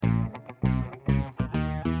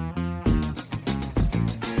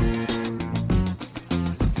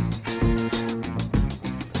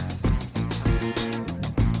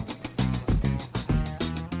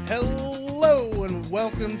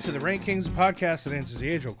welcome to the Rankings podcast that answers the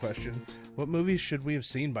age-old question, what movies should we have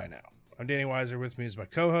seen by now? I'm Danny Weiser, with me is my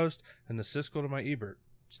co-host, and the Siskel to my Ebert.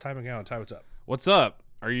 It's Ty McGowan. Ty, what's up? What's up?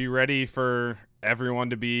 Are you ready for everyone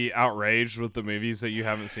to be outraged with the movies that you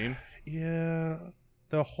haven't seen? Yeah,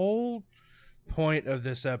 the whole point of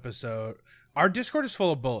this episode, our Discord is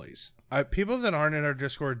full of bullies. People that aren't in our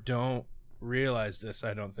Discord don't realize this,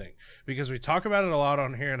 I don't think, because we talk about it a lot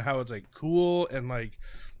on here and how it's like cool and like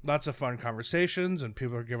lots of fun conversations and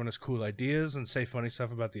people are giving us cool ideas and say funny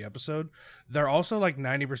stuff about the episode. They're also like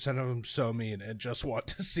 90% of them so mean and just want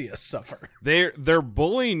to see us suffer. They're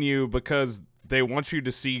bullying you because they want you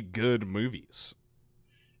to see good movies.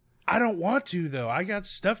 I don't want to, though. I got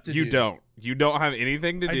stuff to do. You don't have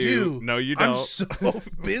anything to do. I do. No, you don't. I'm so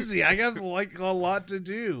busy. I got like a lot to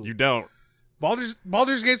do. You don't. Baldur's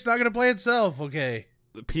Gate's not going to play itself, okay?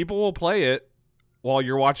 People will play it while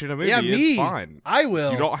you're watching a movie. Yeah, me. It's fine. I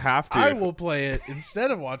will. You don't have to. I will play it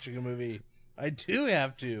instead of watching a movie. I do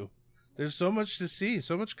have to. There's so much to see,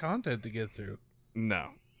 so much content to get through. No.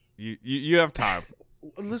 You have time.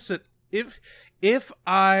 Listen, if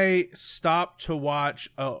I stop to watch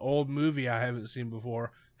an old movie I haven't seen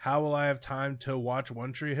before, how will I have time to watch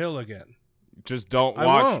One Tree Hill again? Just don't watch.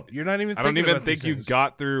 I won't. You're not even thinking I don't even about think these you things.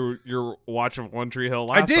 got through your watch of One Tree Hill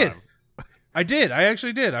last did. time. I did. I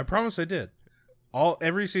actually did. I promise I did.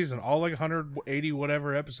 Every season, all like 180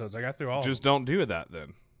 whatever episodes. I got through all. Just don't do that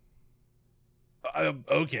then.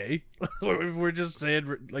 Okay. We're just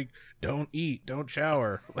saying like don't eat, don't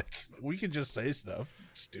shower. Like we could just say stuff.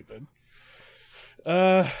 Stupid.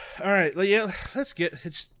 All right. Yeah, let's get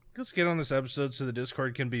on this episode so the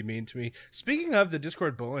Discord can be mean to me. Speaking of the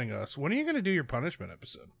Discord bullying us, when are you going to do your punishment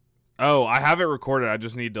episode? Oh, I have it recorded. I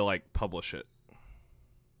just need to like publish it.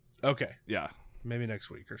 Okay. Yeah. Maybe next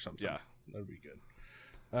week or something. Yeah. That'd be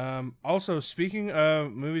good. Also, speaking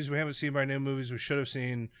of movies we haven't seen by new movies we should have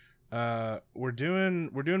seen, we're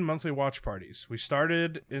doing monthly watch parties. We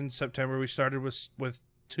started in September. We started with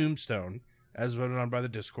Tombstone, as voted on by the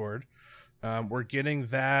Discord. We're getting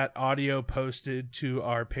that audio posted to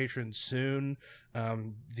our patrons soon.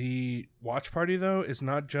 The watch party, though, is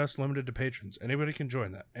not just limited to patrons. Anybody can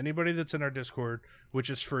join that. Anybody that's in our Discord, which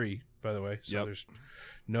is free, by the way, so there's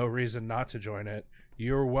no reason not to join it.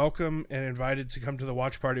 You're welcome and invited to come to the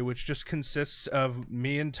watch party, which just consists of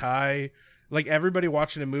me and Ty, like everybody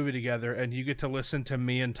watching a movie together, and you get to listen to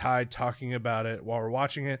me and Ty talking about it while we're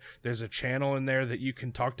watching it. There's a channel in there that you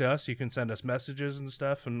can talk to us. You can send us messages and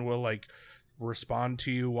stuff, and we'll like respond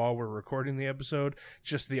to you while we're recording the episode.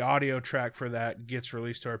 Just the audio track for that gets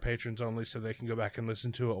released to our patrons only, so they can go back and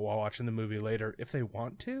listen to it while watching the movie later if they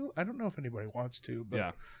want to. I don't know if anybody wants to,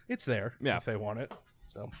 but it's there if they want it.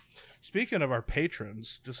 So speaking of our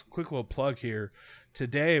patrons, just a quick little plug here.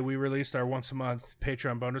 Today we released our once a month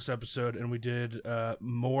Patreon bonus episode, and we did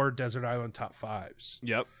more Desert Island top fives.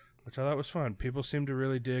 Yep. Which I thought was fun. People seem to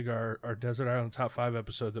really dig our Desert Island top 5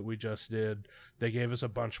 episode that we just did. They gave us a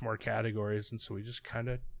bunch more categories, and so we just kind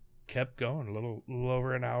of kept going. A little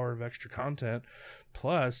over an hour of extra content.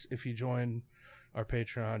 Plus, if you join our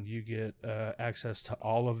Patreon, you get access to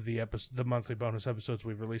all of the monthly bonus episodes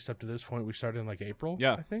we've released up to this point. We started in like April,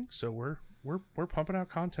 I think. So we're pumping out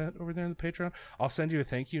content over there in the Patreon. I'll send you a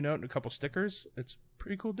thank you note and a couple stickers. It's a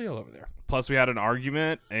pretty cool deal over there. Plus, we had an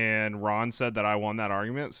argument, and Ron said that I won that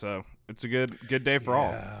argument, so it's a good day for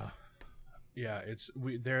all. Yeah,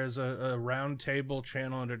 there's a round table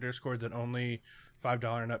channel in our Discord that only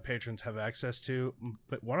 $5 and up patrons have access to,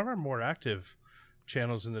 but one of our more active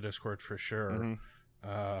channels in the Discord for sure.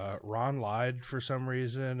 Mm-hmm. Ron lied for some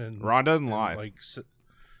reason, and Ron doesn't lie. Like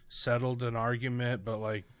settled an argument, but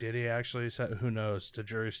like, did he actually? Who knows? The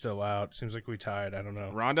jury's still out. Seems like we tied. I don't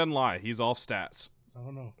know. Ron doesn't lie. He's all stats. I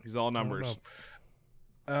don't know. He's all numbers.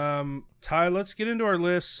 Ty, let's get into our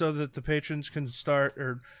list so that the patrons can start,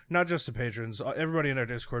 or not just the patrons, everybody in our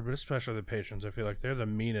Discord, but especially the patrons. I feel like they're the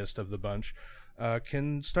meanest of the bunch.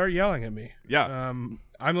 Can start yelling at me. Yeah.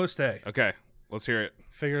 I'm list A. Okay. Let's hear it.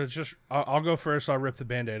 Figure it's just, I'll go first. I'll rip the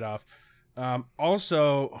Band-Aid off.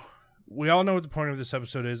 Also, we all know what the point of this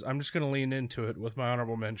episode is. I'm just going to lean into it with my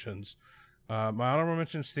honorable mentions. My honorable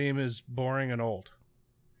mentions theme is boring and old.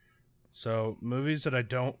 So movies that I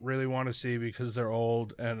don't really want to see because they're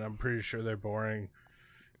old and I'm pretty sure they're boring.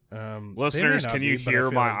 Listeners, can you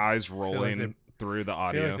hear my eyes rolling through the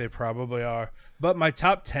audio? I feel like they probably are. But my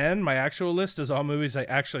top 10, my actual list, is all movies I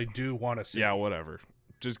actually do want to see. Yeah, whatever.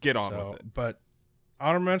 Just get on with it. But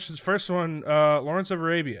honorable mentions, first one, Lawrence of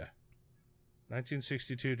Arabia.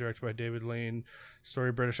 1962, directed by David Lean.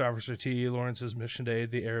 Story: British officer T. Lawrence's mission to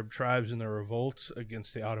aid the Arab tribes in their revolt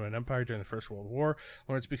against the Ottoman Empire during the First World War.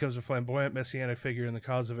 Lawrence becomes a flamboyant messianic figure in the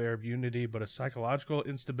cause of Arab unity, but a psychological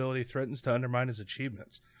instability threatens to undermine his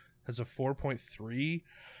achievements. Has a 4.3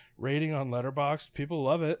 rating on Letterboxd. People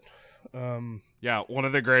love it. Yeah, one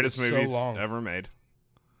of the greatest so movies long. ever made.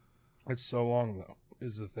 It's so long, though,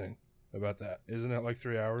 is the thing about that. Isn't it like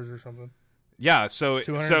 3 hours or something? Yeah, so it's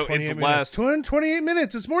 228 less. 228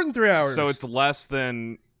 minutes. It's more than 3 hours. So it's less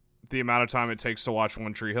than the amount of time it takes to watch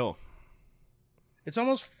One Tree Hill. It's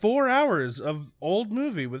almost 4 hours of old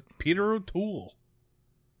movie with Peter O'Toole.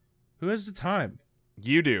 Who has the time?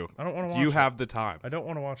 You do. I don't want to watch it. You have the time. I don't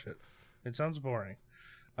want to watch it. It sounds boring.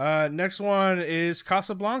 Next one is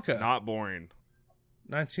Casablanca. Not boring.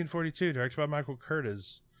 1942, directed by Michael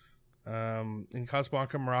Curtiz. In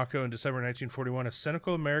Casablanca, Morocco, in December 1941, a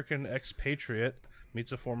cynical American expatriate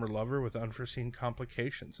meets a former lover with unforeseen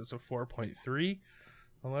complications. It's a 4.3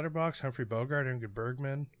 on Letterboxd. Humphrey Bogart, Ingrid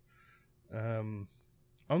Bergman.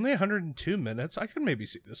 Only 102 minutes. I could maybe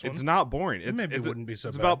see this one. It's not boring. It wouldn't be so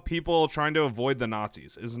It's bad. about people trying to avoid the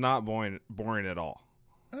Nazis. It's not boring at all.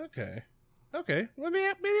 Okay. Well, maybe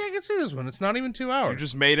I can see this one. It's not even 2 hours. You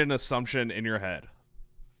just made an assumption in your head.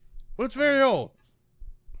 Well, it's very old.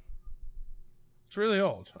 It's really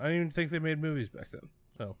old. I didn't even think they made movies back then.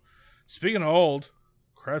 So, speaking of old,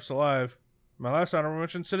 crap's alive. My last honorable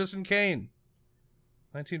mention, Citizen Kane.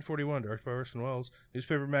 1941, directed by Orson Welles.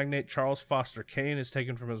 Newspaper magnate Charles Foster Kane is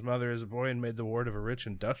taken from his mother as a boy and made the ward of a rich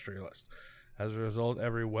industrialist. As a result,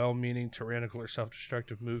 every well-meaning, tyrannical, or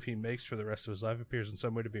self-destructive move he makes for the rest of his life appears in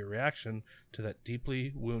some way to be a reaction to that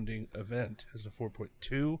deeply wounding event. Has a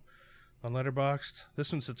 4.2 on Letterboxd.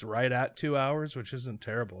 This one sits right at 2 hours, which isn't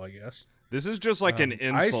terrible, I guess. This is just like an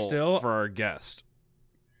insult for our guest.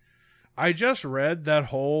 I just read that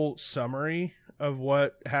whole summary of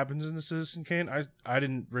what happens in the Citizen Kane. I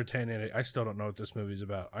didn't retain any. I still don't know what this movie's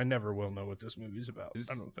about. I never will know what this movie's about.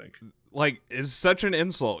 I don't think. Like, it's such an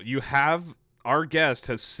insult. Our guest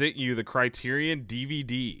has sent you the Criterion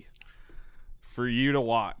DVD for you to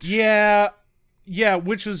watch. Yeah,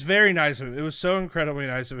 which was very nice of him. It was so incredibly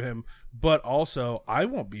nice of him. But also, I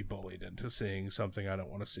won't be bullied into seeing something I don't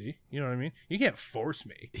want to see. You know what I mean? You can't force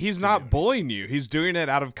me. He's not bullying you. He's doing it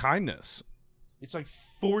out of kindness. It's like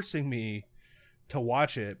forcing me to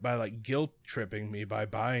watch it by like guilt tripping me by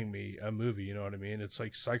buying me a movie. You know what I mean? It's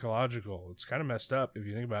like psychological. It's kind of messed up if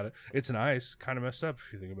you think about it. It's nice, kind of messed up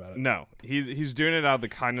if you think about it. No, he's doing it out of the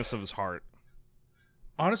kindness of his heart.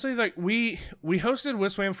 Honestly, like we hosted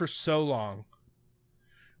Wiswam for so long.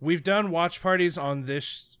 We've done watch parties on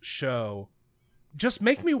this show. Just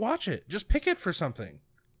make me watch it. Just pick it for something.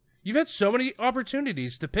 You've had so many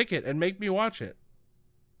opportunities to pick it and make me watch it.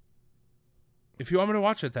 If you want me to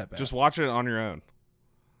watch it that bad. Just watch it on your own.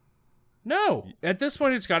 No. At this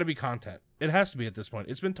point, it's got to be content. It has to be at this point.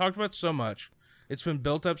 It's been talked about so much. It's been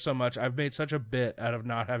built up so much. I've made such a bit out of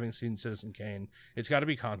not having seen Citizen Kane. It's got to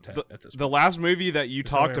be content at this point. The last movie that you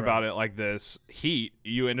talked about it like this, Heat,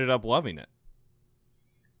 you ended up loving it.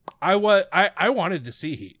 I wanted to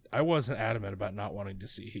see Heat. I wasn't adamant about not wanting to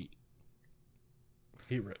see Heat.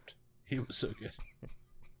 He ripped. He was so good.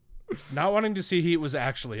 Not wanting to see Heat was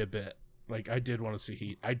actually a bit. Like, I did want to see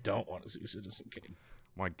Heat. I don't want to see Citizen Kane.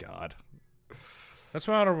 My God. That's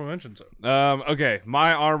my honorable mentions. Okay,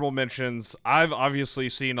 my honorable mentions. I've obviously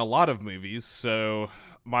seen a lot of movies, so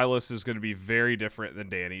my list is going to be very different than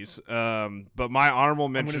Danny's. But my honorable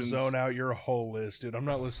mentions. I'm going to zone out your whole list, dude. I'm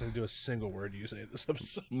not listening to a single word you say this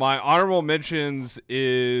episode. My honorable mentions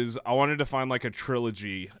is I wanted to find like a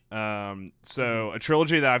trilogy. So a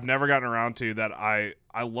trilogy that I've never gotten around to that I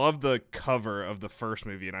love the cover of the first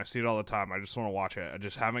movie and I see it all the time. I just want to watch it. I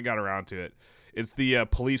just haven't got around to it. It's the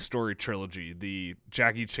Police Story trilogy, the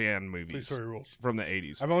Jackie Chan movies. Police Story rules. From the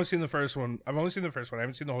 80s. I've only seen the first one. I haven't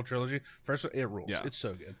seen the whole trilogy. First one, it rules. Yeah. It's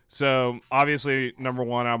so good. So, obviously, number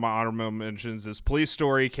one out of my honorable mentions is Police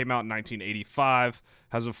Story. Came out in 1985.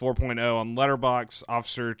 Has a 4.0 on Letterboxd.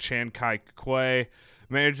 Officer Chan Kai-kway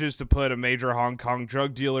manages to put a major Hong Kong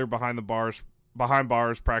drug dealer behind bars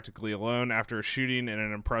practically alone after a shooting and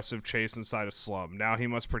an impressive chase inside a slum. Now he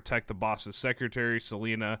must protect the boss's secretary,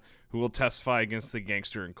 Selena, who will testify against the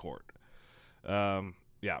gangster in court.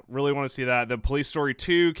 Yeah, really want to see that. The Police Story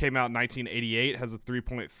 2 came out in 1988, has a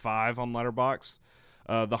 3.5 on Letterboxd.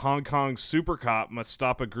 The Hong Kong super cop must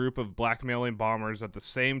stop a group of blackmailing bombers at the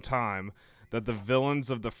same time that the villains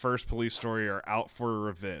of the first Police Story are out for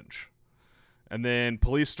revenge. And then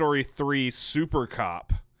Police Story 3 Super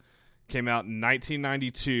Cop came out in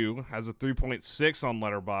 1992, has a 3.6 on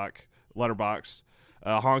Letterboxd.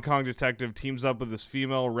 A Hong Kong detective teams up with his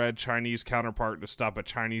female red Chinese counterpart to stop a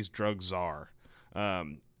Chinese drug czar.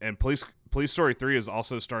 And Police Story 3 is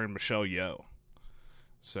also starring Michelle Yeoh.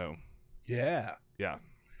 So, yeah. Yeah.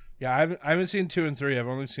 Yeah, I haven't seen 2 and 3. I've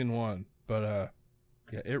only seen 1. But,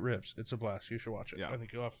 yeah, it rips. It's a blast. You should watch it. Yeah. I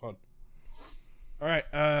think you'll have fun. All right,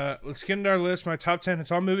 let's get into our list. My top 10.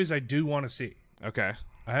 It's all movies I do want to see. Okay.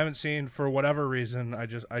 I haven't seen for whatever reason. I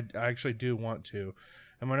actually do want to.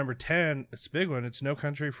 And my number 10, it's a big one. It's No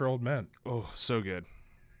Country for Old Men. Oh, so good.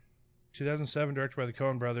 2007, directed by the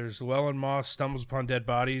Coen brothers. Llewellyn Moss stumbles upon dead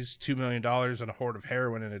bodies, $2 million, and a horde of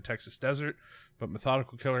heroin in a Texas desert. But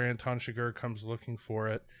methodical killer Anton Chigurh comes looking for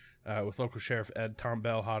it, with local sheriff Ed Tom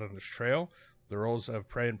Bell hot on his trail. The roles of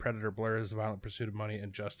prey and predator blur as the violent pursuit of money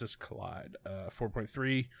and justice collide.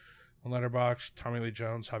 4.3 on Letterboxd. Tommy Lee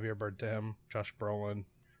Jones, Javier Bardem, Josh Brolin.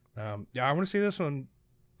 Yeah, I want to see this one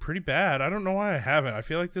pretty bad. I don't know why I haven't. I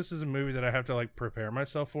feel like this is a movie that I have to like prepare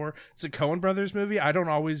myself for. It's a Coen brothers movie. I don't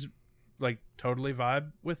always like totally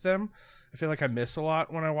vibe with them. I feel like I miss a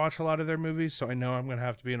lot when I watch a lot of their movies, so I know I'm going to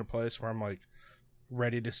have to be in a place where I'm like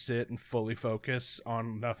ready to sit and fully focus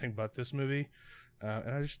on nothing but this movie.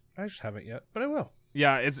 And I just haven't yet, but I will.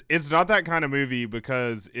 Yeah, it's not that kind of movie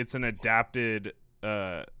because it's an adapted.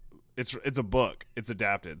 It's a book. It's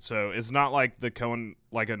adapted, so it's not like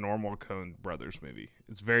a normal Coen brothers movie.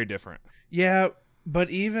 It's very different. Yeah,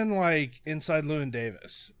 but even like Inside Llewyn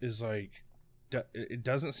Davis is like, it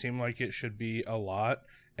doesn't seem like it should be a lot,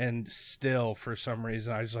 and still for some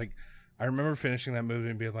reason I remember finishing that movie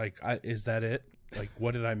and being like, is that it? Like,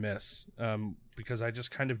 what did I miss? Because I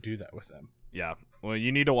just kind of do that with them. Yeah. Well,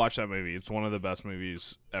 you need to watch that movie. It's one of the best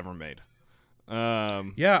movies ever made.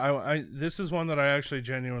 Yeah, this is one that I actually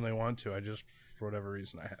genuinely want to. I just, for whatever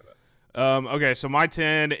reason, I haven't. Okay, so my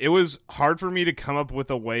 10, it was hard for me to come up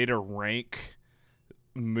with a way to rank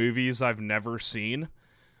movies I've never seen.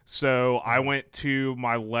 So I went to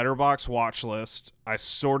my Letterboxd watch list. I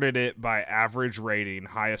sorted it by average rating,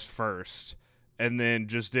 highest first, and then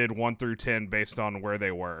just did 1 through 10 based on where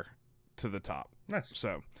they were to the top. Nice.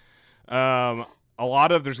 So, there's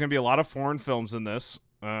going to be a lot of foreign films in this.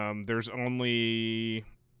 There's only,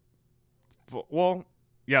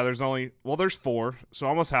 there's 4. So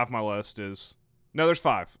almost half my list is, no, there's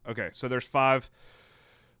 5. Okay. So there's 5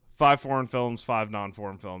 foreign films, 5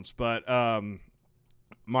 non-foreign films. But,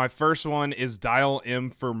 my first one is Dial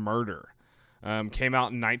M for Murder. Came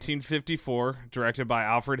out in 1954, directed by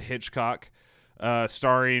Alfred Hitchcock,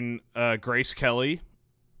 starring, Grace Kelly,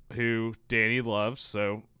 who Danny loves.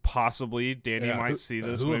 So possibly Danny might see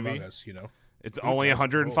this movie. Among us, you know? It's only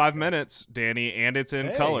 105 minutes, Danny, and it's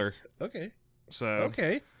in color. Okay. So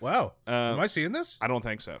okay. Wow. Am I seeing this? I don't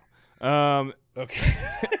think so. Okay.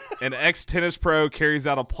 An ex-tennis pro carries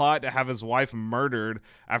out a plot to have his wife murdered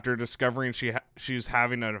after discovering she's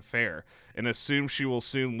having an affair, and assumes she will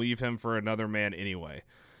soon leave him for another man anyway.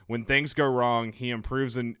 When things go wrong, he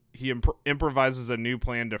improvises a new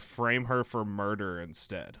plan to frame her for murder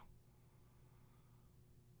instead.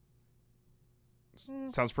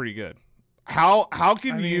 Sounds pretty good. How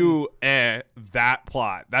can you that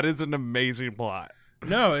plot? That is an amazing plot.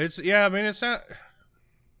 No, it's not.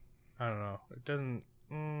 I don't know. It doesn't.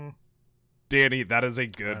 Danny, that is a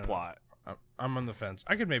good plot. I'm on the fence.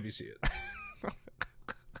 I could maybe see it.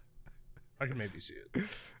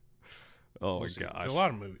 Oh we'll my see. gosh. There's a lot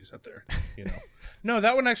of movies out there, you know. No,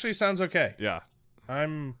 that one actually sounds okay. Yeah.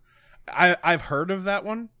 I've heard of that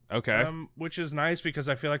one. Okay. Which is nice because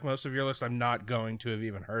I feel like most of your list I'm not going to have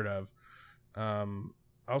even heard of.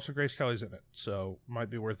 Also Grace Kelly's in it, so might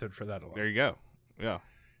be worth it for that alone. There you go. Yeah.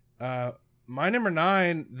 My number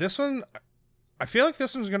 9, this one, I feel like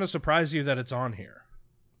this one's going to surprise you that it's on here.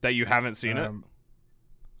 That you haven't seen it?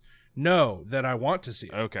 No, that I want to see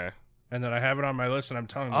it. Okay. And that I have it on my list, and I'm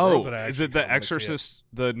telling the world that I actually is it The Exorcist,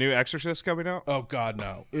 the new Exorcist coming out? Oh, God,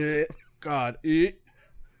 no.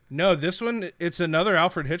 No, this one, it's another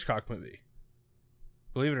Alfred Hitchcock movie.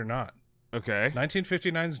 Believe it or not. Okay.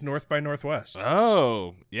 1959's North by Northwest.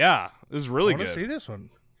 Oh, yeah. This is really good. I want to see this one.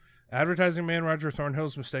 Advertising man Roger Thornhill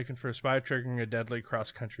is mistaken for a spy, triggering a deadly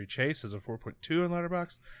cross-country chase as a 4.2 in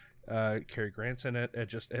Letterboxd. Cary Grant's in it.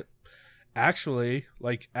 Actually,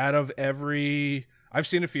 like, out of every... I've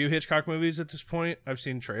seen a few Hitchcock movies at this point. I've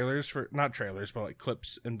seen trailers for... Not trailers, but, like,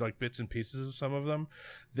 clips and, like, bits and pieces of some of them.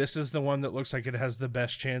 This is the one that looks like it has the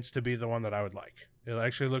best chance to be the one that I would like. It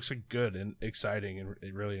actually looks like good and exciting and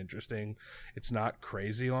really interesting. It's not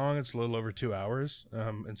crazy long. It's a little over 2 hours.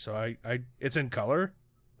 And so it's in color,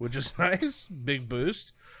 which is nice. Big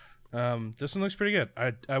boost. This one looks pretty good.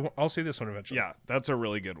 I'll see this one eventually. Yeah, that's a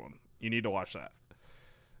really good one. You need to watch that.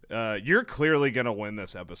 You're clearly going to win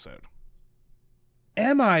this episode.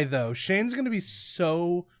 Am I though? Shane's gonna be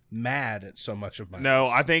so mad at so much of my No,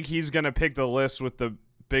 list. I think he's gonna pick the list with the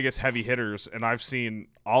biggest heavy hitters, and I've seen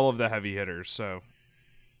all of the heavy hitters. So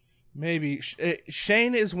Maybe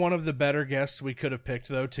Shane is one of the better guests we could have picked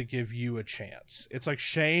though to give you a chance. It's like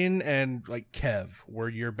Shane and like Kev were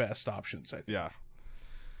your best options, I think. yeah.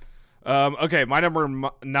 Okay, my number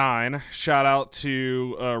 9. Shout out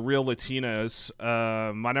to Real Latinos.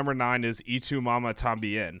 My number 9 is Y Tu Mama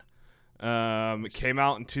Tambien. It came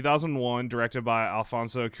out in 2001, directed by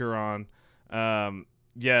Alfonso Cuarón.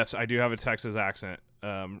 Yes, I do have a Texas accent.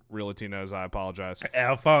 Real Latinos, I apologize.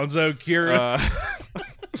 Alfonso Cuarón.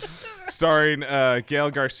 Starring Gael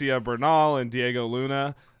Garcia Bernal and Diego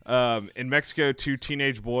Luna. In Mexico, 2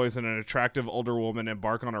 teenage boys and an attractive older woman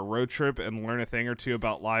embark on a road trip and learn a thing or two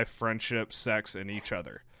about life, friendship, sex, and each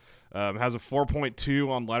other. Has a 4.2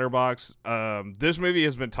 on Letterboxd. This movie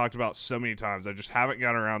has been talked about so many times. I just haven't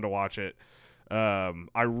gotten around to watch it.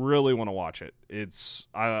 I really want to watch it.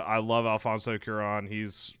 I love Alfonso Cuarón.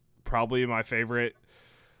 He's probably my favorite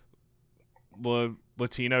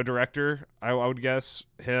Latino director. I would guess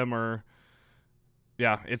him or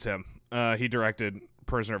yeah, it's him. He directed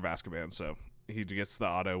Prisoner of Azkaban, so he gets the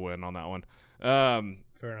auto win on that one.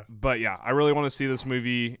 Fair enough. But yeah, I really want to see this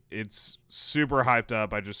movie. It's super hyped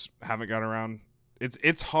up. I just haven't gotten around.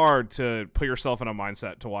 It's hard to put yourself in a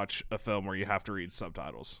mindset to watch a film where you have to read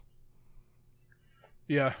subtitles.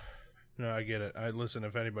 Yeah. No, I get it. Listen,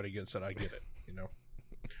 if anybody gets it, I get it, you know.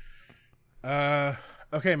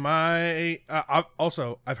 Okay,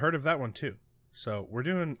 I've heard of that one too. So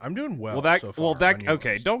I'm doing well.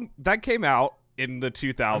 That came out in the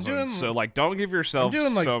 2000s. So like, don't give yourself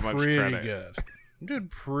so much credit. Good. I'm doing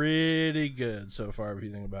pretty good so far if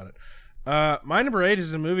you think about it. My number 8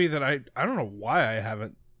 is a movie that I don't know why I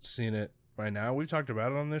haven't seen it by now. We've talked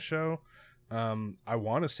about it on this show. I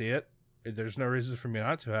want to see it. There's no reason for me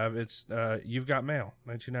not to have. It's You've Got Mail,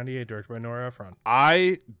 1998, directed by Nora Ephron.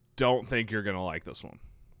 I don't think you're gonna like this one.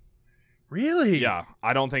 Really? Yeah,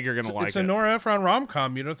 I don't think you're gonna like it. It's a Nora Ephron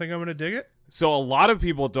rom-com. You don't think I'm gonna dig it? So a lot of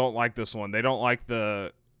people don't like this one. They don't like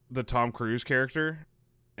the Tom Cruise character,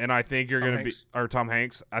 and I think you're gonna be Tom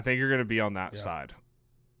Hanks. I think you're gonna be on that side.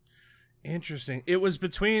 Interesting. It was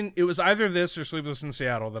either this or Sleepless in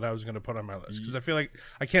Seattle that I was going to put on my list because I feel like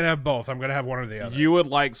I can't have both. I'm going to have one or the other. You would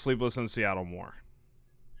like Sleepless in Seattle more.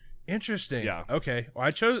 Interesting. Yeah. Okay. Well,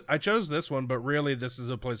 I chose this one, but really this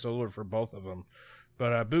is a placeholder for both of them.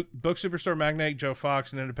 But book superstore magnate Joe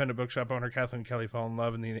Fox and independent bookshop owner Kathleen Kelly fall in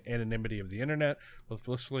love in the anonymity of the internet, both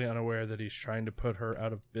blissfully unaware that he's trying to put her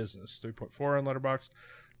out of business. 3.4 on Letterboxd.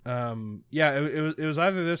 It was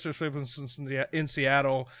either this or Sleepless in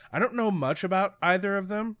Seattle. I don't know much about either of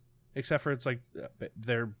them, except for it's like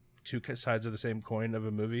they're two sides of the same coin of a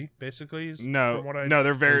movie, basically.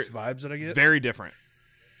 They're very vibes that I get. Very different.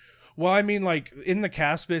 Well, I mean, like in the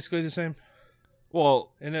cast, basically the same.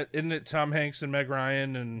 Well, isn't it Tom Hanks and Meg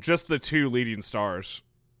Ryan and just the two leading stars,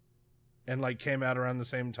 and like came out around the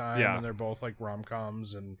same time. Yeah, and they're both like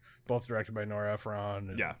rom-coms and both directed by Nora Ephron.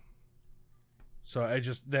 And, yeah. So I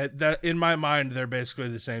just that in my mind they're basically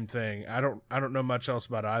the same thing. I don't know much else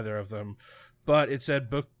about either of them, but it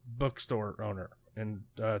said bookstore owner, and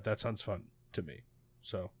that sounds fun to me.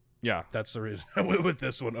 So yeah, that's the reason I went with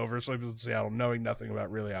this one over Sleepless in Seattle, knowing nothing about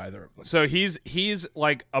really either of them. So he's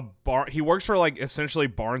like he works for like essentially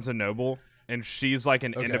Barnes and Noble, and she's like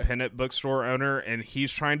an independent bookstore owner, and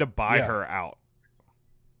he's trying to buy her out.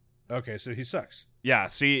 Okay, so he sucks. Yeah,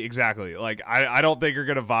 see, exactly. Like, I don't think you're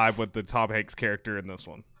going to vibe with the Tom Hanks character in this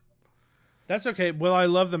one. That's okay. Well, I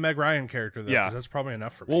love the Meg Ryan character, though, because that's probably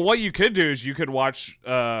enough for me. Well, what you could do is you could watch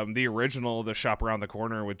the original, The Shop Around the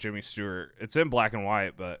Corner with Jimmy Stewart. It's in black and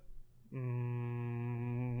white, but... I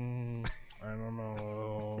don't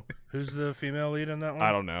know. Who's the female lead in that one?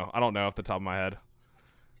 I don't know. I don't know off the top of my head.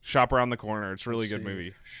 Shop Around the Corner. It's a really good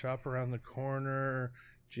movie. Shop Around the Corner,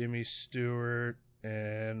 Jimmy Stewart...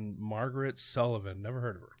 and Margaret Sullivan. Never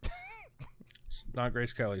heard of her. It's not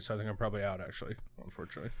Grace Kelly, so I think I'm probably out, actually,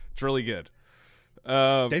 unfortunately. It's really good.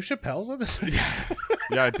 Dave Chappelle's on this?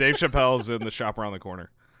 Yeah, Dave Chappelle's in The Shop Around the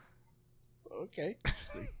Corner. Okay.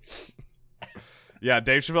 Yeah,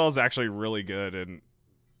 Dave Chappelle is actually really good, and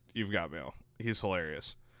You've Got Mail. He's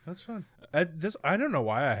hilarious. That's fun. I don't know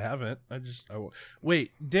why I haven't.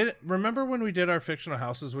 Wait, remember when we did our fictional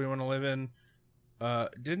houses we want to live in?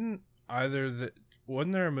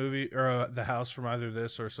 Wasn't there a movie or the house from either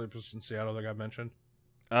this or Sleepless in Seattle that got mentioned?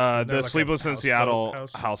 The Sleepless in Seattle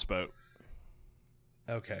houseboat.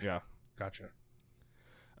 Okay. Yeah. Gotcha.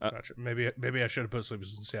 Maybe I should have put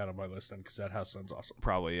Sleepless in Seattle on my list then, because that house sounds awesome.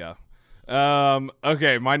 Probably, yeah.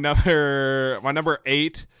 Okay, my number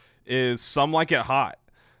 8 is Some Like It Hot.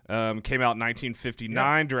 Came out in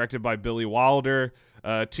 1959, directed by Billy Wilder.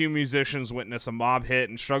 Two musicians witness a mob hit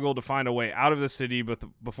and struggle to find a way out of the city, but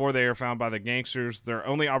before they are found by the gangsters, their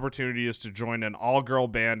only opportunity is to join an all-girl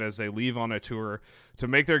band as they leave on a tour. To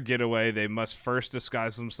make their getaway, they must first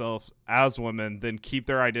disguise themselves as women, then keep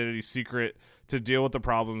their identity secret to deal with the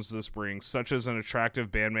problems this brings, such as an attractive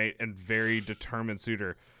bandmate and very determined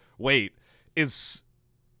suitor. Wait, is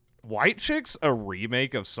White Chicks a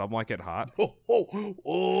remake of Some Like It Hot?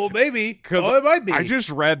 Maybe. It might be. I just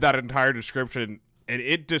read that entire description, and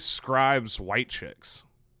it describes White Chicks.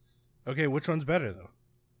 Okay, which one's better, though?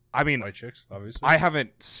 I mean, White Chicks, obviously. I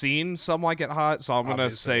haven't seen Some Like It Hot, so I'm going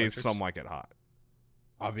to say Some Like It Hot.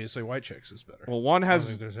 Obviously, White Chicks is better. Well, one I don't has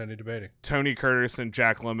think there's any debating. Tony Curtis and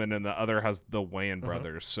Jack Lemmon, and the other has the Wayans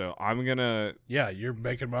brothers. So I'm going to... Yeah, you're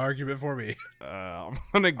making my argument for me. I'm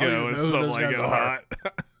going to go with Some Like It Hot.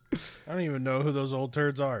 I don't even know who those old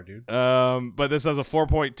turds are, dude. But this has a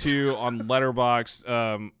 4.2 on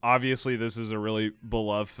Letterboxd. Obviously, this is a really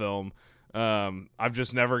beloved film. I've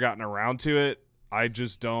just never gotten around to it. I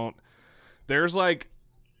just don't. There's like,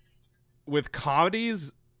 with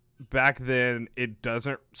comedies back then, it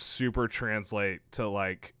doesn't super translate to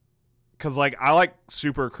like, because like I like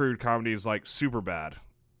super crude comedies like Superbad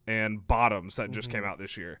and Bottoms that just came out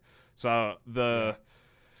this year. So the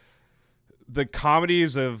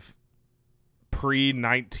comedies of pre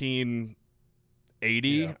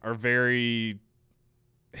 1980 are very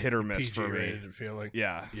hit or miss for me. Feeling.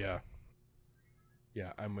 Yeah,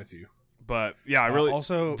 I'm with you. But yeah, I really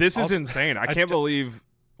also this is insane. I can't believe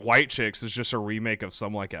White Chicks is just a remake of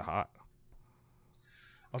Some Like It Hot.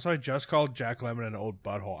 Also, I just called Jack Lemmon an old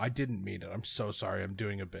butthole. I didn't mean it. I'm so sorry. I'm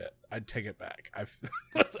doing a bit. I'd take it back. I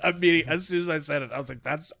mean, as soon as I said it, I was like,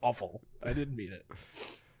 "That's awful." I didn't mean it.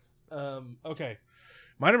 Okay,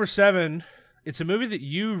 my number 7. It's a movie that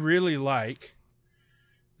you really like.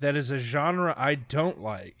 That is a genre I don't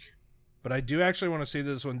like, but I do actually want to see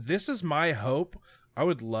this one. This is my hope. I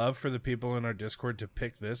would love for the people in our Discord to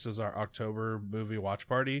pick this as our October movie watch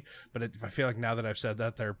party, but I feel like now that I've said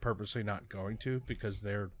that, they're purposely not going to because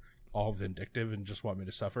they're all vindictive and just want me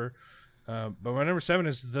to suffer. But my number 7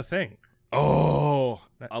 is The Thing. Oh,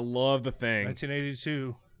 I love The Thing.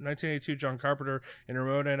 1982, John Carpenter. In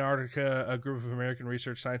remote Antarctica, a group of American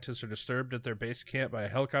research scientists are disturbed at their base camp by a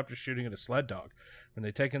helicopter shooting at a sled dog. When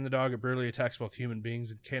they take in the dog, it brutally attacks both human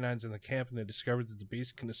beings and canines in the camp, and they discover that the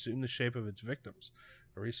beast can assume the shape of its victims.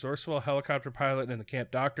 A resourceful helicopter pilot and the camp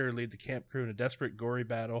doctor lead the camp crew in a desperate, gory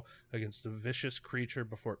battle against the vicious creature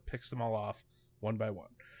before it picks them all off, one by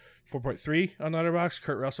one. 4.3 on Letterboxd.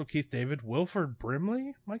 Kurt Russell, Keith David, Wilford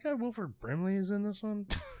Brimley. My guy Wilford Brimley is in this one.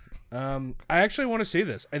 I actually want to see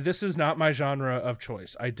this. This is not my genre of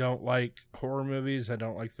choice. I don't like horror movies. I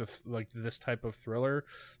don't like this type of thriller.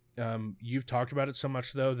 You've talked about it so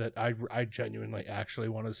much though that I genuinely actually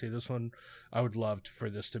want to see this one. I would love for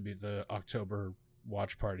this to be the October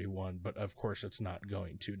watch party one, but of course it's not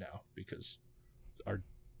going to now because our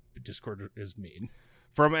Discord is mean.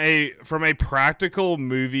 From a practical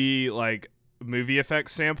movie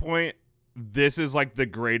effects standpoint, this is like the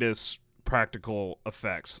greatest practical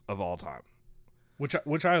effects of all time.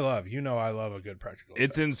 Which I love. You know I love a good practical effect.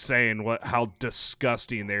 It's insane how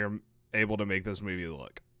disgusting they're able to make this movie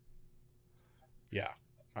look. Yeah.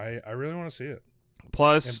 I really want to see it.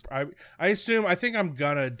 Plus, I think I'm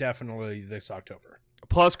gonna definitely this October.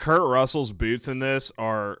 Plus, Kurt Russell's boots in this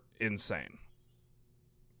are insane.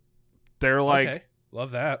 They're like, okay.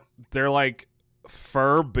 Love that. They're like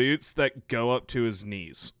fur boots that go up to his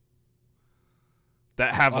knees.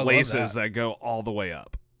 That have laces that go all the way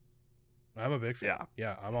up. I'm a big fan.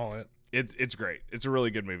 Yeah, I'm all in. It's great. It's a really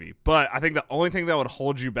good movie. But I think the only thing that would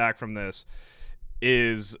hold you back from this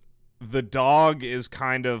is the dog is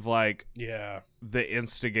kind of like the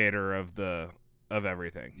instigator of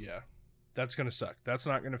everything. Yeah. That's going to suck. That's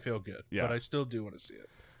not going to feel good. Yeah. But I still do want to see it.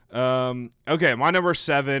 Okay, my number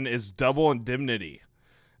 7 is Double Indemnity.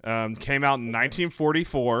 Came out in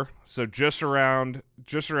 1944, so just around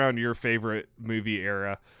your favorite movie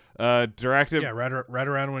era. Directed, right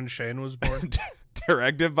around when Shane was born.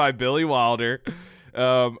 Directed by Billy Wilder.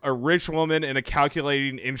 A rich woman and a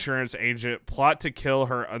calculating insurance agent plot to kill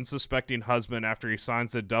her unsuspecting husband after he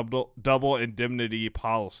signs a double indemnity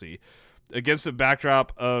policy. Against the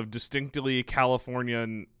backdrop of distinctly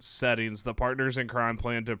Californian settings, the partners in crime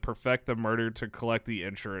plan to perfect the murder to collect the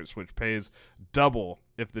insurance, which pays double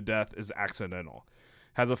if the death is accidental.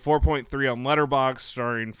 Has a 4.3 on Letterboxd,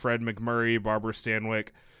 starring Fred MacMurray, Barbara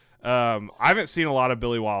Stanwyck. I haven't seen a lot of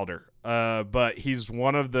Billy Wilder, but he's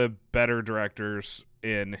one of the better directors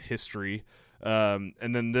in history. And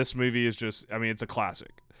then this movie is just, I mean, it's a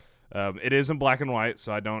classic. It is in black and white,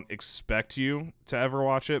 so I don't expect you to ever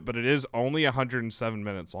watch it, but it is only 107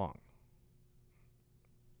 minutes long.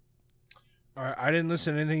 All right, I didn't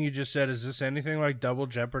listen to anything you just said. Is this anything like Double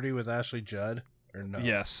Jeopardy with Ashley Judd or no?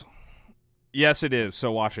 Yes. Yes, it is.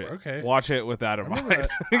 So watch it. Okay. Watch it with that in mind.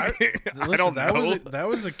 I don't know. That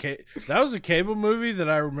was a cable movie that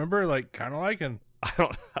I remember like kind of liking. I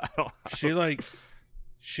don't.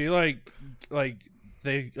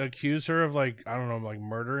 They accuse her of like, I don't know, like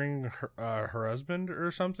murdering her husband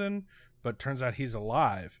or something, but turns out he's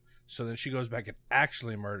alive. So then she goes back and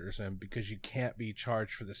actually murders him because you can't be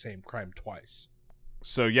charged for the same crime twice.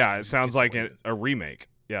 So yeah, it sounds like a remake.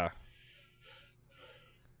 Yeah.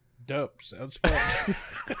 Dope. Sounds fun.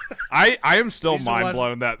 I am still mind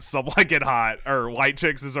blown that Some Like It Hot or White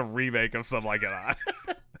Chicks is a remake of Some Like It Hot.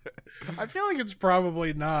 I feel like it's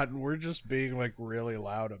probably not, and we're just being like really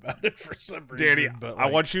loud about it for some reason. Danny, but I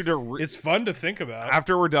want you to. It's fun to think about.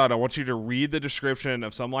 After we're done, I want you to read the description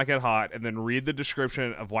of Some Like It Hot, and then read the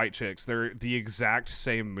description of White Chicks. They're the exact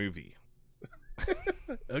same movie.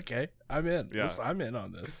 Okay, I'm in. Yeah. Listen, I'm in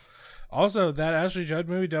on this. Also, that Ashley Judd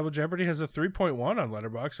movie, Double Jeopardy, has a 3.1 on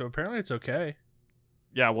Letterboxd, so apparently it's okay.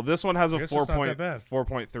 Yeah, well, this one has a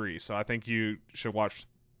 4.3, so I think you should watch.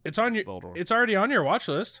 It's on your. It's already on your watch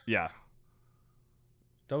list. Yeah,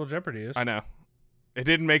 Double Jeopardy is. I know. It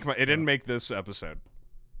didn't make It didn't make this episode.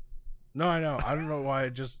 No, I know. I don't know why.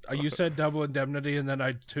 It just you said Double Indemnity, and then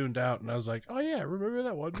I tuned out, and I was like, "Oh yeah, remember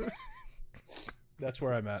that one?" That's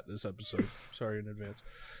where I'm at this episode. Sorry in advance.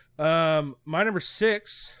 My number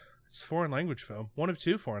 6. It's a foreign language film. One of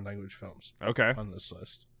 2 foreign language films. Okay. On this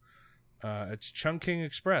list. It's Chungking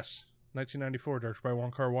Express, 1994, directed by Wong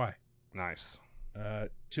Kar-wai. Nice.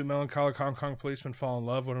 2 melancholic Hong Kong policemen fall in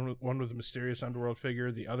love, one with a mysterious underworld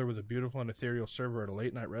figure, the other with a beautiful and ethereal server at a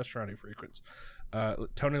late-night restaurant he frequents.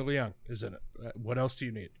 Tony Leung is in it. What else do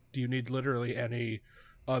you need? Do you need literally any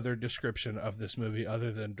other description of this movie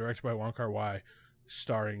other than directed by Wong Kar-wai,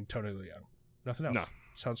 starring Tony Leung? Nothing else. No.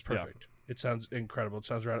 Sounds perfect. Yeah. It sounds incredible. It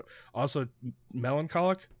sounds right. Also,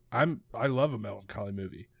 melancholic. I love a melancholy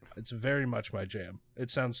movie. It's very much my jam. It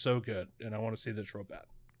sounds so good, and I want to see this real bad.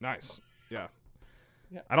 Nice. Yeah.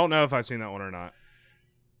 I don't know if I've seen that one or not.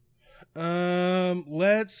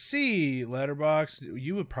 Let's see. Letterboxd.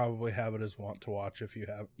 You would probably have it as want to watch if you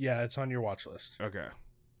have. Yeah, it's on your watch list. Okay.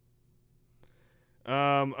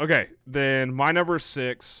 Okay. Then my number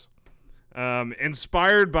 6,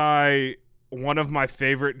 inspired by one of my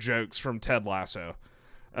favorite jokes from Ted Lasso.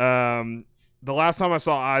 The last time I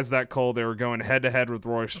saw Eyes That Cold, they were going head to head with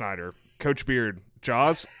Roy Schneider. Coach Beard,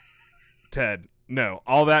 Jaws, Ted. No,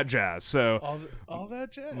 All That Jazz. So all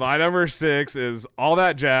That Jazz. My number 6 is All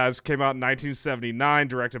That Jazz. Came out in 1979,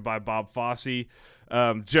 directed by Bob Fosse.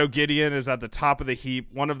 Joe Gideon is at the top of the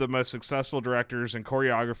heap, one of the most successful directors and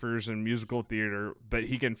choreographers in musical theater, but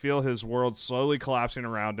he can feel his world slowly collapsing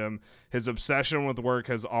around him. His obsession with work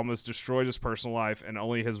has almost destroyed his personal life, and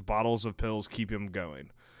only his bottles of pills keep him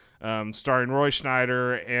going. Starring Roy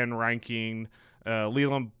Schneider, Anne Reinking,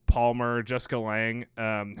 Leland Palmer, Jessica Lange.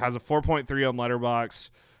 Has a 4.3 on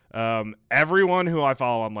Letterboxd. Everyone who I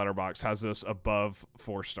follow on Letterboxd has this above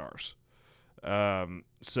 4 stars.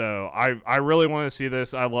 So I really want to see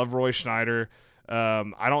this. I love Roy Schneider.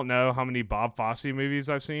 I don't know how many Bob Fosse movies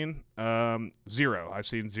I've seen. 0. I've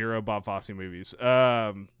seen 0 Bob Fosse movies.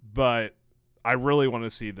 But I really want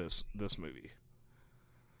to see this movie.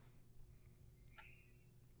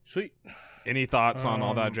 Sweet. Any thoughts on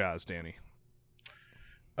All That Jazz, Danny?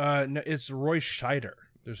 No, it's Roy Scheider.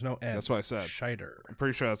 There's no N. That's what I said. Scheider. I'm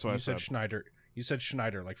pretty sure that's what I said. You said Schneider. You said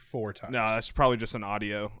Schneider like 4 times. No, that's probably just an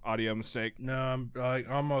audio mistake. No, I'm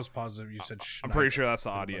almost positive you said Schneider. I'm pretty sure that's the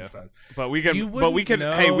audio. But we can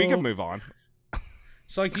hey, we can move on.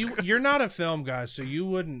 So like you're not a film guy, so you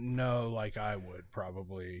wouldn't know like I would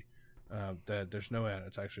probably that there's no N.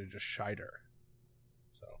 It's actually just Scheider.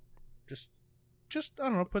 So just I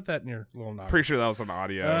don't know, put that in your little noggin. Pretty sure that was an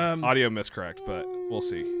audio miscorrect, but we'll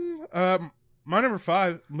see. My number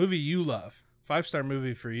 5 movie you love, 5-star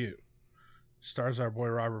movie for you. Stars our boy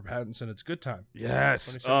Robert Pattinson. It's Good Time.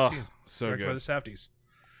 Yes. Oh, so directed good. by the Safdies.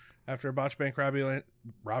 After a botched bank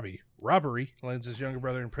robbery lands his younger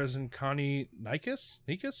brother in prison, Connie Nikis?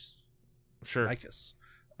 Sure. Nikis.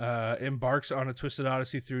 Embarks on a twisted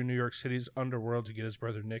odyssey through New York City's underworld to get his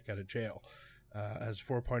brother Nick out of jail. Has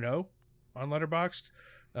 4.0 on Letterboxd.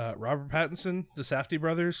 Robert Pattinson, the Safdie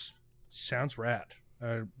brothers, sounds rad.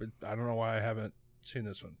 But I don't know why I haven't seen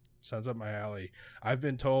this one. Sounds up my alley. I've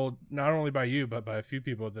been told, not only by you, but by a few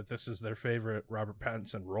people, that this is their favorite Robert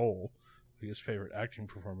Pattinson role. His favorite acting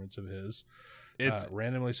performance of his. It's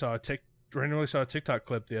randomly saw a randomly saw a TikTok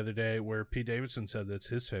clip the other day where Pete Davidson said that's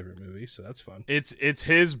his favorite movie, so that's fun. It's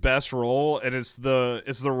his best role, and it's the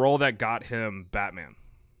role that got him Batman.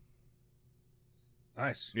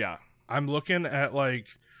 Nice. Yeah. I'm looking at like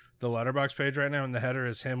the Letterboxd page right now, and the header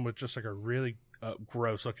is him with just like a really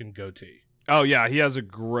gross looking goatee. Oh yeah, he has a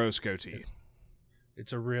gross goatee.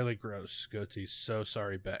 It's a really gross goatee. So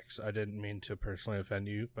sorry, Bex. I didn't mean to personally offend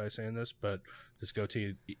you by saying this, but this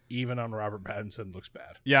goatee, even on Robert Pattinson, looks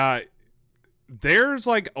bad. Yeah, there's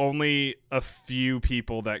like only a few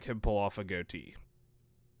people that can pull off a goatee.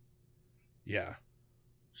 Yeah.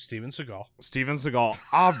 Steven Seagal. Steven Seagal,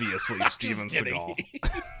 obviously Steven Seagal.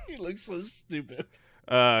 He looks so stupid.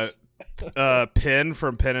 Penn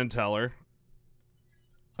from Penn and Teller.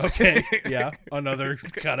 Okay, yeah, another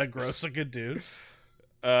kind of gross looking dude.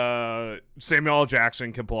 Samuel L.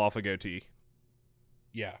 Jackson can pull off a goatee.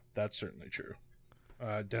 Yeah, that's certainly true.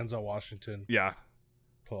 Denzel Washington, Yeah,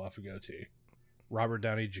 pull off a goatee. Robert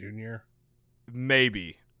Downey Jr.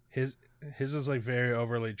 maybe. His is like very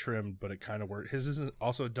overly trimmed, but it kind of works. His isn't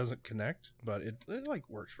also, it doesn't connect, but it like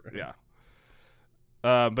works for him. Yeah.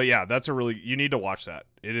 But yeah, that's you need to watch that.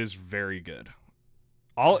 It is very good.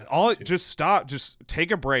 Just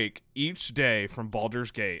take a break each day from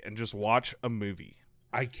Baldur's Gate and just watch a movie.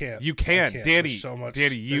 I can't. You can, Danny. There's so much,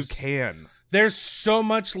 Danny, you can. There's so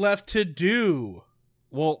much left to do.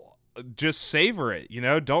 Well, just savor it.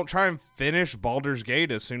 Don't try and finish Baldur's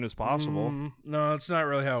Gate as soon as possible. No, it's not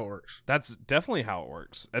really how it works. That's definitely how it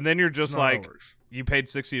works. And then you're just like, you paid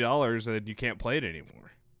 $60 and you can't play it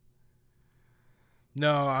anymore.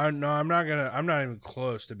 No, I'm not even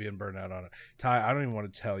close to being burned out on it. Ty, I don't even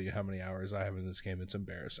want to tell you how many hours I have in this game. It's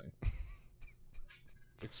embarrassing.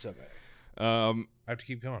 It's so bad. I have to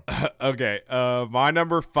keep going. Okay. My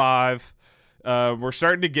number 5. We're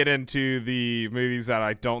starting to get into the movies that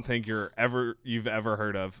I don't think you've ever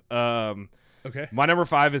heard of. Okay. My number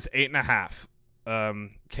 5 is 8.5.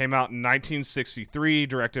 Came out in 1963,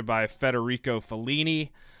 directed by Federico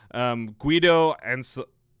Fellini. Guido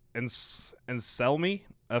Anselmi,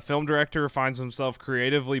 a film director, finds himself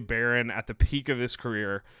creatively barren at the peak of his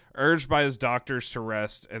career. Urged by his doctors to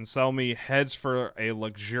rest, Anselmi heads for a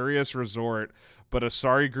luxurious resort, but a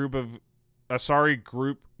sorry group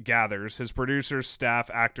gathers: his producers, staff,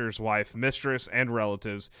 actors, wife, mistress, and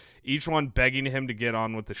relatives, each one begging him to get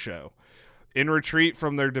on with the show. In retreat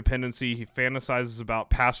from their dependency, he fantasizes about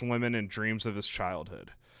past women and dreams of his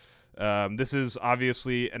childhood. This is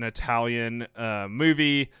obviously an Italian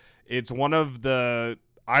movie. It's one of a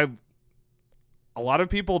lot of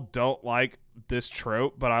people don't like this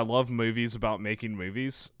trope, but I love movies about making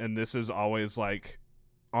movies, and this is always like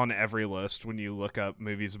on every list when you look up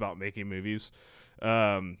movies about making movies.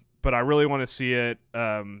 But I really want to see it.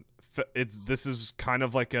 This is kind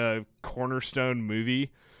of like a cornerstone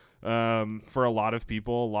movie for a lot of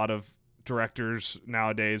people. A lot of directors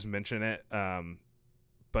nowadays mention it.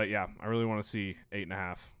 But yeah, I really want to see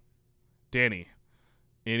 8.5. Danny,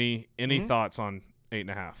 any thoughts on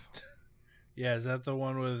 8.5? Yeah, is that the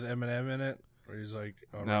one with Eminem in it? Where he's like,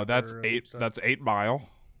 no, that's 8. That's 8 Mile.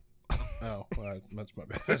 Oh, well, that's my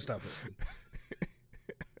bad. Stop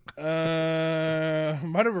it.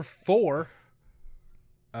 My number 4.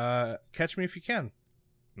 Catch Me If You Can.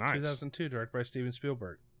 Nice. 2002, directed by Steven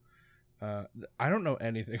Spielberg. I don't know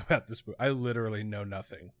anything about this movie. I literally know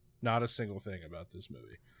nothing. Not a single thing about this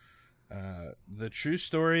movie. The true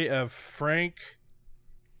story of Frank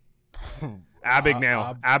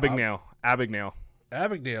Abagnale.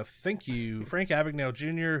 Thank you. Frank Abagnale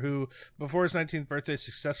Jr., who, before his 19th birthday,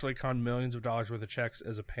 successfully conned millions of dollars worth of checks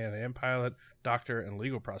as a Pan Am pilot, doctor, and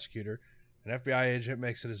legal prosecutor. An FBI agent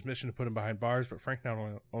makes it his mission to put him behind bars, but Frank not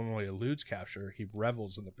only eludes capture, he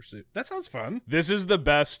revels in the pursuit. That sounds fun. This is the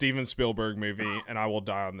best Steven Spielberg movie, and I will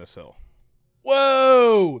die on this hill.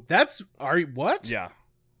 Whoa! What? Yeah.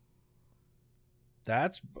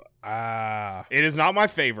 That's It is not my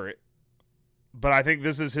favorite, but I think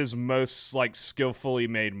this is his most like skillfully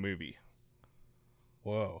made movie.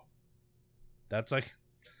 Whoa. That's like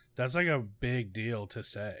a big deal to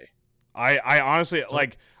say. I honestly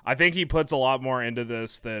I think he puts a lot more into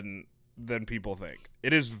this than people think.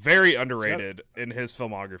 It is very underrated in his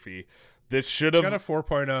filmography. This should have got a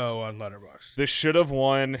 4.0 on Letterboxd. This should have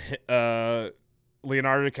won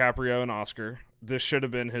Leonardo DiCaprio an Oscar. This should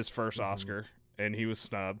have been his first Oscar, and he was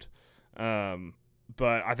snubbed.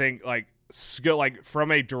 But I think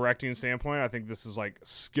from a directing standpoint, I think this is like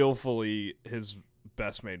skillfully his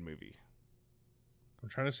best made movie. I'm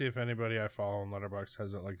trying to see if anybody I follow on Letterboxd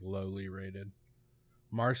has it like lowly rated.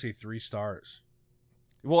 Marcy, 3 stars.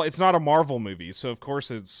 Well, it's not a Marvel movie, so of course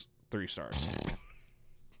it's 3 stars.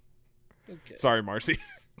 Okay. Sorry, Marcy.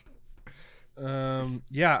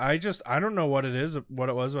 Yeah, I don't know what it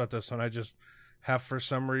was about this one. I just have for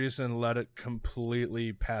some reason let it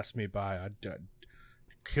completely pass me by. I don't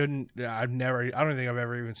think I've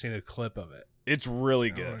ever even seen a clip of it. It's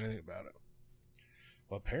really I don't know good. anything about it.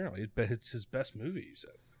 Well, apparently it's his best movie. He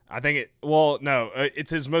said. I think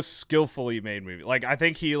it's his most skillfully made movie. Like, I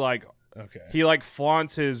think he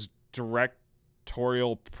flaunts his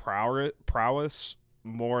directorial prowess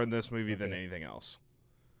more in this movie than anything else.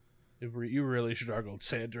 You really struggled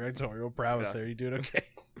saying directorial prowess there. You doing okay?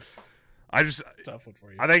 Tough one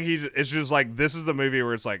for you. I think it's just like, this is the movie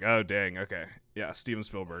where it's like, oh dang, okay, yeah, Steven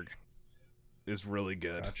Spielberg is really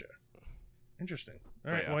good. Gotcha. Interesting.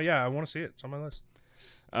 All right. Well, yeah, I want to see it. It's on my list.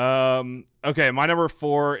 Okay, my number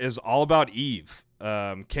 4 is All About Eve.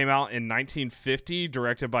 Came out in 1950,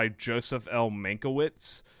 directed by Joseph L.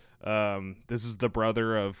 Mankiewicz. This is the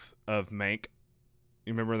brother of Mank.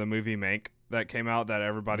 You remember the movie Mank that came out that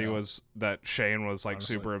everybody that Shane was like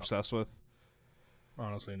super obsessed with?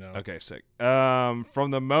 Honestly, no. Okay, sick. From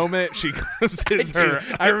the moment she glimpses her...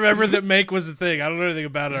 I remember that Mank was a thing. I don't know anything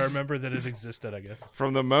about it. I remember that it existed, I guess.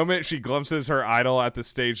 From the moment she glimpses her idol at the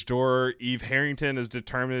stage door, Eve Harrington is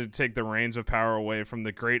determined to take the reins of power away from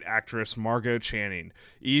the great actress Margot Channing.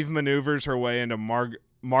 Eve maneuvers her way into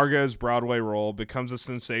Margot's Broadway role, becomes a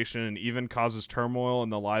sensation, and even causes turmoil in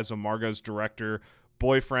the lives of Margot's director,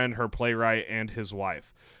 boyfriend, her playwright, and his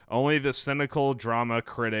wife. Only the cynical drama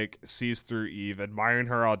critic sees through Eve, admiring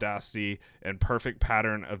her audacity and perfect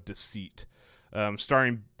pattern of deceit.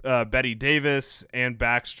 Starring Betty Davis, Ann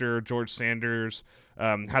Baxter, George Sanders,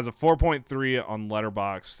 has a 4.3 on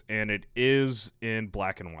Letterboxd, and it is in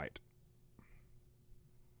black and white.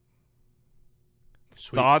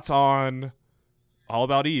 Sweet. Thoughts on All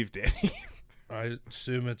About Eve, Danny? I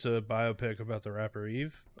assume it's a biopic about the rapper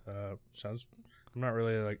Eve. I'm not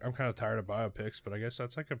really I'm kind of tired of biopics, but I guess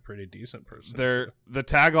that's like a pretty decent person. The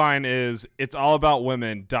tagline is, "It's all about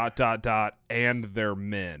women, ... and their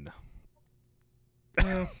men."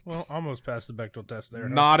 Well, almost passed the Bechdel test there.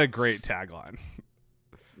 Not a great tagline.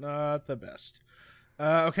 Not the best.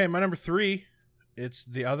 Okay, my number 3, it's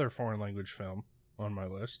the other foreign language film on my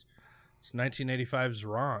list. It's 1985's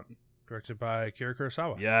Ran, directed by Akira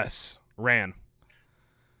Kurosawa. Yes. Ran.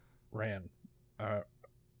 Are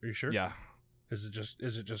you sure? Yeah. Is it just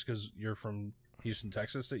because you're from Houston,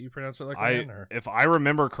 Texas, that you pronounce it like Ran? Or? If I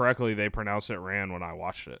remember correctly, they pronounced it Ran when I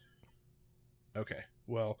watched it. Okay.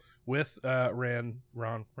 Well, with Ran,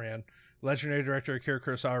 legendary director Akira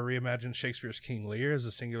Kurosawa reimagined Shakespeare's King Lear as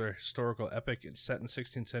a singular historical epic set in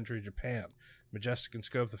 16th century Japan. Majestic in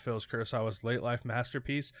scope, the film is Kurosawa's late-life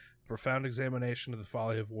masterpiece, a profound examination of the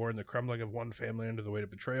folly of war and the crumbling of one family under the weight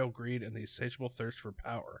of betrayal, greed, and the insatiable thirst for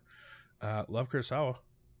power. Love Kurosawa.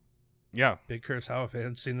 Yeah. Big Kurosawa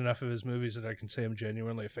fan. Seen enough of his movies that I can say I'm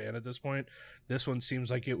genuinely a fan at this point. This one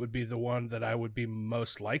seems like it would be the one that I would be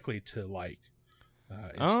most likely to like.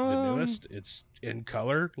 It's the newest. It's in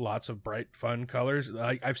color. Lots of bright, fun colors.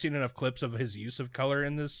 I've seen enough clips of his use of color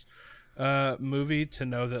in this movie to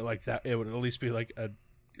know that that it would at least be like a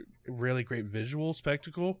really great visual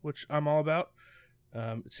spectacle, which I'm all about.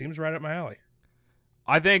 It seems right up my alley.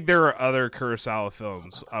 I think there are other Kurosawa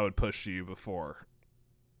films I would push to you before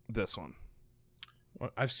this one.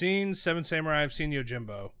 Well, I've seen Seven Samurai. I've seen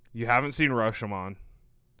Yojimbo. You haven't seen Rashomon?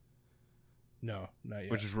 No, not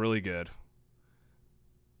yet. Which is really good.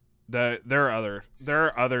 There are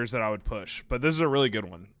others that I would push, but this is a really good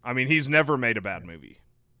one. I mean, he's never made a bad movie.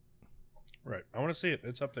 Right. I want to see it.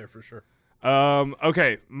 It's up there for sure.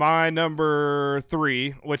 Okay, my number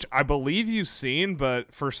 3, which I believe you've seen,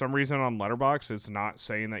 but for some reason on Letterboxd it's not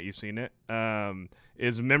saying that you've seen it,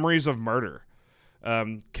 is Memories of Murder.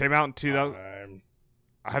 Came out in 2000.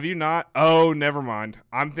 Have you not? Oh, never mind.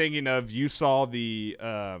 I'm thinking of, you saw the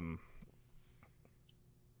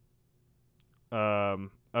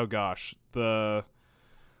oh gosh, the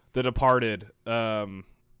Departed. Infernal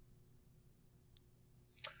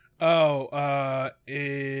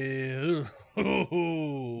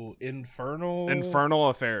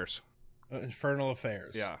Affairs. Infernal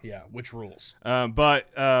Affairs. Yeah, which rules. But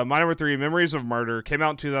my number 3, Memories of Murder, came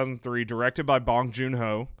out in 2003, directed by Bong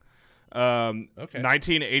Joon-ho.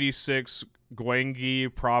 1986,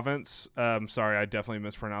 Gyeonggi Province. Sorry, I definitely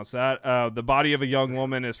mispronounced that. The body of a young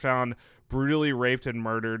woman is found brutally raped and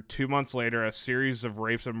murdered. 2 months later, a series of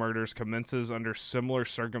rapes and murders commences under similar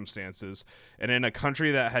circumstances. And in a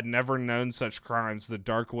country that had never known such crimes, the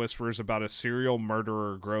dark whispers about a serial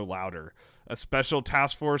murderer grow louder. A special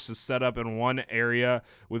task force is set up in one area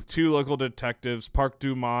with 2 local detectives, Park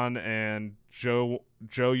Do-man and Jo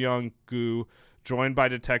Young-gu, joined by a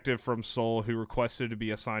detective from Seoul who requested to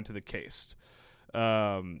be assigned to the case.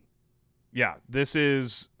 yeah, this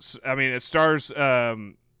is. I mean, it stars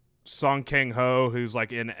Song Kang-ho, who's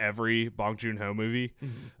like in every Bong Joon-ho movie.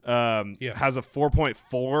 Yeah. Has a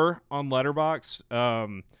 4.4 on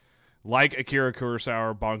Letterboxd. Like Akira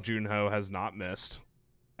Kurosawa, Bong Joon-ho has not missed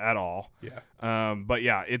at all. Yeah. But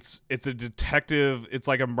yeah, it's a detective. It's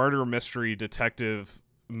like a murder mystery detective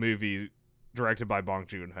movie directed by Bong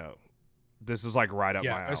Joon-ho. This is like right up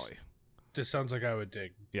my alley. This sounds like I would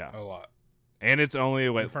dig. Yeah, a lot. And it's only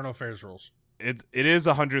Infernal Affairs rules. it is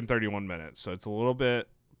 131 minutes, so it's a little bit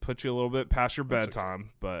puts you a little bit past your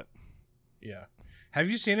bedtime, but yeah. Have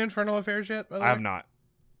you seen Infernal Affairs yet? By the I way? have not.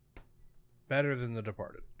 Better than The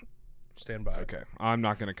Departed. Stand by. Okay, I'm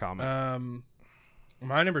not going to comment.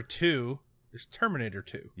 My number 2 is Terminator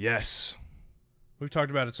 2. Yes. We've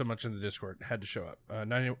talked about it so much in the Discord. It had to show up.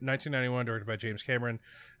 1991, directed by James Cameron.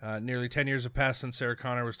 Nearly 10 years have passed since Sarah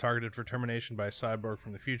Connor was targeted for termination by a cyborg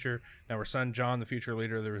from the future. Now her son, John, the future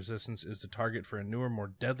leader of the Resistance, is the target for a newer, more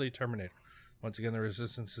deadly Terminator. Once again, the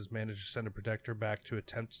Resistance has managed to send a protector back to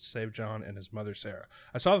attempt to save John and his mother, Sarah.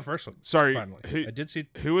 I saw the first one. Sorry, finally. I did see.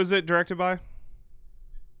 Who was it directed by?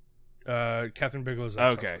 Catherine Bigelow's.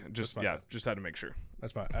 Okay, just had to make sure.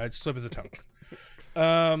 That's fine. I'd slip of the tongue.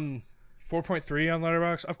 4.3 on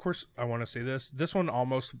Letterboxd. Of course, I want to see this. This one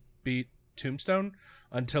almost beat Tombstone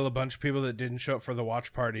until a bunch of people that didn't show up for the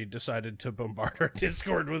watch party decided to bombard our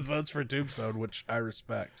Discord with votes for Tombstone, which I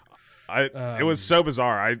respect. It was so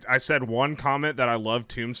bizarre. I said one comment that I love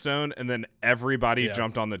Tombstone, and then everybody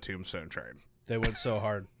jumped on the Tombstone train. They went so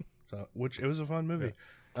hard. Which it was a fun movie.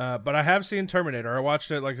 But I have seen Terminator. I watched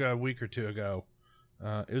it like a week or two ago.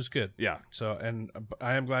 It was good. Yeah. So, and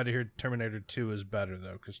I am glad to hear Terminator 2 is better,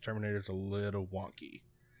 though, because Terminator's a little wonky.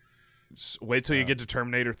 Just wait till you get to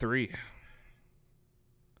Terminator 3.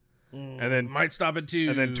 And then might stop at 2.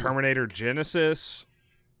 And then Terminator Genesis.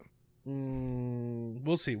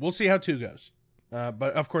 We'll see. We'll see how 2 goes.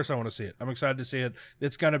 But, of course, I want to see it. I'm excited to see it.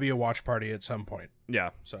 It's going to be a watch party at some point. Yeah.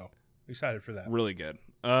 So, excited for that. Really good.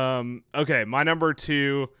 Okay, my number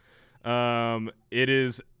 2, it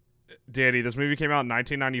is... Danny, this movie came out in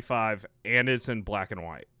 1995, and it's in black and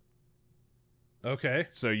white. Okay,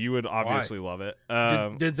 so you would obviously love it.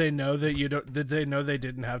 Did they know that you don't? Did they know they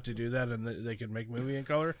didn't have to do that, and that they could make movie in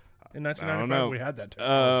color in 1995? I don't know. We had that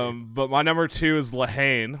technology. But my number 2 is La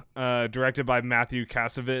Haine, directed by Matthew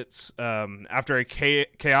Kassovitz. After a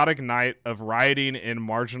chaotic night of rioting in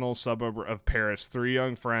marginal suburb of Paris, 3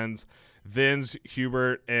 young friends, Vince,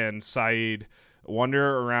 Hubert, and Saeed,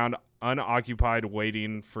 wander around unoccupied,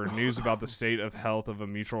 waiting for news about the state of health of a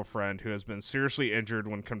mutual friend who has been seriously injured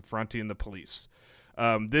when confronting the police.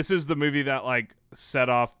 This is the movie that like set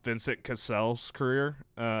off Vincent Cassel's career.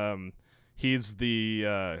 He's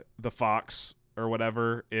the fox or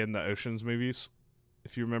whatever in the Ocean's movies,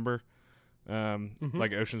 if you remember,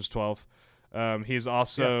 like Ocean's 12. He's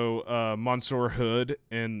also Monsieur Hood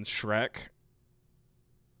in Shrek.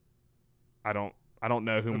 I don't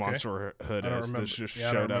know who Monsieur Hood is. This just showed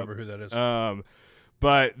up. I don't remember who that is.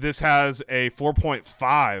 But this has a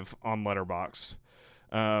 4.5 on Letterboxd.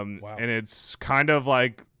 Wow. And it's kind of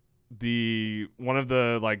like one of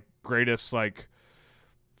the like greatest like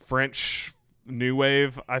French new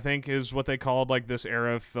wave, I think is what they called like this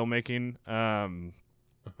era of filmmaking.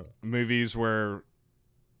 Movies where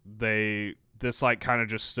this like kind of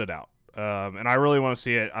just stood out. And I really want to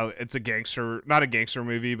see it. It's not a gangster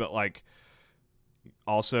movie, but like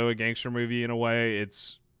also a gangster movie in a way.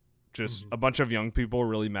 It's just a bunch of young people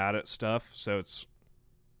really mad at stuff, so it's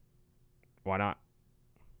why not?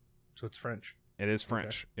 So it's French. It is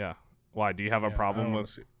French. Okay. Yeah. Why? Do you have a problem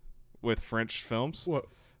with French films? Well,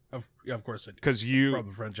 of course I do. Because you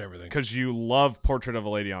problem French everything. Because you love Portrait of a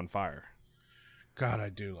Lady on Fire. God, I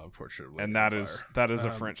do love Portrait of a Lady on Fire. And that is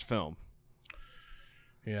a French film.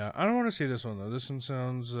 Yeah, I don't want to see this one though. This one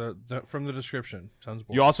sounds from the description sounds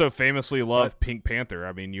boring. You also famously love Pink Panther.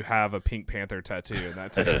 I mean, you have a Pink Panther tattoo in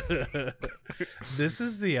that too. This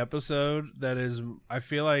is the episode that is. I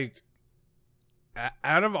feel like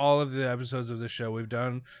out of all of the episodes of the show we've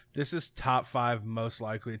done, this is top 5 most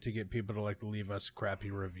likely to get people to like leave us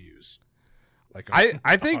crappy reviews. Like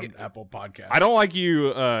I think on Apple Podcasts. I don't like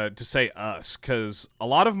you to say us because a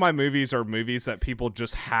lot of my movies are movies that people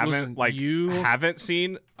just haven't haven't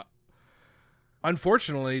seen.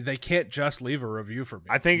 Unfortunately, they can't just leave a review for me.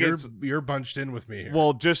 I think you're bunched in with me here.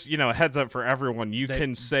 Well, just heads up for everyone. You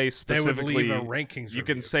can say specifically. They would leave a rankings. You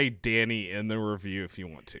can say Danny in the review if you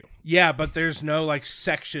want to. Yeah, but there's no like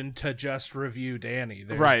section to just review Danny.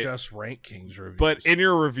 There's just rankings reviews. But in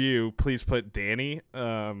your review, please put Danny,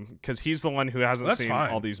 because he's the one who hasn't seen fine.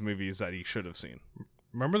 all these movies that he should have seen.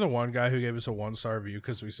 Remember the one guy who gave us a 1-star review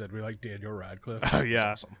because we said we like Daniel Radcliffe? Oh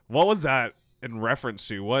yeah. Awesome. What was that in reference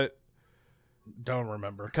to? What? Don't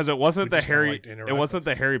remember. Because it wasn't We the just kinda Harry. like Daniel It wasn't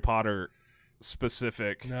Radcliffe. the Harry Potter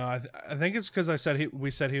specific. No, I think it's because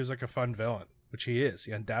we said he was like a fun villain, which he is.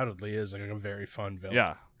 He undoubtedly is like a very fun villain.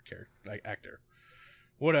 Yeah. Like actor.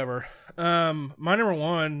 Whatever. My number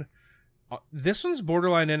one. This one's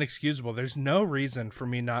borderline inexcusable. There's no reason for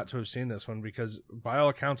me not to have seen this one because, by all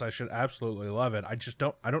accounts, I should absolutely love it. I just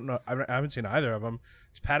don't. I don't know. I haven't seen either of them.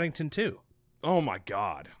 It's Paddington 2. Oh my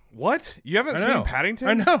God! What? You haven't I seen know. Paddington?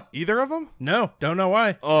 I know. Either of them? No, don't know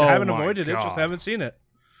why. Oh, I haven't my avoided it. Just God. haven't seen it.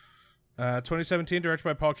 2017, directed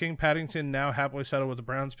by Paul King. Paddington, now happily settled with the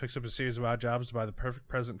Browns, picks up a series of odd jobs to buy the perfect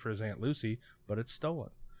present for his Aunt Lucy, but it's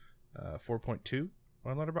stolen. 4.2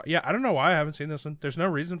 on Letterboxd. Yeah, I don't know why I haven't seen this one. There's no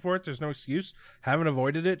reason for it. There's no excuse. Haven't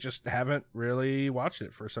avoided it. Just haven't really watched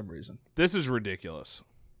it for some reason. This is ridiculous.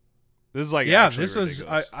 This is like Yeah, actually this is.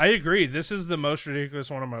 ridiculous. I agree. This is the most ridiculous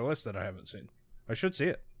one on my list that I haven't seen. I should see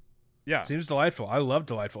it. Yeah, Seems delightful. I love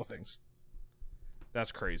delightful things.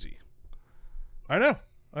 that's crazy. I know.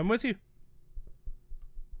 I'm with you.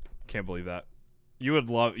 Can't believe that. You would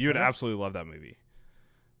Yeah. absolutely love that movie.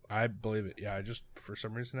 I believe it. Yeah, I just for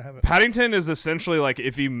some reason I haven't. Paddington is essentially like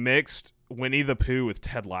if you mixed Winnie the Pooh with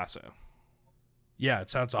Ted Lasso. Yeah, it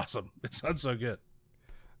sounds awesome. It sounds so good.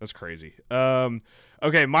 That's crazy.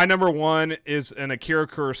 Okay, my number one is an Akira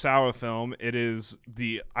Kurosawa film. It is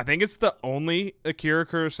I think it's the only Akira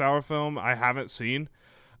Kurosawa film I haven't seen.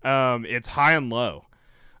 It's High and Low.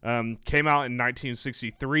 Came out in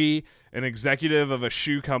 1963. An executive of a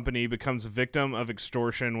shoe company becomes a victim of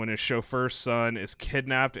extortion when his chauffeur's son is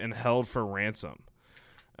kidnapped and held for ransom.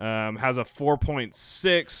 Has a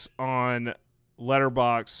 4.6 on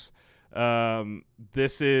Letterboxd.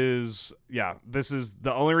 This is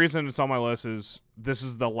the only reason it's on my list is this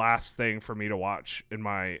is the last thing for me to watch in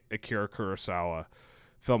my Akira Kurosawa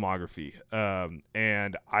filmography.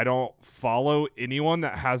 And I don't follow anyone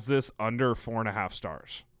that has this under 4.5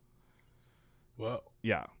 stars. Whoa,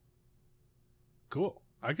 Yeah. cool.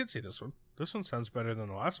 I could see this one. This one sounds better than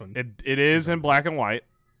the last one. It is in black and white.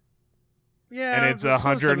 Yeah, and it's but so is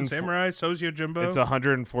 100 Seven Samurai, so's Yojimbo. It's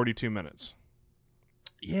 142 minutes.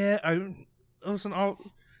 Yeah, listen.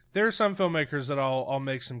 There are some filmmakers that I'll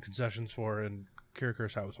make some concessions for, and Akira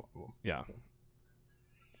Kurosawa was one of them. Yeah.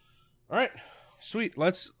 All right, sweet.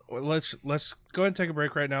 Let's go ahead and take a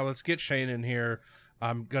break right now. Let's get Shane in here.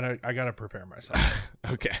 I gotta prepare myself.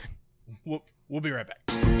 Okay. We'll be right back.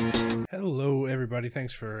 Hello, everybody.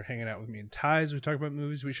 Thanks for hanging out with me and Ties. We talk about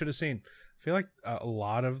movies we should have seen. I feel like a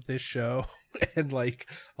lot of this show and like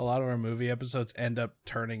a lot of our movie episodes end up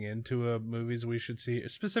turning into a movies we should see,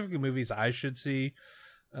 specifically movies I should see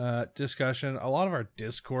discussion. A lot of our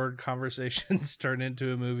Discord conversations turn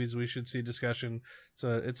into a movies we should see discussion.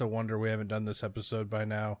 It's a wonder we haven't done this episode by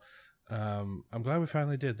now. I'm glad we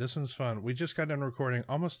finally did. This one's fun. We just got done recording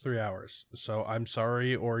almost 3 hours, so I'm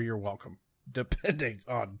sorry or you're welcome, depending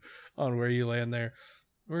on where you land there.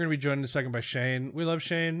 We're going to be joined in a second by Shane. We love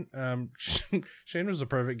Shane. Shane was the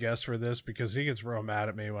perfect guest for this because he gets real mad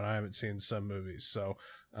at me when I haven't seen some movies. So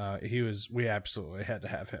we absolutely had to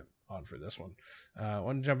have him on for this one. I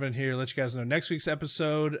want to jump in here, let you guys know next week's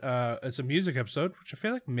episode. It's a music episode, which I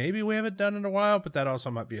feel like maybe we haven't done in a while, but that also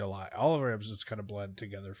might be a lie. All of our episodes kind of blend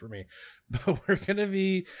together for me. But we're going to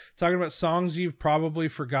be talking about songs you've probably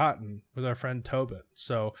forgotten with our friend Tobin.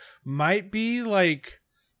 So might be like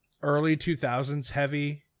early 2000s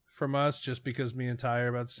heavy from us, just because me and Ty are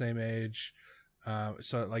about the same age.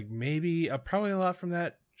 So like maybe probably a lot from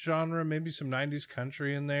that genre, maybe some 90s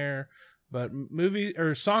country in there, but movie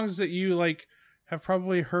or songs that you like have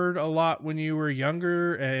probably heard a lot when you were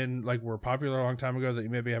younger and like were popular a long time ago that you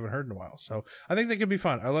maybe haven't heard in a while. So I think they could be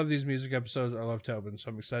fun. I love these music episodes. I love Tobin,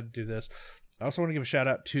 so I'm excited to do this. I also want to give a shout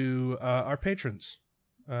out to our patrons.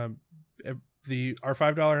 Our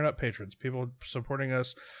 $5 and up patrons, people supporting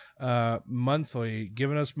us monthly,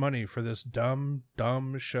 giving us money for this dumb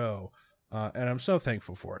show, and I'm so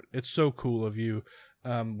thankful for it. It's so cool of you.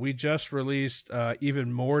 We just released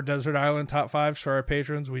even more Desert Island top 5s for our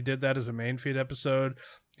patrons. We did that as a main feed episode,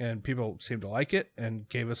 and people seemed to like it and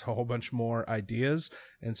gave us a whole bunch more ideas,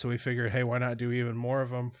 and so we figured, hey, why not do even more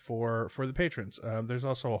of them for the patrons. There's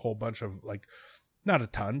also a whole bunch of like, not a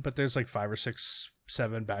ton, but there's like 5 or 6,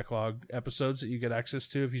 7 backlog episodes that you get access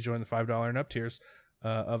to if you join the $5 and up tiers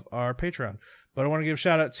of our Patreon. But I want to give a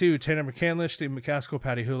shout out to Tanner McCandlish, Steve McCaskill,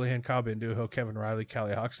 Patty Houlihan, Kyle Banduho, Kevin Riley,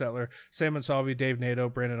 Callie Hochstetler, Sam Monsalvi, Dave Nato,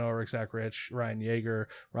 Brandon Ulrich, Zach Rich, Ryan Yeager,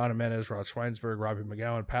 Ron Jimenez, Rod Schweinsberg, Robbie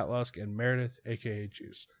McGowan, Pat Lusk, and Meredith, aka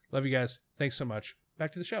Juice. Love you guys. Thanks so much.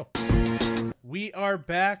 back to the show. We are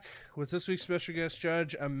back with this week's special guest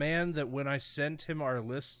judge, a man that when I sent him our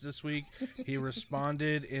list this week, he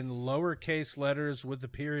responded in lowercase letters with the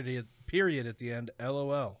period at the end,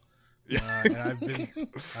 LOL. And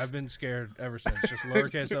I've been scared ever since. Just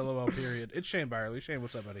lowercase LOL period. It's Shane Byerly. Shane,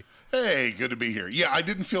 what's up, buddy? Hey, good to be here. Yeah, I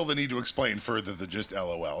didn't feel the need to explain further than just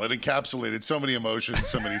LOL. It encapsulated so many emotions,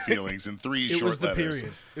 so many feelings in three short letters.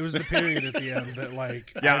 Period. It was the period at the end that,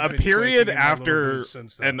 like, yeah, I've a been period quaking in my little after boots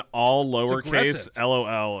since then. an all lowercase aggressive.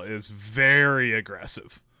 LOL is very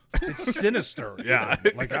aggressive. It's sinister. Yeah.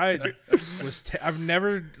 even. Like I've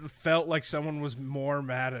never felt like someone was more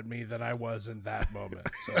mad at me than I was in that moment.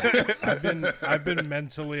 So I've been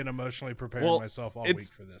mentally and emotionally preparing myself all week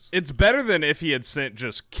for this. It's better than if he had sent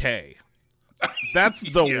just K. That's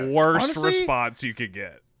the worst Honestly, response you could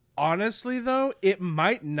get. Honestly, though, it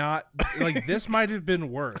might not, like, this might have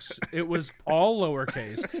been worse. It was all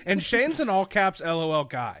lowercase, and Shane's an all caps LOL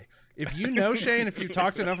guy. If you know Shane, if you've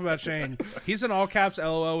talked enough about Shane, he's an all caps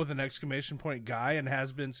LOL with an exclamation point guy and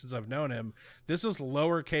has been since I've known him. This is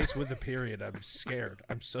lowercase with a period. I'm scared.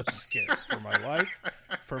 I'm so scared for my life,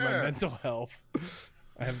 for my mental health.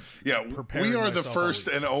 We are the first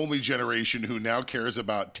and only generation who now cares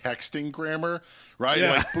about texting grammar, right?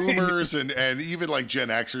 Yeah. Like boomers and even like Gen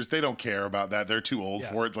Xers, they don't care about that. They're too old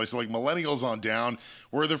for it. So like millennials on down,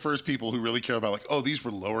 we're the first people who really care about like, oh, these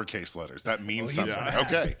were lowercase letters. That means something. Bad.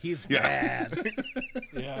 Okay. He's bad.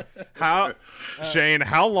 Yeah. Shane,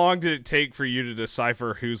 how long did it take for you to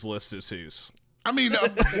decipher whose list is whose? I mean,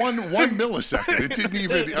 one millisecond. It didn't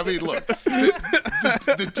even. I mean, look,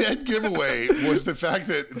 the dead giveaway was the fact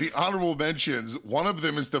that the honorable mentions. One of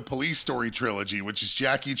them is the Police Story trilogy, which is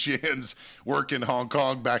Jackie Chan's work in Hong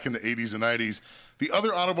Kong back in the 80s and 90s. The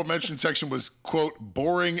other honorable mention section was, quote,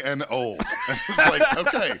 boring and old. And it was like,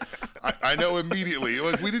 okay, I know immediately.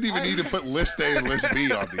 Like, we didn't even need to put list A and list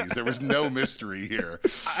B on these. There was no mystery here.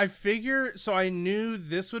 I knew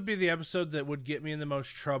this would be the episode that would get me in the most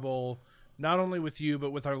trouble. Not only with you, but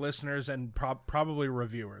with our listeners and probably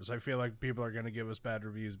reviewers. I feel like people are going to give us bad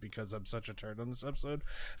reviews because I'm such a turd on this episode.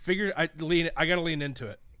 I got to lean into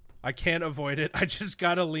it. I can't avoid it. I just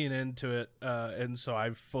got to lean into it, and so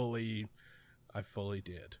I fully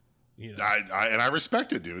did. You know? I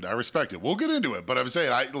respect it, dude. I respect it. We'll get into it, but I'm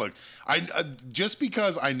saying, I just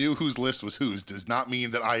because I knew whose list was whose does not mean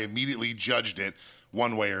that I immediately judged it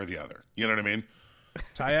one way or the other. You know what I mean?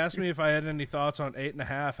 Ty asked me if I had any thoughts on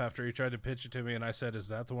 8.5 after he tried to pitch it to me, and I said, "Is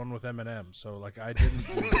that the one with Eminem?" So, like, I didn't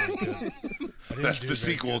do very good. That's the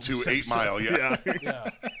sequel to 8 Mile. Yeah. Yeah,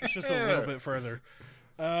 it's just a little bit further.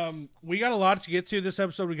 We got a lot to get to this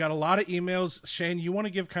episode. We got a lot of emails. Shane, you want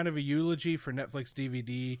to give kind of a eulogy for Netflix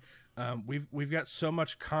DVD? We've got so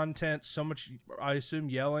much content, so much, I assume,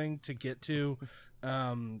 yelling to get to.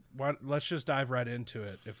 Let's just dive right into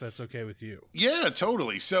it, if that's okay with you. Yeah,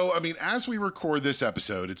 totally. So, I mean, as we record this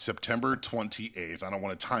episode, it's September 28th. I don't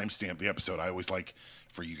want to timestamp the episode. I always like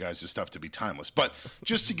for you guys' stuff to be timeless. But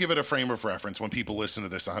just to give it a frame of reference, when people listen to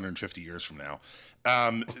this 150 years from now,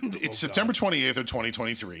 it's September 28th of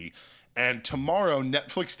 2023. And tomorrow,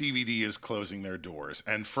 Netflix DVD is closing their doors.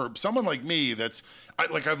 And for someone like me, I'm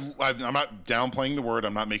not downplaying the word,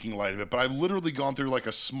 I'm not making light of it, but I've literally gone through like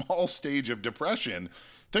a small stage of depression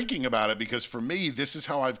thinking about it, because for me, this is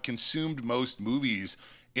how I've consumed most movies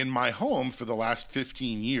in my home for the last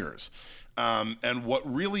 15 years. And what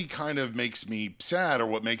really kind of makes me sad, or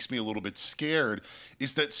what makes me a little bit scared,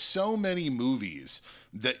 is that so many movies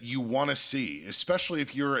that you want to see, especially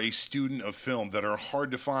if you're a student of film, that are hard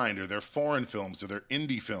to find, or they're foreign films, or they're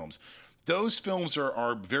indie films, those films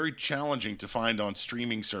are very challenging to find on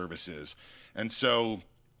streaming services. And so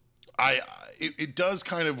it does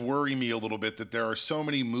kind of worry me a little bit that there are so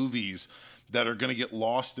many movies that are going to get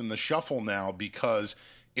lost in the shuffle now, because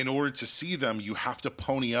in order to see them, you have to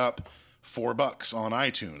pony up $4 on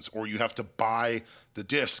iTunes, or you have to buy the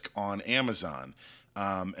disc on Amazon.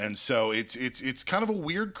 And so it's kind of a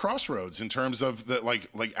weird crossroads in terms of the,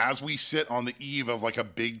 like as we sit on the eve of like a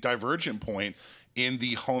big divergent point in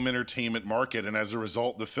the home entertainment market, and as a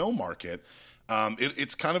result, the film market.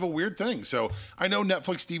 It's kind of a weird thing. So I know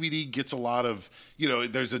Netflix DVD gets a lot of,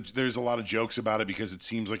 there's a lot of jokes about it because it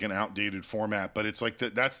seems like an outdated format, but it's like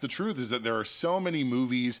that's the truth, is that there are so many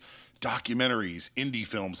movies, documentaries, indie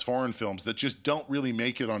films, foreign films that just don't really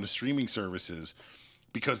make it onto streaming services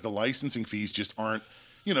because the licensing fees just aren't,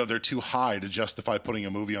 they're too high to justify putting a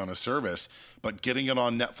movie on a service. But getting it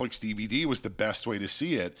on Netflix DVD was the best way to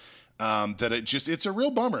see it. It's a real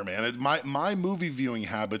bummer, man. My movie viewing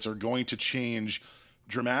habits are going to change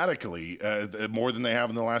dramatically, more than they have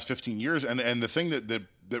in the last 15 years. And the thing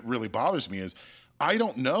that really bothers me is I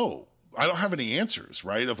don't know I don't have any answers,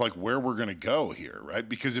 right? Of like where we're going to go here, right?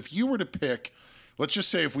 Because if you were to pick, let's just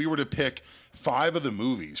say if we were to pick 5 of the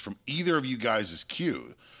movies from either of you guys'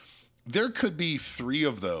 queue, there could be 3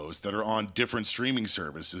 of those that are on different streaming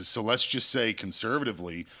services. So let's just say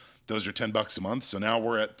conservatively, those are $10 a month. So now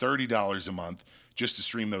we're at $30 a month just to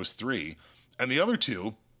stream those 3. And the other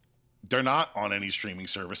 2, they're not on any streaming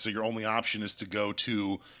service. So your only option is to go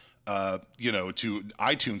to, to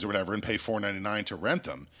iTunes or whatever and pay $4.99 to rent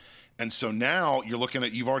them. And so now you're looking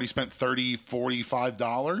at, you've already spent $30, $40,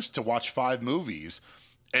 $45 to watch 5 movies.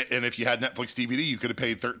 And if you had Netflix DVD, you could have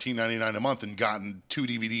paid $13.99 a month and gotten 2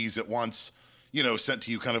 DVDs at once, sent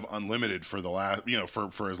to you kind of unlimited for the last,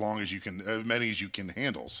 for as long as you can, as many as you can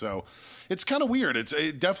handle. So it's kind of weird.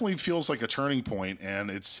 It definitely feels like a turning point, and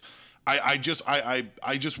I just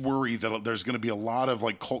worry that there's going to be a lot of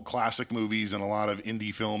like cult classic movies and a lot of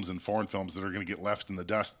indie films and foreign films that are going to get left in the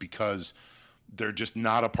dust because they're just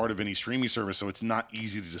not a part of any streaming service. So it's not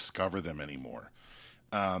easy to discover them anymore.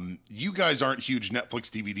 You guys aren't huge Netflix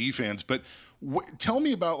DVD fans, but tell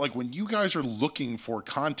me about like when you guys are looking for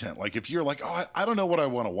content, like if you're like, oh, I don't know what I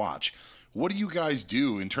want to watch. What do you guys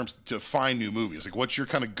do in terms to find new movies? Like what's your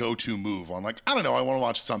kind of go-to move on like, I don't know, I want to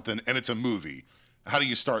watch something and it's a movie. How do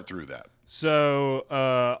you start through that? So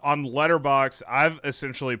on Letterboxd, I've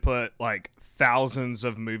essentially put like thousands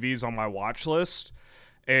of movies on my watch list,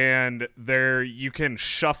 and there you can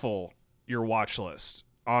shuffle your watch list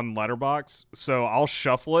on Letterboxd. So I'll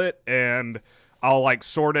shuffle it and I'll like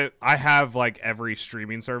sort it. I have like every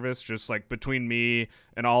streaming service, just like between me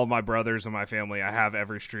and all of my brothers and my family, I have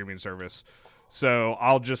every streaming service. So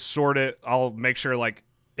I'll just sort it. I'll make sure like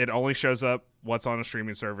it only shows up what's on a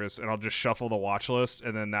streaming service, and I'll just shuffle the watch list,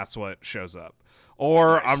 and then that's what shows up.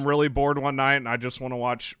 Or Nice. I'm really bored one night and I just want to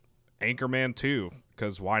watch Anchorman 2,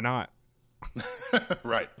 because why not?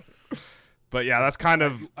 Right. But yeah, that's kind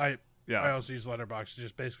of I yeah. also use Letterboxd.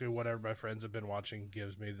 Just basically whatever my friends have been watching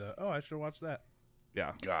gives me I should watch that.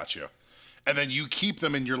 Yeah. Gotcha. And then you keep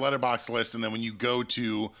them in your Letterboxd list, and then when you go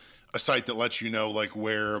to a site that lets you know like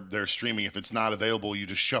where they're streaming, if it's not available, you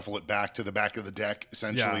just shuffle it back to the back of the deck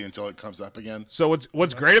essentially until it comes up again. So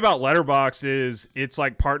what's great about Letterboxd is it's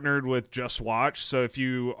like partnered with Just Watch. So if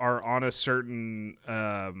you are on a certain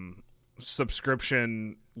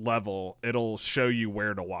subscription level, it'll show you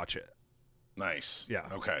where to watch it. Nice. Yeah.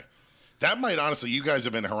 Okay. That might honestly, you guys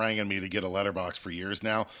have been haranguing me to get a Letterboxd for years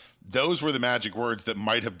now. Those were the magic words that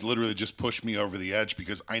might have literally just pushed me over the edge,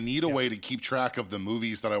 because I need a way to keep track of the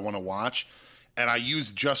movies that I want to watch. And I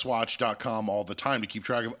use justwatch.com all the time to keep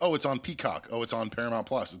track of, oh, it's on Peacock. Oh, it's on Paramount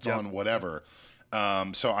Plus. It's on whatever.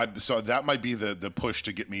 So that might be the push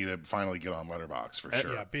to get me to finally get on Letterboxd for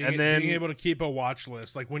sure. Yeah, being able to keep a watch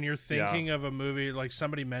list, like when you're thinking of a movie, like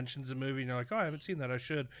somebody mentions a movie and you're like, oh, I haven't seen that, I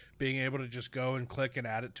should. Being able to just go and click and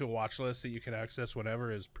add it to a watch list that you can access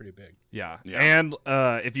whenever is pretty big. Yeah. And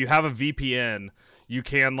if you have a VPN, you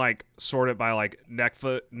can like sort it by like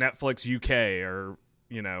Netflix UK or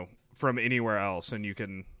from anywhere else, and you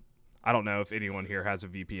can. I don't know if anyone here has a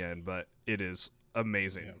VPN, but it is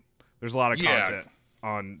amazing. Yeah. There's a lot of content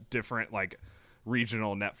on different like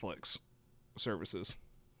regional Netflix services.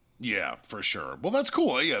 Yeah, for sure. Well, that's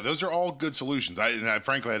cool. Yeah, those are all good solutions.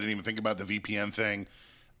 Frankly, I didn't even think about the VPN thing.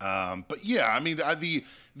 But yeah, I mean,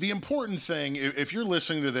 the important thing, if you're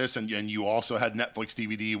listening to this and you also had Netflix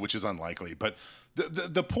DVD, which is unlikely, but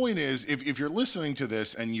the point is, if you're listening to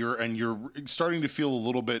this and you're starting to feel a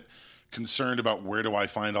little bit concerned about where do I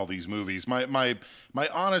find all these movies, my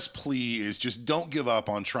honest plea is just don't give up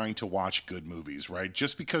on trying to watch good movies, right?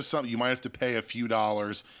 Just because you might have to pay a few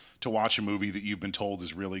dollars to watch a movie that you've been told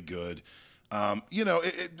is really good.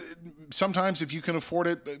 Sometimes if you can afford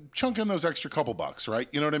it, chunk in those extra couple bucks, right?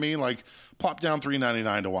 You know what I mean? Like plop down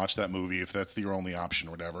 $3.99 to watch that movie if that's your only option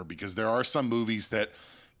or whatever, because there are some movies that,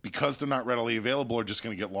 because they're not readily available, are just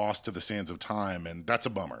going to get lost to the sands of time, and that's a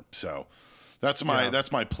bummer. So that's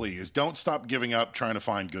my plea, is don't stop giving up trying to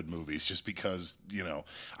find good movies just because,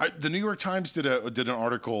 the New York Times did an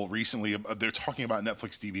article recently. They're talking about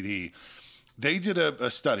Netflix DVD. They did a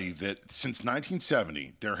study that since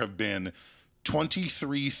 1970, there have been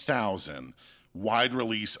 23,000 wide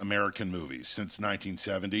release American movies since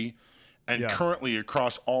 1970. And currently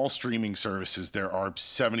across all streaming services, there are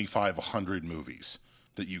 7,500 movies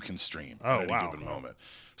that you can stream at any given moment.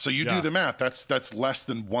 So you do the math. That's less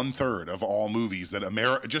than 1/3 of all movies that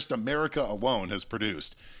America alone has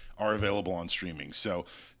produced are available on streaming. So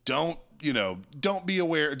don't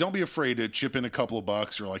be afraid to chip in a couple of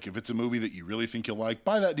bucks, or like if it's a movie that you really think you'll like,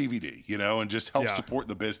 buy that DVD, and just help support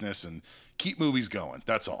the business and keep movies going.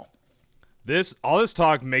 That's all. All this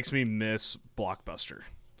talk makes me miss Blockbuster.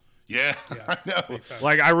 Yeah, I know. Big time.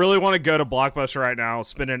 Like, I really want to go to Blockbuster right now,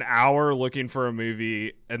 spend an hour looking for a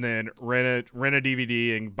movie, and then rent a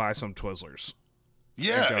DVD and buy some Twizzlers.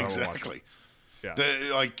 Yeah, go exactly. Yeah.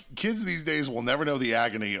 Like kids these days will never know the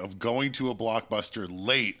agony of going to a Blockbuster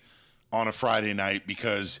late on a Friday night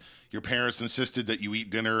because your parents insisted that you eat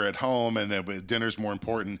dinner at home and that dinner's more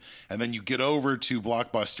important, and then you get over to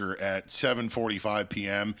Blockbuster at 7:45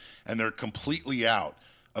 p.m. and they're completely out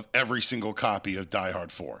of every single copy of Die Hard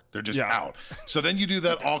 4. They're just out. So then you do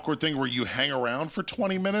that awkward thing where you hang around for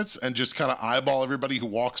 20 minutes and just kind of eyeball everybody who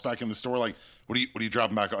walks back in the store like, what are you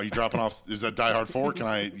dropping back? Are you dropping off? Is that Die Hard 4?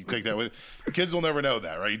 You take that with? Kids will never know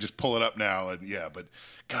that, right? You just pull it up now and but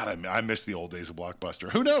God, I miss the old days of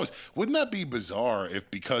Blockbuster. Who knows? Wouldn't that be bizarre if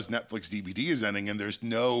because Netflix DVD is ending and there's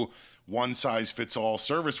no one size fits all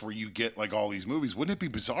service where you get like all these movies? Wouldn't it be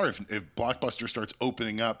bizarre if Blockbuster starts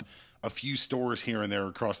opening up a few stores here and there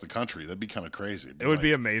across the country? That'd be kind of crazy. It would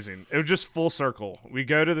be amazing. It would just full circle. We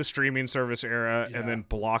go to the streaming service era, and then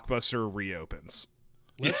Blockbuster reopens.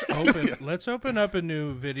 Let's open up a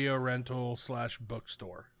new video rental /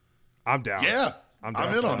 bookstore. I'm down. Yeah, I'm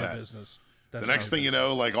in on that. Business. The next thing you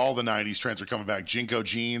know, like all the '90s trends are coming back. Jinko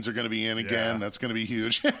jeans are going to be in again. That's going to be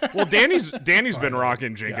huge. Well, Danny's been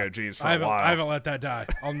rocking Jinko jeans for a while. I haven't let that die.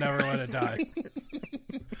 I'll never let it die.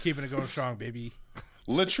 Keeping it going strong, baby.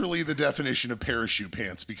 Literally the definition of parachute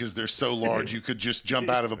pants because they're so large you could just jump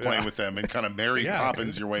out of a plane with them and kind of Mary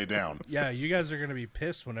Poppins your way down. Yeah, you guys are going to be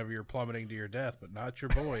pissed whenever you're plummeting to your death, but not your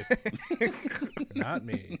boy. Not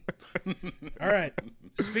me. All right.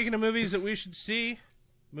 Speaking of movies that we should see,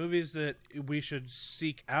 movies that we should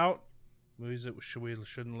seek out, movies that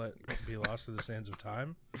shouldn't let be lost to the sands of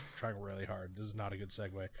time. I'm trying really hard. This is not a good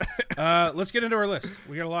segue. Let's get into our list.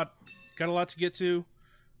 We got a lot to get to.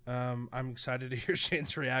 I'm excited to hear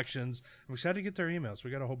Shane's reactions. I'm excited to get their emails.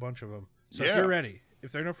 We got a whole bunch of them. So if you're ready,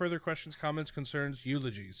 if there are no further questions, comments, concerns,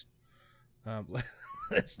 eulogies,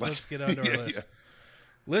 let's get onto our list.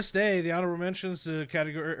 List A, the honorable mentions, the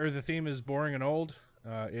category or the theme is boring and old.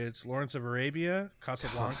 It's Lawrence of Arabia,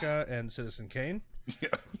 Casablanca, and Citizen Kane.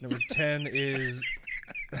 Number 10 is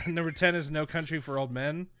No Country for Old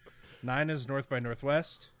Men. 9 is North by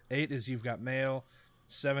Northwest. 8 is You've Got Mail.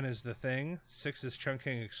 7 is The Thing. 6 is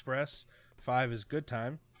Chungking Express. 5 is Good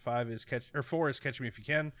Time. 4 is Catch Me If You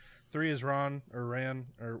Can. 3 is Ran,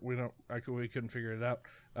 or we couldn't figure it out.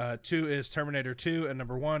 2 is Terminator 2, and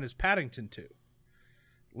number 1 is Paddington 2.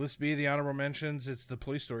 List B, the honorable mentions, it's the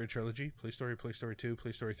Police Story trilogy. Police Story 2,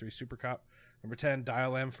 Police Story 3, Super Cop. Number 10,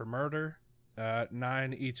 Dial M for Murder.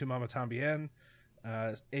 9, E to Mama Tambien.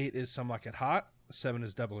 8 is Some Like It Hot. 7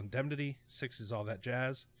 is Double Indemnity. 6 is All That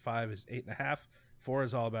Jazz. 5 is 8.5. 4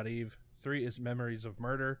 is All About Eve. 3 is Memories of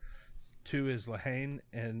Murder. 2 is Lahane.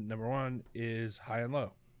 And number 1 is High and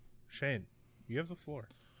Low. Shane, you have the floor.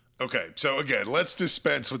 Okay, so again, let's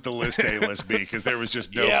dispense with the list A, list B, because there was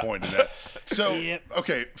just no point in that. So,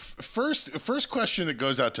 okay, first question that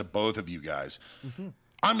goes out to both of you guys. Mm-hmm.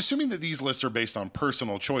 I'm assuming that these lists are based on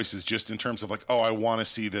personal choices, just in terms of like, oh, I want to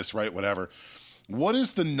see this, right, whatever. What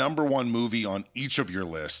is the number one movie on each of your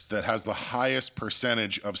lists that has the highest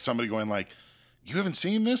percentage of somebody going like, you haven't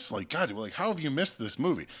seen this? Like, God, like, how have you missed this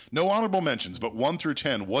movie? No honorable mentions, but 1 through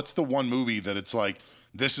 10, what's the one movie that it's like,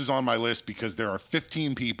 this is on my list because there are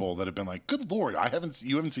 15 people that have been like, good Lord, you haven't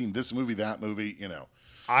seen this movie, that movie, you know.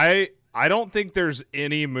 I don't think there's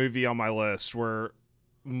any movie on my list where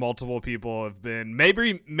multiple people have been,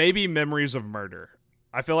 maybe Memories of Murder.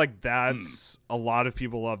 I feel like that's a lot of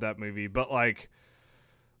people love that movie, but like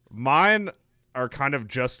mine are kind of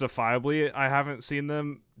justifiably, I haven't seen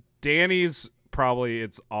them. Danny's probably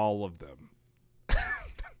it's all of them.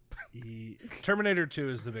 Terminator 2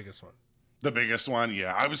 is the biggest one. The biggest one,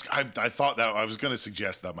 yeah. I thought that I was going to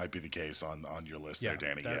suggest that might be the case on your list there,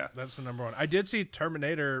 Danny. That's the number one. I did see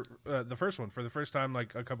Terminator, the first one, for the first time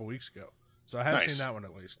like a couple weeks ago, so I have seen that one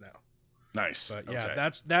at least now. Nice. But yeah,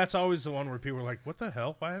 that's always the one where people are like, "What the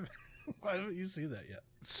hell? Why haven't you seen that yet?"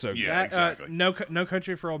 So yeah, exactly. No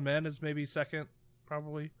Country for Old Men is maybe second,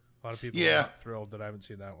 probably. A lot of people are not thrilled that I haven't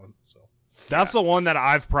seen that one. So that's the one that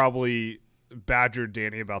I've probably badgered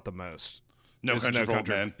Danny about the most. No Country for Old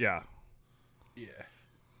Men. Yeah.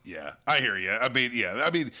 Yeah, I hear you. I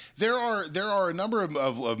mean, there are a number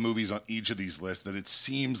of movies on each of these lists that it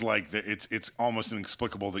seems like that it's almost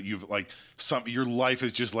inexplicable that you've like your life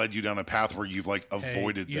has just led you down a path where you've like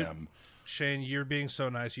avoided them. Shane, you're being so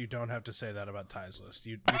nice. You don't have to say that about Ty's list.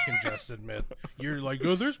 You can just admit you're like,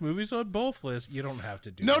 oh, there's movies on both lists. You don't have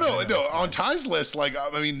to do. No. On Ty's list, like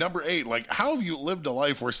I mean, number 8. Like, how have you lived a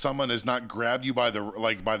life where someone has not grabbed you by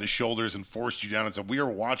the shoulders and forced you down and said, "We are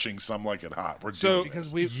watching Some Like It Hot"? We're doing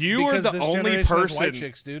because you are the only person. White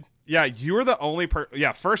chicks, dude. Yeah, you were the only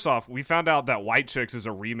Yeah, first off, we found out that White Chicks is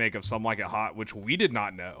a remake of Some Like It Hot, which we did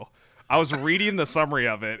not know. I was reading the summary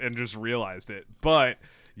of it and just realized it. But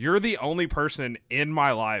you're the only person in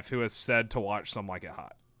my life who has said to watch Some Like It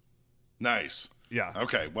Hot. Nice. Yeah.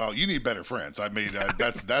 Okay. Well, you need better friends. I mean,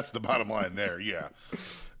 that's the bottom line there. Yeah.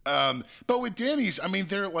 But with Danny's, I mean,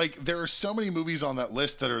 there are so many movies on that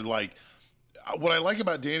list that are like. What I like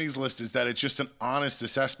about Danny's list is that it's just an honest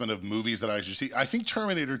assessment of movies that I should see. I think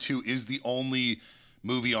Terminator 2 is the only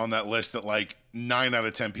movie on that list that like 9 out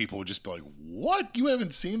of 10 people would just be like, "What? You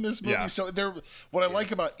haven't seen this movie?" Yeah. So what I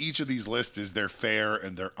like about each of these lists is they're fair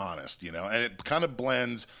and they're honest, you know, and it kind of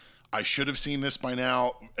blends. I should have seen this by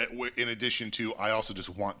now. In addition to, I also just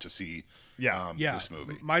want to see this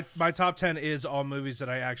movie. My top 10 is all movies that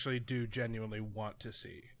I actually do genuinely want to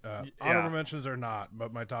see. Honorable mentions are not,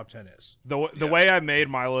 but my top 10 is. The way I made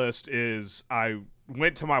my list is I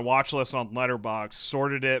went to my watch list on Letterboxd,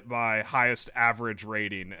 sorted it by highest average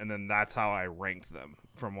rating, and then that's how I ranked them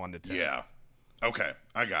from 1 to 10. Yeah. Okay.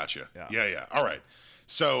 I got you. Yeah. All right.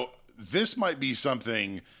 So this might be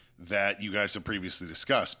something that you guys have previously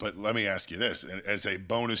discussed, but let me ask you this as a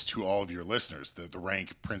bonus to all of your listeners, the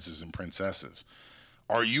rank princes and princesses.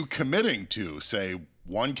 Are you committing to, say,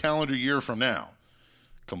 1 calendar year from now,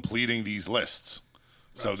 completing these lists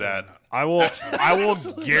so that I will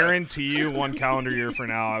guarantee you 1 calendar year from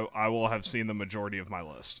now, I will have seen the majority of my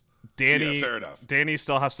list. Danny, fair enough. Danny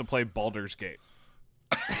still has to play Baldur's Gate.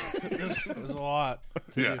 There's a lot.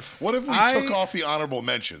 Yeah. What if we took off the honorable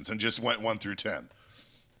mentions and just went 1 through 10?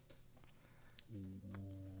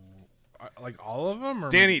 Like all of them? Or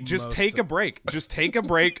Danny, just take a break. Just take a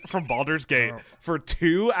break from Baldur's Gate for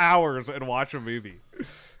 2 hours and watch a movie.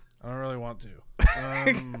 I don't really want to.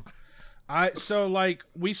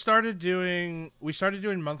 We started doing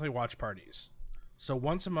monthly watch parties. So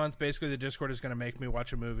once a month, basically, the Discord is going to make me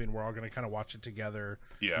watch a movie, and we're all going to kind of watch it together.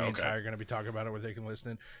 Yeah, Me and Ty are going to be talking about it where they can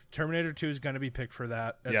listen. Terminator 2 is going to be picked for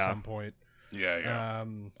that at some point. Yeah.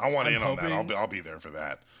 I want in on that. I'll be there for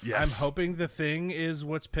that. Yes. I'm hoping The Thing is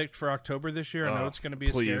what's picked for October this year. I know it's going to be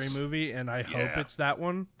a scary movie, and I hope it's that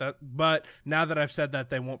one. But now that I've said that,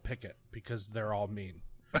 they won't pick it because they're all mean.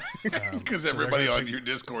 Because everybody on your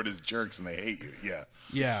Discord is jerks and they hate you. Yeah.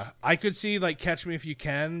 Yeah. I could see like Catch Me If You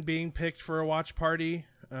Can being picked for a watch party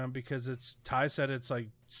because Ty said it's like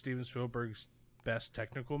Steven Spielberg's best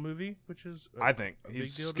technical movie, which is I think a big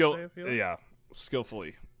he's deal to say, I feel like. Yeah,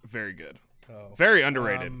 skillfully very good. Very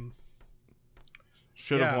underrated.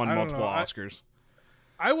 Should have won multiple Oscars.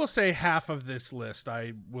 I will say half of this list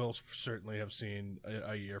I will certainly have seen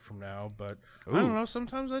a year from now, but I don't know.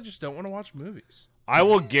 Sometimes I just don't want to watch movies. I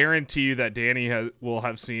will guarantee you that Danny will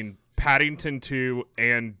have seen Paddington 2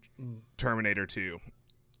 and Terminator 2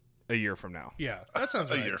 a year from now. Yeah, that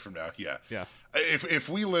sounds right. A year from now, yeah. Yeah. If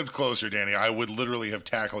we lived closer, Danny, I would literally have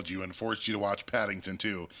tackled you and forced you to watch Paddington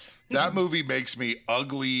 2. That movie makes me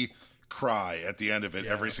ugly cry at the end of it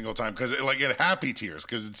every single time because like in happy tears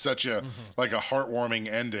because it's such a like a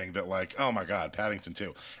heartwarming ending that like, oh my God, Paddington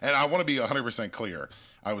 2. And I want to be 100% clear.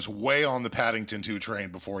 I was way on the Paddington 2 train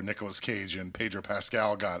before Nicolas Cage and Pedro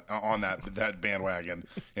Pascal got on that bandwagon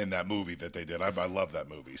in that movie that they did. I love that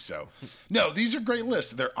movie. So no, these are great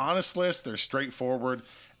lists. They're honest lists. They're straightforward.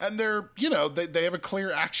 And they're, they have a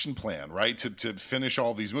clear action plan, right, to finish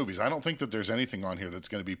all these movies. I don't think that there's anything on here that's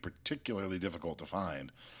going to be particularly difficult to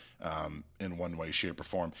find in one way, shape, or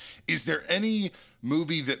form. Is there any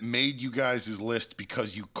movie that made you guys' list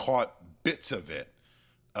because you caught bits of it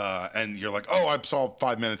and you're like, oh, I saw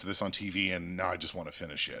 5 minutes of this on TV and now I just want to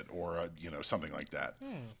finish it, or, something like that?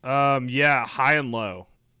 Yeah, High and Low.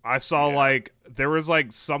 I saw there was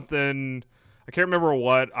something, I can't remember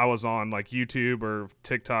what I was on, like YouTube or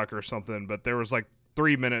TikTok or something, but there was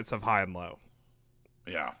 3 minutes of High and Low.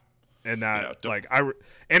 Yeah. And that,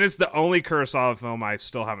 and it's the only Kurosawa film I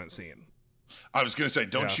still haven't seen. I was going to say,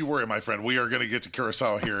 don't you worry, my friend. We are going to get to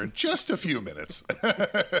Kurosawa here in just a few minutes.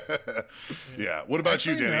 Yeah. What about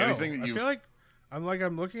you, Danny? No. Anything that you feel like I'm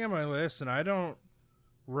looking at my list and I don't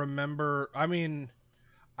remember. I mean,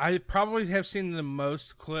 I probably have seen the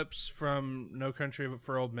most clips from No Country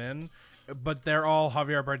for Old Men, but they're all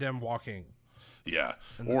Javier Bardem walking. Yeah,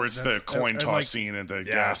 or it's the coin toss scene at the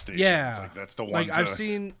gas station. Yeah, it's that's the one.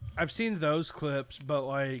 I've seen those clips,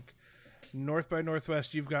 but North by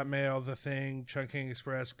Northwest, You've Got Mail, The Thing, Chungking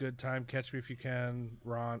Express, Good Time, Catch Me If You Can,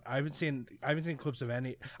 Ron. I haven't seen clips of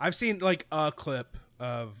any. I've seen a clip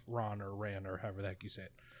of Ron or Ran or however the heck you say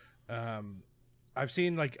it. I've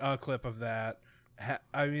seen a clip of that.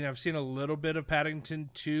 I've seen a little bit of Paddington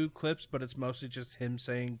 2 clips, but it's mostly just him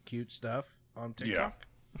saying cute stuff on TikTok.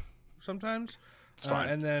 Sometimes. It's fine.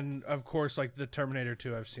 And then, of course, like the Terminator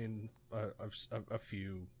 2, I've seen a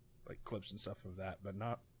few like clips and stuff of that, but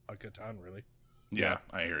not like a ton, really. Yeah,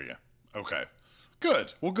 I hear you. Okay.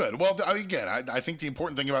 Good. Well, good. Well, again, I think the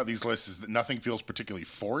important thing about these lists is that nothing feels particularly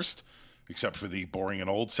forced, except for the boring and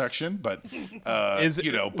old section. But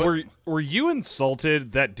were you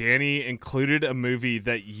insulted that Danny included a movie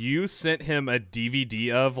that you sent him a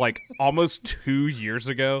DVD of like almost 2 years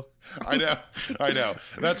ago? I know.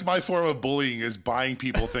 That's my form of bullying, is buying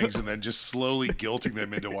people things and then just slowly guilting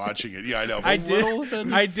them into watching it. Yeah, I know.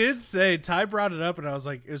 I did say, Ty brought it up, and I was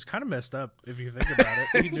like, it was kind of messed up if you think about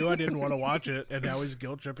it. He knew I didn't want to watch it, and now he's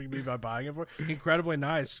guilt-tripping me by buying it for incredibly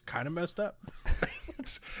nice. Kind of messed up.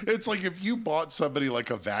 It's like if you bought somebody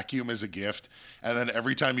like a vacuum as a gift, and then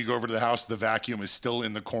every time you go over to the house, the vacuum is still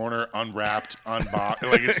in the corner, unwrapped, unboxed,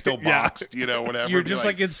 like it's still boxed, whatever. You're just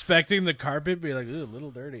like inspecting the carpet, be like, ooh, a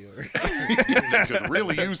little dirty. They could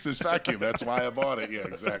really use this vacuum. That's why I bought it. Yeah,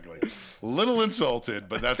 exactly. Little insulted,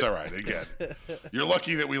 but that's all right. Again, you're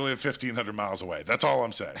lucky that we live 1,500 miles away. That's all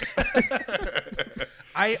I'm saying.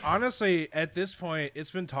 I honestly, at this point,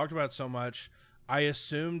 it's been talked about so much, I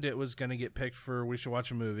assumed it was going to get picked for We Should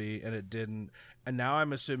Watch a Movie, and it didn't. And now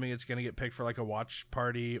I'm assuming it's going to get picked for like a watch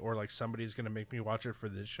party, or like somebody's going to make me watch it for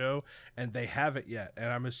this show, and they haven't yet.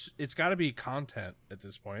 And it's got to be content at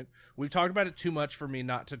this point. We've talked about it too much for me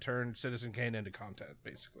not to turn Citizen Kane into content,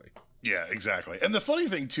 basically. Yeah, exactly. And the funny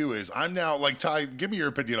thing too is, I'm now like, Ty, give me your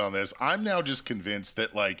opinion on this. I'm now just convinced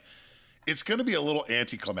that like it's going to be a little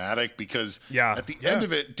anticlimactic, because at the end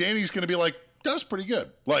of it, Danny's going to be like, that was pretty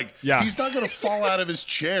good. Like, he's not going to fall out of his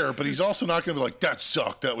chair, but he's also not going to be like, that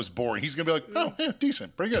sucked, that was boring. He's going to be like, oh, yeah,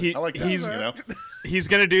 decent, pretty good. I like that. He's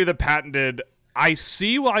going to do the patented, I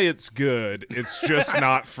see why it's good, it's just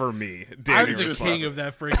not for me. I'm the king of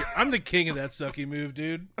that I'm the king of that sucky move,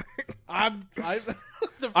 dude. I'm the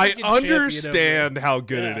I understand how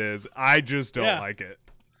good it is. I just don't like it.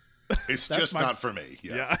 It's just not for me.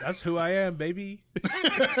 Yeah. That's who I am, baby.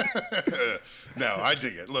 No, I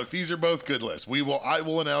dig it. Look, these are both good lists. I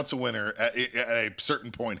will announce a winner at a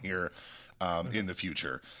certain point here in the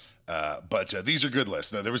future. But these are good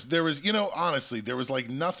lists. Now, there was, honestly, there was like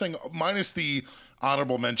nothing, minus the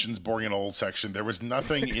honorable mentions, boring and old section. There was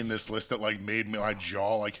nothing in this list that like made my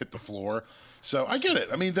jaw like hit the floor. So I get it.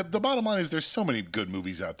 I mean, the bottom line is there's so many good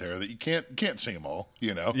movies out there that you can't see them all.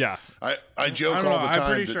 Yeah. I joke all the time.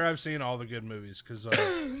 I'm pretty sure I've seen all the good movies, because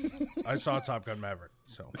I saw Top Gun Maverick.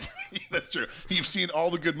 So that's true. You've seen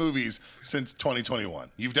all the good movies since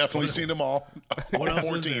 2021. You've definitely seen them all. What else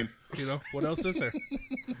 14. Is there? What else is there?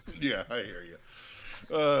 Yeah, I hear you.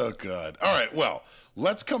 Oh, God. All right, well,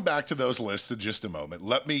 let's come back to those lists in just a moment.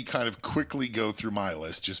 Let me kind of quickly go through my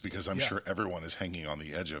list, just because I'm sure everyone is hanging on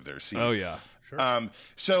the edge of their seat. Oh, yeah. Sure.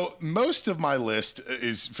 So most of my list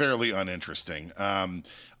is fairly uninteresting.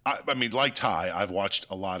 I mean, like Ty, I've watched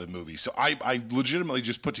a lot of movies. So I legitimately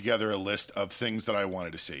just put together a list of things that I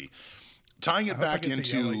wanted to see. Tying it back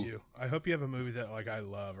into... I hope you have a movie that like I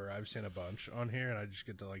love, or I've seen a bunch on here, and I just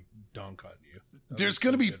get to like dunk on you. There's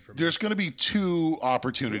going to be two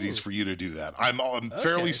opportunities for you to do that. I'm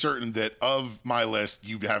fairly certain that of my list,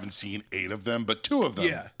 you haven't seen 8 of them, but 2 of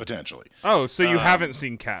them potentially. Oh, so you haven't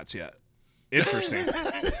seen Cats yet? Interesting.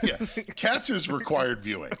 Yeah, Cats is required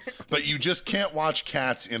viewing, but you just can't watch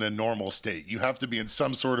Cats in a normal state. You have to be in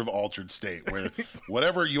some sort of altered state, where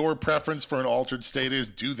whatever your preference for an altered state is,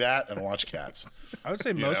 do that and watch Cats. I would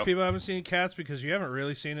say most people haven't seen Cats because you haven't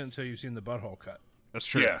really seen it until you've seen the butthole cut. That's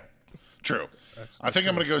true. Yeah, true. I think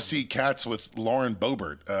I'm going to go see Cats with Lauren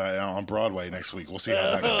Boebert on Broadway next week. We'll see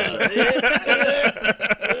how that goes.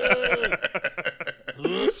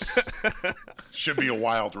 Should be a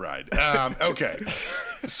wild ride. Okay.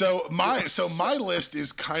 So my list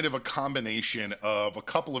is kind of a combination of a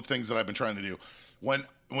couple of things that I've been trying to do. When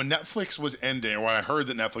Netflix was ending, or when I heard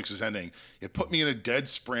that Netflix was ending, it put me in a dead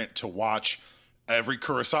sprint to watch every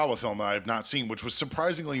Kurosawa film that I have not seen, which was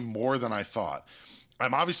surprisingly more than I thought.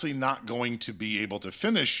 I'm obviously not going to be able to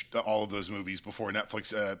finish all of those movies before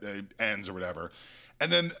Netflix ends or whatever.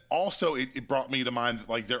 And then also it brought me to mind that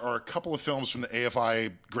like there are a couple of films from the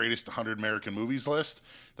AFI Greatest 100 American Movies list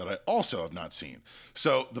that I also have not seen.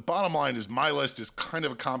 So the bottom line is my list is kind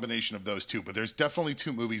of a combination of those two, but there's definitely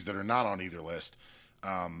 2 movies that are not on either list.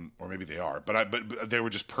 Or maybe they are, but they were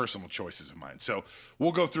just personal choices of mine. So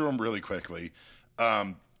we'll go through them really quickly.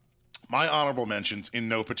 My honorable mentions in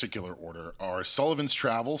no particular order are Sullivan's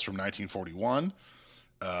Travels from 1941,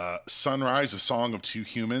 Sunrise, A Song of Two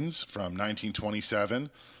Humans from 1927,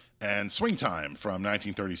 and Swing Time from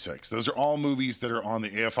 1936. Those are all movies that are on the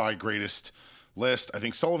AFI Greatest list. I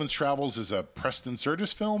think Sullivan's Travels is a Preston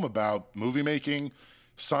Sturges film about movie making.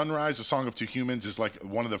 Sunrise: A Song of Two Humans is like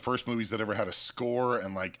one of the first movies that ever had a score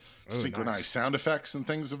and like synchronized sound effects and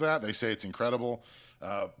things of that. They say it's incredible.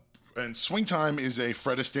 And Swing Time is a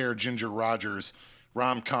Fred Astaire, Ginger Rogers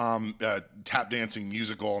rom-com tap dancing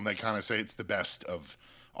musical, and they kind of say it's the best of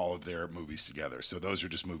all of their movies together. So those are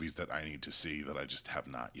just movies that I need to see that I just have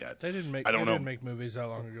not yet. They didn't make. I don't know. Didn't make movies that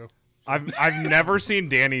long ago. I've never seen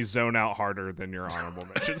Danny zone out harder than your honorable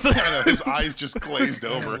mentions. I know, his eyes just glazed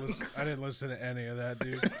over. I didn't listen to any of that,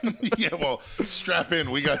 dude. Yeah, well, strap in.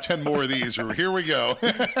 We got 10 more of these. Here we go.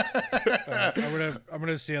 I'm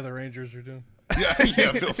gonna see how the Rangers are doing. Yeah,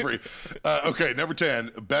 feel free. Okay, number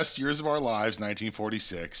 10, Best Years of Our Lives,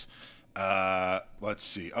 1946. Let's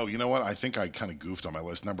see. Oh, you know what? I think I kind of goofed on my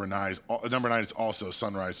list. Number nine is also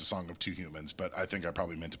Sunrise: A Song of Two Humans, but I think I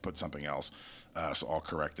probably meant to put something else. So I'll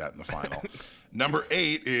correct that in the final. Number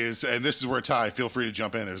 8 is, and this is where Ty, feel free to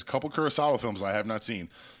jump in. There's a couple Kurosawa films I have not seen.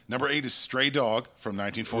 Number 8 is Stray Dog from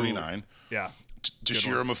 1949. Ooh, yeah.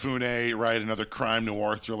 Toshiro Mifune, right? Another crime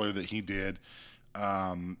noir thriller that he did.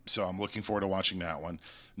 So I'm looking forward to watching that one.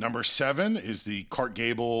 Number 7 is the Clark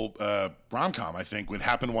Gable rom-com, I think, Would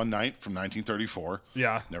Happen One Night from 1934.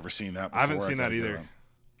 Yeah. Never seen that before. I haven't seen that either.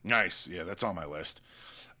 Nice. Yeah, that's on my list.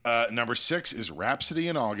 Number 6 is Rhapsody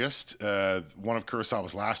in August, one of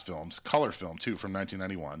Kurosawa's last films, color film, too, from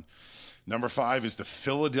 1991. Number 5 is The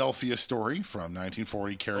Philadelphia Story from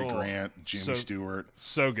 1940, Cary Grant, Jimmy Stewart.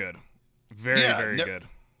 So good. Very good.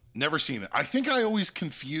 Never seen it. I think I always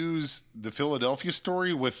confuse The Philadelphia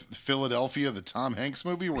Story with Philadelphia, the Tom Hanks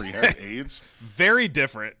movie where he has AIDS. Very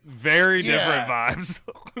different vibes.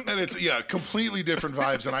 And it's, completely different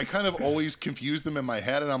vibes. And I kind of always confuse them in my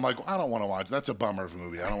head. And I'm like, I don't want to watch. That's a bummer of a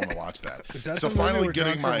movie. I don't want to watch that. Is that so the movie finally where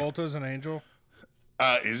getting John Travolta's an angel?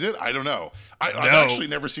 Is it? I don't know. I've actually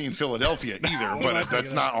never seen Philadelphia either, but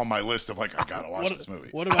that's not on my list of like, I got to watch this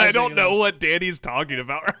movie. I don't know what Danny's talking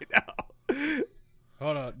about right now.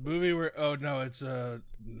 Hold on, movie where? Oh no, it's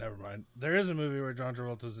never mind. There is a movie where John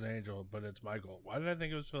Travolta's an angel, but it's Michael. Why did I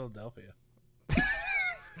think it was Philadelphia?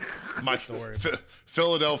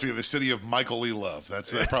 Philadelphia, the city of Michael Lee Love.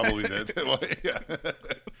 That's probably the.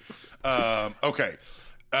 Okay.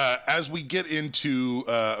 As we get into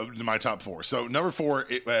my top 4, so number 4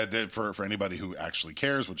 for anybody who actually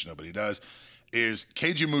cares, which nobody does, is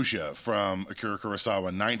Keiji Musha from Akira Kurosawa,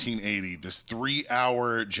 1980. This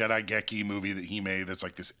 3-hour Jedi Geki movie that he made. That's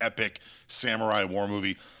like this epic samurai war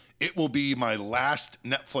movie. It will be my last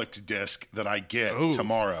Netflix disc that I get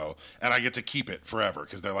tomorrow, and I get to keep it forever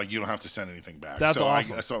because they're like, you don't have to send anything back. That's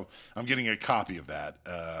awesome. So I'm getting a copy of that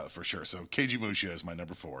for sure. So Keiji Musha is my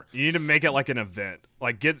number 4. You need to make it like an event.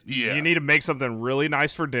 You need to make something really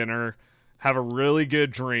nice for dinner, have a really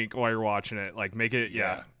good drink while you're watching it. Like make it,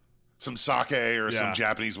 some sake or some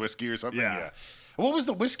Japanese whiskey or something. Yeah. What was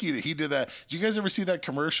the whiskey that he did that? Did you guys ever see that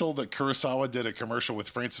commercial that Kurosawa did a commercial with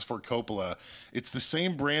Francis Ford Coppola? It's the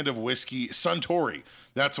same brand of whiskey, Suntory.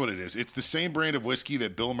 That's what it is. It's the same brand of whiskey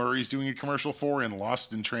that Bill Murray's doing a commercial for in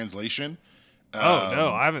Lost in Translation.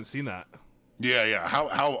 No, I haven't seen that. Yeah. How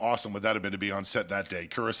awesome would that have been to be on set that day?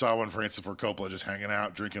 Kurosawa and Francis Ford Coppola just hanging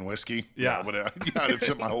out, drinking whiskey. Yeah. I'd have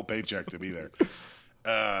spent my whole paycheck to be there.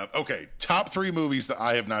 Okay, top 3 movies that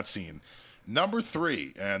I have not seen. Number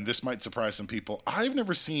 3, and this might surprise some people, I've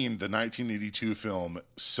never seen the 1982 film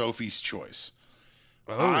Sophie's Choice.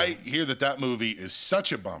 I hear that movie is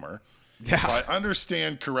such a bummer. Yeah. If I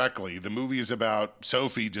understand correctly, the movie is about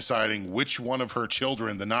Sophie deciding which one of her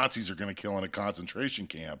children the Nazis are going to kill in a concentration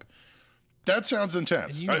camp. That sounds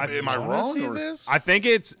intense. Am I wrong? Or? I think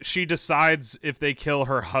she decides if they kill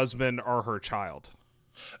her husband or her child.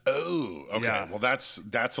 Oh, okay. Yeah. Well, that's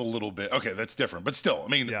a little bit okay. That's different, but still, I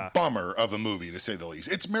mean, bummer of a movie to say the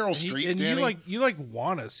least. It's Meryl Streep, and Danny. you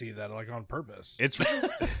want to see that on purpose. It's,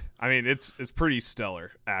 I mean, it's pretty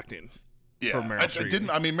stellar acting. Yeah, for Meryl Streep.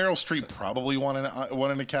 Meryl Streep probably won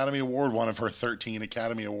an Academy Award, one of her 13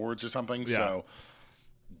 Academy Awards or something. Yeah. So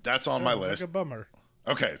that's on my list. Like a bummer.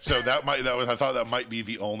 Okay, so I thought that might be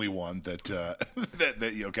the only one that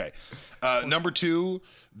okay. Number 2,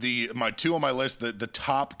 my 2 on my list, the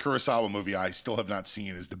top Kurosawa movie I still have not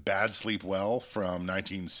seen is The Bad Sleep Well from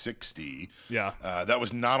 1960. Yeah. That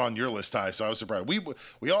was not on your list, Ty, so I was surprised.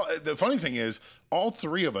 We all, the funny thing is all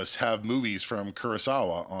 3 of us have movies from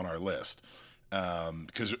Kurosawa on our list.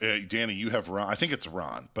 Because Danny, you have Ron. I think it's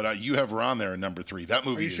Ron, but you have Ron there in number 3. That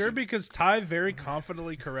movie. Are you sure? Because Ty very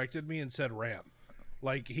confidently corrected me and said Ram.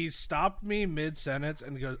 Like, he stopped me mid-sentence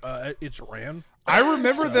and goes, it's Ram? I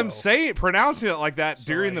remember them pronouncing it like that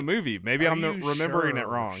during the movie. Maybe I'm remembering it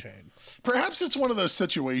wrong. Perhaps it's one of those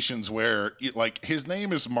situations where, like, his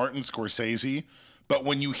name is Martin Scorsese, But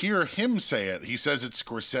when you hear him say it, he says it's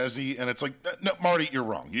Scorsese, and it's like, no, Marty, you're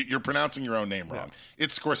wrong. You're pronouncing your own name wrong.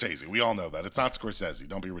 It's Scorsese. We all know that. It's not Scorsese.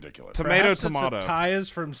 Don't be ridiculous. Perhaps Tomato. It's a tie is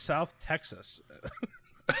from South Texas.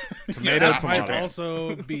 Tomato. That might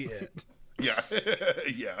also be it. Yeah.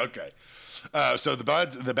 Yeah, okay. So the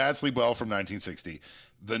Bad Sleep Well from 1960.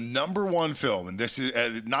 The number one film, and this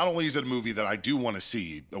is not only is it a movie that I do want to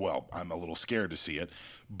see, well, I'm a little scared to see it,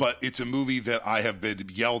 but it's a movie that I have been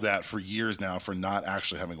yelled at for years now for not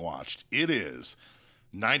actually having watched. It is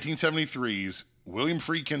 1973's William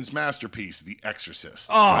Friedkin's masterpiece, The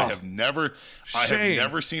Exorcist. Oh, I have never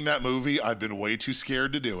seen that movie. I've been way too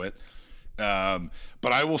scared to do it.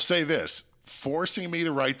 But I will say this, forcing me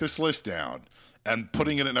to write this list down and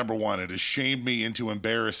putting it at number one, it has shamed me into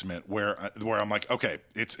embarrassment where I'm like, okay,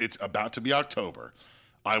 it's about to be October.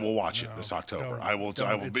 I will watch it this October. I will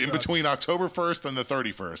in between October 1st and the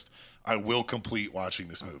 31st, I will complete watching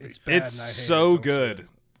this movie. It's so good.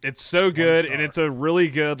 It's so good, and it's a really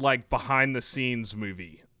good like behind the scenes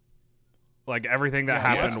movie. Like everything that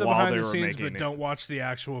happened while they were making it. But don't watch the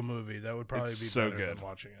actual movie. That would probably be so better good. than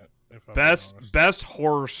watching it. If I'm being honest. Best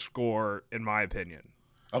horror score in my opinion.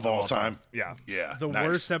 Of all time? Yeah. Yeah. The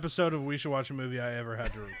worst episode of We Should Watch a Movie I ever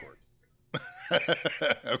had to record.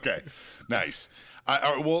 Okay. Nice.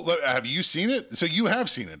 Well, have you seen it? So you have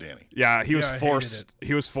seen it, Danny. Yeah, he was I forced.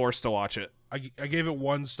 He was forced to watch it. I gave it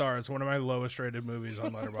 1 star. It's one of my lowest rated movies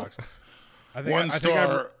on Letterboxd. I think 1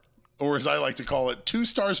 star, or as I like to call it, 2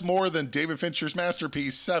 stars more than David Fincher's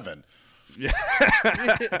masterpiece, 7.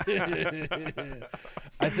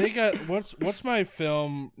 I think what's my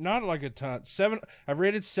film? Not like a ton. I've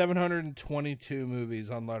rated 722 movies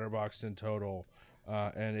on Letterboxd in total,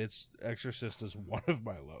 and it's Exorcist is one of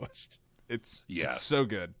my lowest. It's so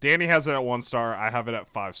good. Danny has it at 1 star. I have it at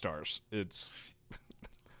 5 stars. It's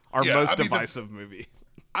our most divisive movie.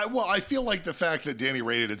 I feel like the fact that Danny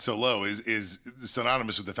rated it so low is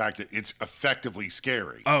synonymous with the fact that it's effectively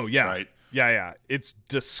scary. Oh yeah, right. Yeah. It's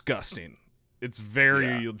disgusting. It's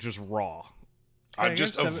very just raw. I've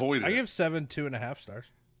just avoided it. I give 7 2.5 stars.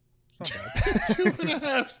 It's not bad.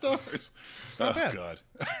 2.5 stars. Oh, bad. God.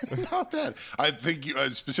 Not bad. I think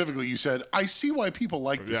specifically you said, I see why people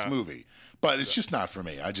like this movie, but it's just not for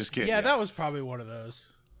me. I just can't. Yeah, that was probably one of those.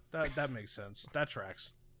 That makes sense. That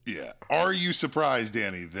tracks. Yeah. Are you surprised,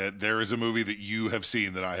 Danny, that there is a movie that you have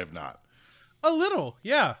seen that I have not? A little,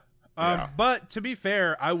 yeah. But to be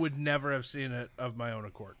fair, I would never have seen it of my own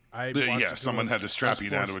accord. Someone had to strap you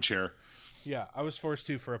down to a chair. Yeah, I was forced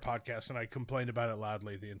to for a podcast, and I complained about it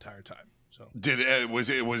loudly the entire time. So was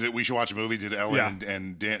it We Should Watch a Movie? Did Ellen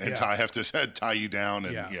and Dan and Ty have to tie you down?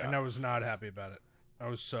 And and I was not happy about it. I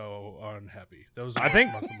was so unhappy. That was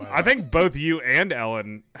I think both you and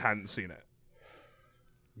Ellen hadn't seen it.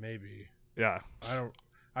 Maybe. Yeah.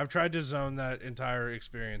 I've tried to zone that entire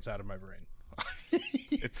experience out of my brain.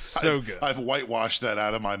 It's so good. I've whitewashed that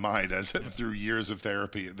out of my mind through years of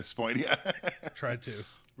therapy at this point. Yeah. Tried to.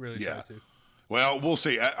 Really tried to. Well, we'll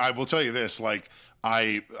see. I will tell you this. Like,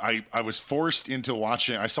 I was forced into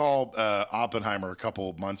watching. I saw Oppenheimer a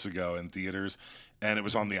couple months ago in theaters, and it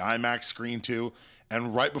was on the IMAX screen too.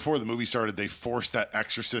 And right before the movie started, they forced that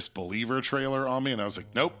Exorcist Believer trailer on me, and I was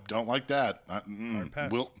like, "Nope, don't like that." Hard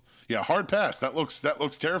pass. Hard pass. That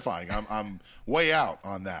looks terrifying. I'm way out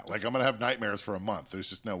on that. Like, I'm gonna have nightmares for a month. There's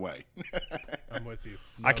just no way. I'm with you.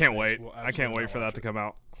 I can't wait. I can't wait for that to come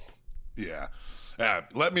out. Yeah.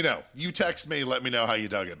 Let me know. You text me, let me know how you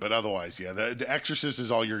dug it. But otherwise, The Exorcist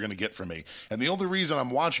is all you're going to get from me. And the only reason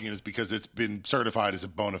I'm watching it is because it's been certified as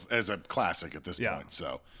a classic at this point.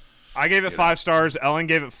 So I gave it 5 stars. Ellen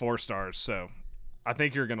gave it 4 stars. So I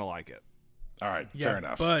think you're going to like it. All right, fair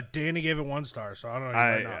enough. But Danny gave it 1 star, so I don't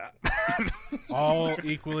know. All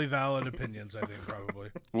equally valid opinions, I think,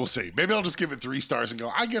 probably. We'll see. Maybe I'll just give it 3 stars and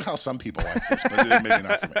go, I get how some people like this, but maybe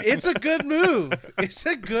not for me. It's a good move. It's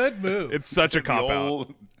a good move. It's such a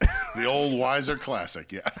cop-out. The old wiser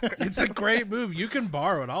classic, yeah. It's a great move. You can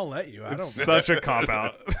borrow it. I'll let you. It's such a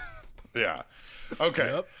cop-out. Yeah.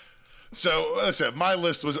 Okay. Yep. So, as I said, my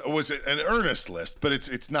list was an earnest list, but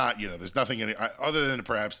it's not, there's nothing other than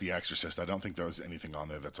perhaps The Exorcist. I don't think there was anything on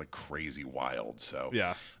there that's like crazy wild. So,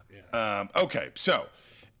 yeah. Okay, so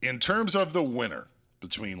in terms of the winner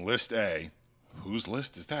between List A, whose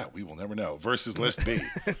list is that? We will never know, versus List B,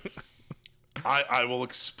 I will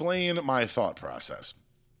explain my thought process.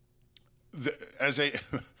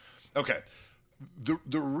 Okay,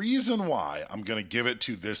 the reason why I'm going to give it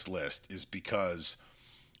to this list is because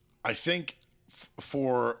I think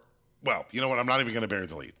you know what? I'm not even going to bury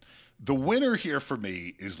the lead. The winner here for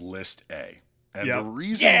me is List A. And the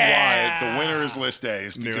reason why the winner is List A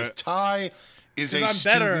is because Ty is a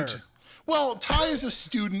student. Well, Ty is a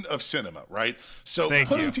student of cinema, right? So Thank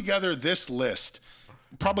putting you. together this list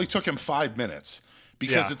probably took him 5 minutes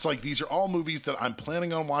because Yeah. it's like these are all movies that I'm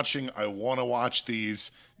planning on watching. I want to watch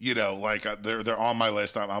these, they're on my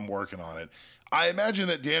list. I'm working on it. I imagine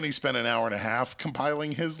that Danny spent an hour and a half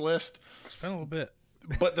compiling his list. Spent a little bit.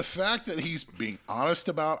 But the fact that he's being honest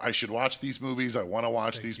about, I should watch these movies, I want to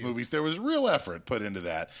watch these movies, there was real effort put into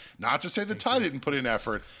that. Not to say that Ty didn't put in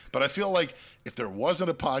effort, but I feel like if there wasn't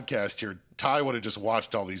a podcast here, Ty would have just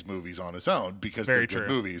watched all these movies on his own because Very they're good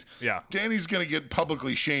true. movies. Yeah. Danny's going to get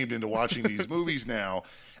publicly shamed into watching these movies now.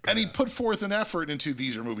 And he put forth an effort into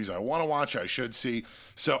these are movies I want to watch, I should see.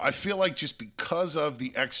 So I feel like just because of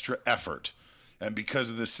the extra effort and because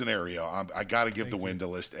of this scenario, I got to give the win to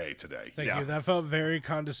list A today. Thank Yeah. you. That felt very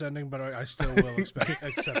condescending, but I still will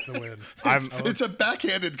accept the win. It's a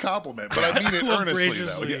backhanded compliment, but I mean it earnestly,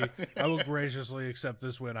 though. Yeah. I will graciously accept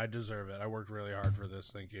this win. I deserve it. I worked really hard for this.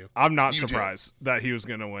 Thank you. I'm not You did. surprised that he was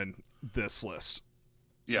going to win this list.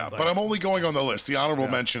 Yeah, but I'm only going on the list. The honorable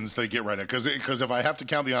mentions, they get right in. Because if I have to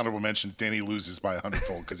count the honorable mentions, Danny loses by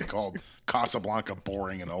 100-fold because he called Casablanca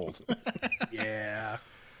boring and old. Yeah.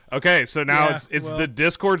 Okay, so now Yeah, it's well- the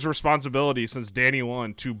Discord's responsibility, since Danny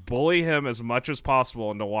won, to bully him as much as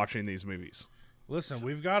possible into watching these movies. Listen,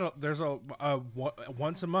 we've got there's a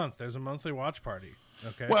once a month. There's a monthly watch party.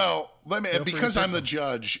 Okay. Well, free because to I'm pick the them.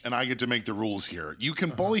 judge and I get to make the rules here, you can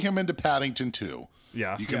bully him into Paddington 2.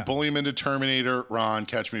 Yeah. You can Yeah. bully him into Terminator, Ron,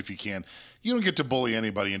 Catch Me If You Can. You don't get to bully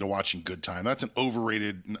anybody into watching Good Time. That's an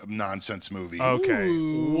overrated nonsense movie. Okay.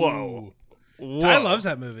 Ooh. Whoa. Ty loves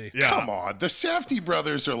that movie. Yeah. Come on. The Safdie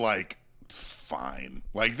brothers are like, fine.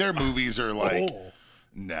 Like, their movies are like, Oh.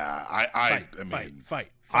 nah. I mean,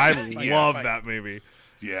 Fight. I Fight. love Fight. that movie.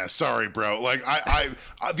 yeah, sorry, bro. Like, I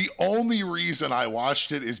the only reason I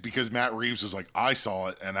watched it is because Matt Reeves was like, I saw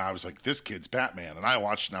it, and I was like, this kid's Batman. And I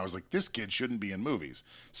watched it, and I was like, this kid shouldn't be in movies.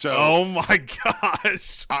 So, Oh my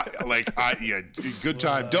gosh. Good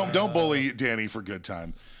Time. Don't bully Danny for Good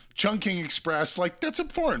Time. Chungking Express, like, that's a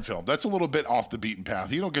foreign film. That's a little bit off the beaten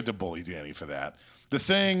path. You don't get to bully Danny for that. The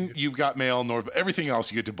Thing, you've got Mail, everything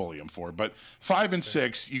else you get to bully him for. But 5 and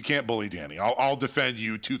 6, you can't bully Danny. I'll defend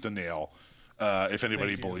you tooth and nail if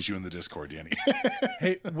anybody bullies you in the Discord, Danny.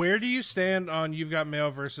 Hey, where do you stand on You've Got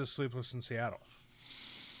Mail versus Sleepless in Seattle?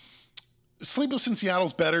 Sleepless in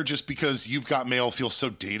Seattle's better just because You've Got Mail feels so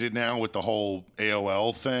dated now with the whole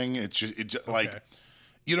AOL thing. It's just like, Okay.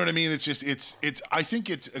 you know what I mean? It's just, it's, I think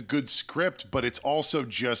it's a good script, but it's also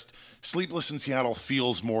just Sleepless in Seattle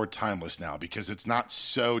feels more timeless now because it's not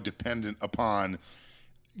so dependent upon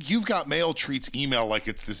You've Got Mail treats email like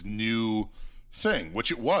it's this new thing, which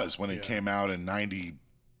it was when it came out in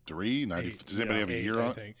 93, 90. Does anybody have a year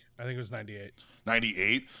on it? I think it was 98.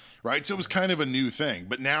 98, right? So it was kind of a new thing.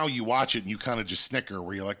 But now you watch it and you kind of just snicker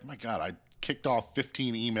where you're like, my God, I kicked off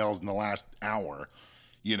 15 emails in the last hour,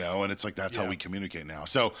 and it's like, that's how we communicate now.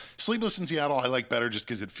 So Sleepless in Seattle, I like better just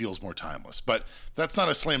because it feels more timeless. But that's not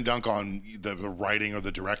a slam dunk on the writing or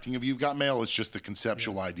the directing of You've Got Mail. It's just the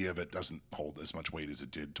conceptual idea of it doesn't hold as much weight as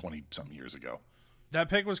it did 20-something years ago. That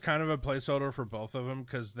pick was kind of a placeholder for both of them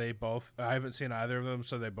because I haven't seen either of them,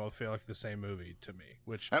 so they both feel like the same movie to me.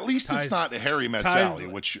 Which At least ties- it's not Harry Met ties- Sally,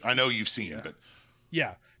 which I know you've seen, but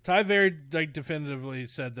Yeah, Ty very definitively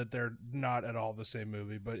said that they're not at all the same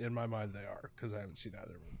movie, but in my mind they are because I haven't seen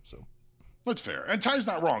either of them. So that's fair. And Ty's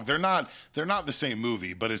not wrong. They're not the same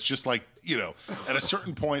movie, but it's just like, at a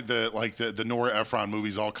certain point the Nora Ephron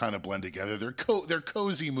movies all kind of blend together. They're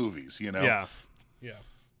cozy movies, Yeah. yeah,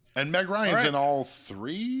 And Meg Ryan's All right. in all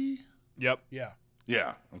 3? Yep. yeah,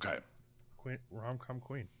 Yeah, okay. rom-com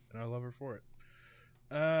queen, and I love her for it.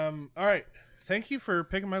 All right, thank you for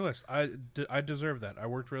picking my list. I deserve that. I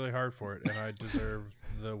worked really hard for it, and I deserve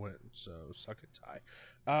the win. So suck it,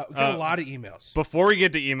 Ty. We got a lot of emails. Before we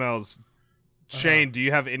get to emails, Shane, do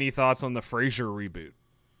you have any thoughts on the Frasier reboot?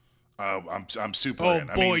 I'm super Oh in.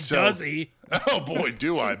 boy, does he! Oh boy,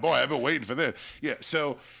 do I. Boy, I've been waiting for this. Yeah,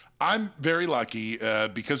 so I'm very lucky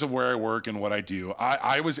because of where I work and what I do.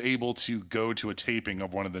 I was able to go to a taping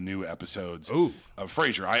of one of the new episodes of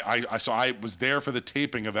Frasier. I was there for the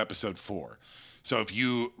taping of episode 4. So if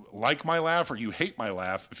you like my laugh or you hate my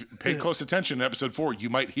laugh, if you pay close attention to episode 4, you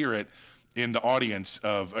might hear it in the audience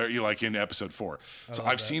in episode 4. So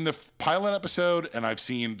I've seen the pilot episode and I've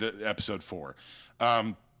seen the episode 4.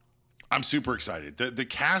 I'm super excited. The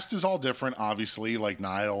cast is all different, obviously, like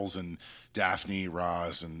Niles and Daphne,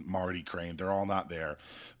 Roz, and Marty Crane. They're all not there.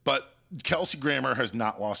 But Kelsey Grammer has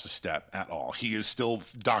not lost a step at all. He is still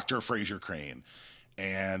Dr. Frasier Crane.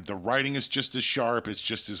 and the writing is just as sharp, it's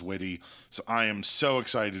just as witty. So I am so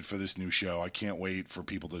excited for this new show. I can't wait for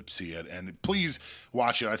people to see it, and please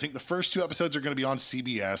watch it. I think the first 2 episodes are going to be on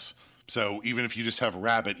CBS. So even if you just have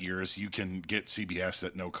rabbit ears, you can get CBS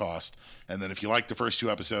at no cost. And then if you like the first 2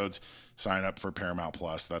 episodes, sign up for Paramount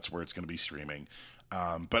Plus. That's where it's going to be streaming.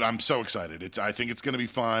 But I'm so excited. I think it's going to be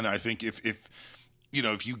fun. I think if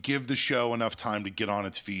you give the show enough time to get on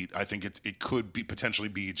its feet, I think it could be potentially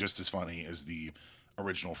be just as funny as the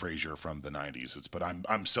original Frasier from the 90s. But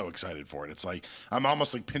I'm so excited for it. It's like I'm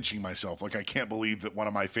almost like pinching myself. Like I can't believe that one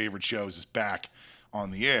of my favorite shows is back on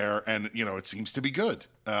the air, and it seems to be good.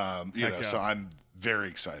 So I'm very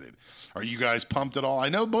excited. Are you guys pumped at all? I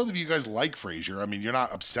know both of you guys like Frasier. I mean, you're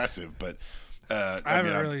not obsessive, but I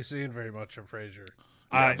haven't really seen very much of Frasier.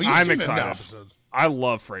 I'm excited. I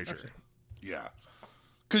love Frasier. Okay. Yeah.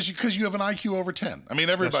 Because you have an IQ over 10. I mean,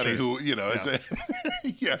 everybody who is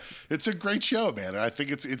it's a great show, man. And I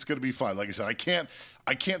think it's going to be fun. Like I said,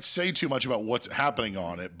 I can't say too much about what's happening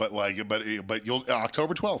on it, but you'll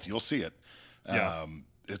October 12th, you'll see it. Yeah.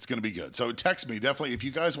 It's going to be good. So text me definitely if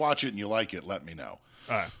you guys watch it and you like it. Let me know.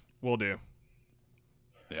 All right, we'll do.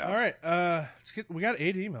 Yeah. All right. We got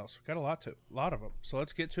 8 emails. We got a lot of them. So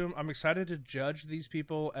let's get to them. I'm excited to judge these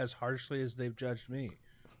people as harshly as they've judged me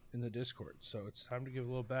in the Discord. So it's time to give a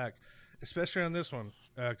little back, especially on this one,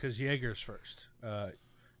 because Jaeger's first.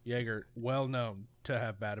 Jaeger, well known to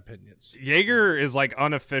have bad opinions. Jaeger is like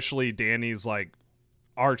unofficially Danny's like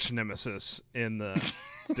arch nemesis in the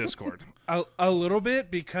Discord. A little bit,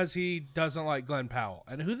 because he doesn't like Glenn Powell.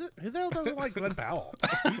 And who the hell doesn't like Glenn Powell?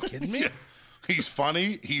 Are you kidding me? He's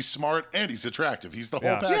funny, he's smart, and he's attractive. He's the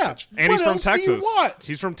whole package. And What he's from else do you Texas. want?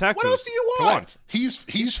 He's from Texas. What else do you Come want? on.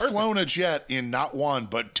 He's flown a jet in not 1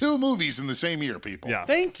 but 2 movies in the same year, people. Yeah.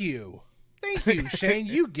 Thank you, Shane.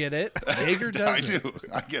 You get it. Jaeger doesn't. I do.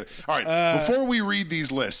 I get it. All right. Before we read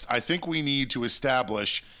these lists, I think we need to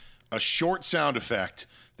establish a short sound effect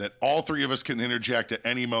that all 3 of us can interject at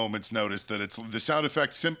any moment's notice. That it's the sound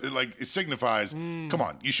effect it signifies. Come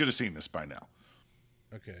on, you should have seen this by now.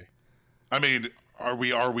 Okay. I mean, are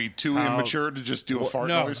we too immature to just do a fart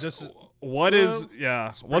noise? This is What's good.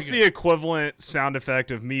 the equivalent sound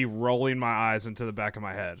effect of me rolling my eyes into the back of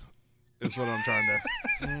my head? Is what I'm trying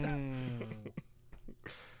to.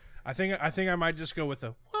 I think I might just go with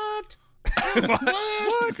a what?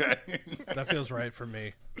 What? Okay. That feels right for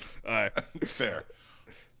me. All right. Fair.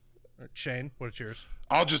 Shane, what's yours?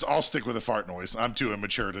 I'll stick with a fart noise. I'm too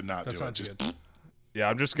immature to not That do it. sounds Just good. Yeah,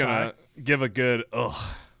 I'm just gonna give a good ugh.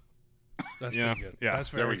 That's Yeah, pretty good. yeah. That's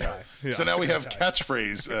there very we go. high. Yeah. So now we have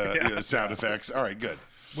catchphrase sound effects. All right, good.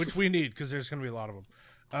 Which we need, because there's going to be a lot of them.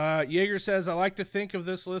 Jaeger says, I like to think of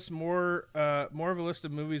this list more of a list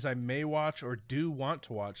of movies I may watch or do want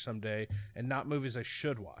to watch someday, and not movies I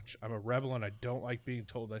should watch. I'm a rebel and I don't like being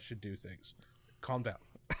told I should do things. Calm down.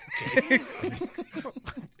 Okay.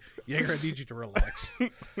 Jaeger, I need you to relax.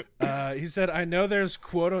 He said, I know there's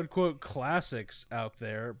quote-unquote classics out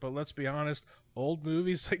there, but let's be honest, old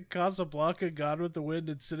movies like Casablanca, Gone with the Wind,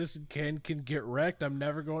 and Citizen Kane can get wrecked. I'm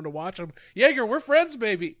never going to watch them. Jaeger, we're friends,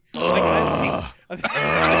 baby. The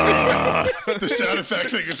sound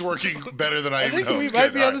effect thing is working better than I I even think hoped. we might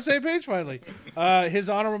Good. be All on the right. same page finally. His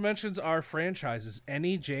honorable mentions are franchises.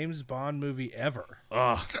 Any James Bond movie ever.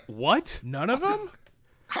 What? None of them?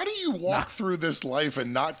 How do you walk through this life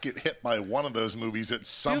and not get hit by one of those movies at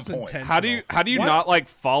some Feels point? intentional. How do you What? not like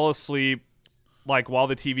fall asleep like while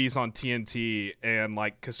the TV's on TNT and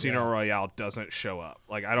like Casino Royale doesn't show up?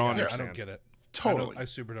 Like I don't I understand. don't get it. Totally. I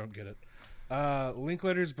super don't get it.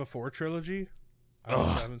 Linklater's Before trilogy. I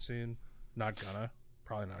also haven't seen. Not gonna.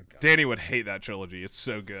 Probably not gonna. Danny would hate that trilogy. It's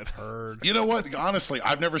so good. Heard. You know what? Honestly,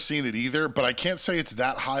 I've never seen it either, but I can't say it's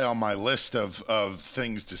that high on my list of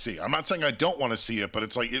things to see. I'm not saying I don't want to see it, but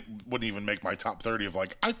it's like it wouldn't even make my top 30 of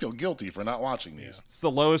like, I feel guilty for not watching these. It's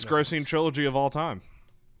the lowest grossing trilogy of all time.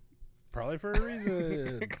 Probably for a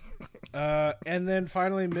reason. And then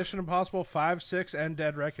finally, Mission Impossible 5, 6, and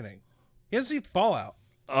Dead Reckoning. He hasn't seen Fallout.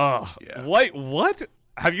 Yeah. What?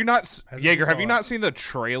 Have you not, Jaeger? Have you Fallout. not seen the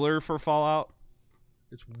trailer for Fallout?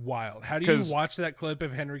 It's wild. How do you 'Cause- watch that clip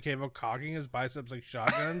of Henry Cavill cocking his biceps like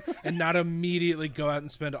shotgun and not immediately go out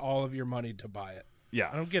and spend all of your money to buy it? I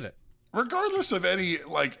Yeah. don't get it. Regardless of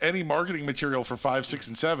any marketing material for 5, 6,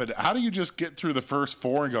 and 7, how do you just get through the first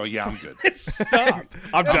 4 and go, yeah, I'm good? Stop.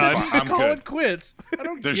 I'm done. Just I'm call good. it quits. I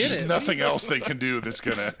don't There's get just it. nothing else they can do that's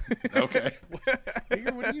gonna. Okay.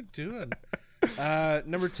 Jaeger, what are you doing?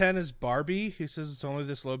 Number 10 is Barbie. He says it's only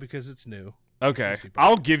this low because it's new. Okay,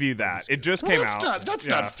 I'll give you that. It just came That's out. That's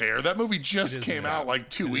Yeah. not fair. That movie just is came not. out like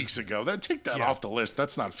 2 weeks ago. Take that off the list.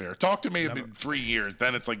 That's not fair. Talk to me in 3 years.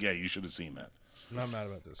 Then it's like, yeah, you should have seen that. Not mad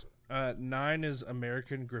about this one. 9 is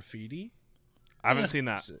American Graffiti. I haven't seen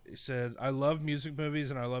that. He said, I love music movies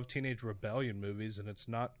and I love teenage rebellion movies, and it's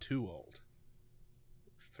not too old.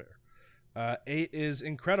 Fair. 8 is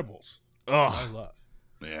Incredibles. Ugh. I love.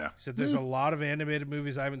 Yeah. He said, there's a lot of animated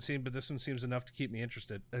movies I haven't seen, but this one seems enough to keep me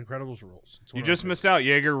interested. Incredibles rules. It's one You of just my missed out.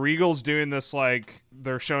 Jaeger Regal's doing this, like,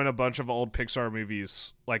 they're showing a bunch of old Pixar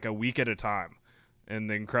movies, like, a week at a time. And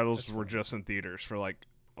the Incredibles were just in theaters for, like,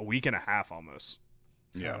 a week and a half almost.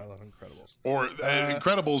 Yeah. God, I love Incredibles. Or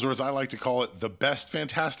Incredibles, or as I like to call it, the best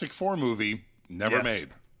Fantastic Four movie never Yes. made.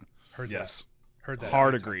 Heard Yes. that. Heard that.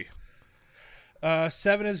 Hard every agree. time.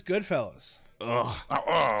 7 is Goodfellas. Ugh.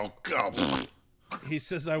 Oh, God. He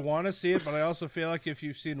says, I want to see it, but I also feel like if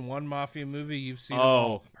you've seen one Mafia movie, you've seen it Oh.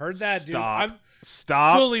 all. Heard that, Stop. dude. I'm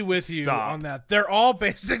Stop. fully with you Stop. on that. They're all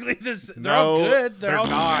basically this. They're No, all good. They're all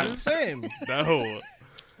not. the same. No.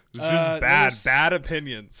 It's just number bad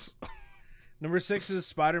opinions. Number 6 is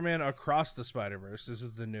Spider-Man Across the Spider-Verse. This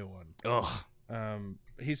is the new one. Ugh.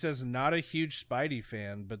 He says, not a huge Spidey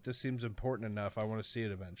fan, but this seems important enough. I want to see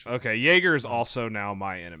it eventually. Okay, Jaeger is also now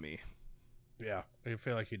my enemy. Yeah, I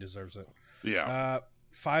feel like he deserves it. Yeah.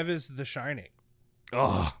 5 is The Shining.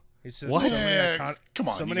 Ugh. He says, What? So many, Yeah, come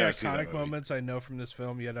on, so you many gotta see that iconic movie. moments I know from this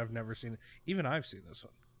film, yet I've never seen it. Even I've seen this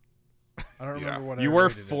one. I don't Yeah. remember what I You were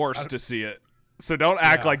rated it. forced to see it. So don't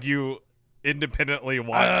act Yeah. like you independently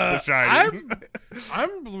watched The Shining.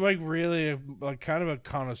 I'm like really like kind of a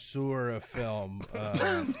connoisseur of film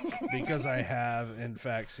because I have in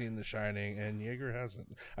fact seen The Shining and Jaeger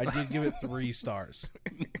hasn't. I did give it 3 stars.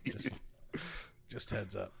 Just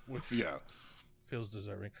heads up, which Yeah. feels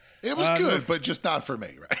deserving. It was number good, but just not for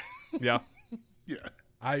me, right? Yeah. Yeah.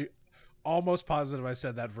 I almost positive I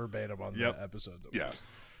said that verbatim on Yep. the episode.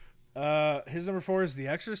 Yeah. His number 4 is The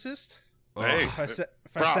Exorcist. Hey. If I sat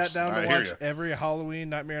Props. down I to hear watch ya. every Halloween,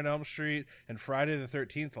 Nightmare on Elm Street, and Friday the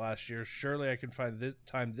 13th last year, surely I can find this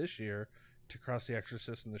time this year to cross The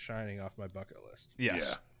Exorcist and The Shining off my bucket list.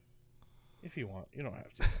 Yes. Yeah. If you want, you don't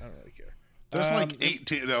have to. I don't really care. There's like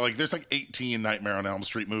 18. There's like 18 Nightmare on Elm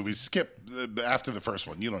Street movies. Skip after the first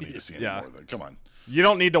one. You don't need to see any Yeah. more of them. Come on. You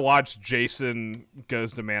don't need to watch Jason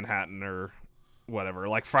Goes to Manhattan or whatever.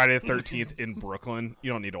 Like Friday the 13th in Brooklyn.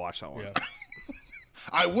 You don't need to watch that one. Yeah.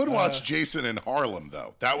 I would watch Jason in Harlem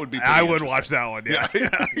though. That would be. I pretty would watch that one. Yeah.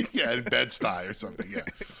 interesting. Yeah, in Bed-Stuy or something.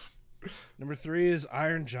 Yeah. Number 3 is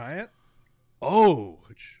Iron Giant. Oh,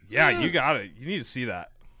 yeah. You got it. You need to see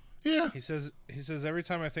that. Yeah. He says every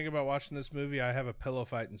time I think about watching this movie, I have a pillow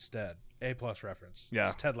fight instead. A+ reference. Yeah.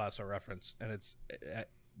 It's Ted Lasso reference, and it's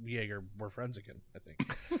Jaeger. We're friends again, I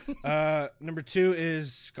think. Number 2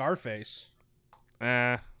 is Scarface.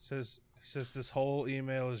 Says this whole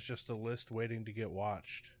email is just a list waiting to get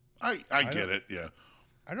watched. I get it. Yeah.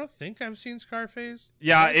 I don't think I've seen Scarface.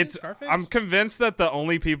 Yeah, Have I seen it's. Scarface? I'm convinced that the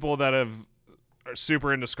only people that are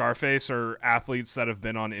super into Scarface are athletes that have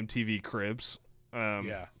been on MTV Cribs.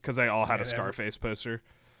 Yeah. Because they all had a And Scarface poster.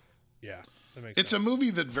 Yeah, that makes It's sense. a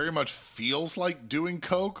movie that very much feels like doing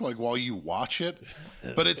coke, like while you watch it.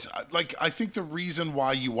 But it's like I think the reason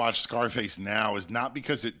why you watch Scarface now is not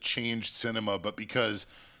because it changed cinema, but because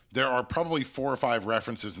there are probably 4 or 5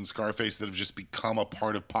 references in Scarface that have just become a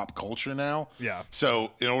part of pop culture now. Yeah.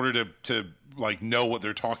 So in order to like know what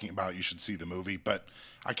they're talking about, you should see the movie. But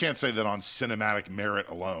I can't say that on cinematic merit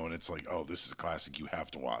alone, it's like, oh, this is a classic you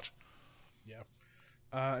have to watch.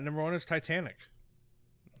 Yeah. Number 1 is Titanic.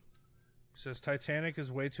 Says Titanic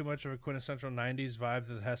is way too much of a quintessential 90s vibe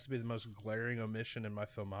that it has to be the most glaring omission in my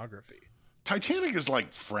filmography. Titanic is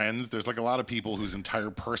like Friends. There's like a lot of people whose entire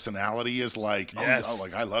personality is like, Yes. oh,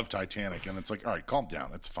 like I love Titanic, and it's like, all right, calm down.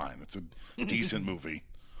 It's fine. It's a decent movie.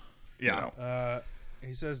 Yeah. You know?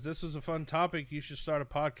 He says this is a fun topic. You should start a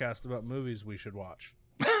podcast about movies we should watch.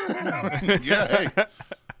 Yeah, hey,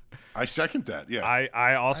 I second that. Yeah,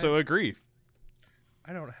 I also agree.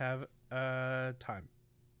 I don't have time,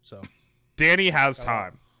 so Danny has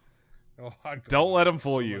time. Don't let him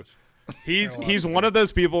fool you. He's one of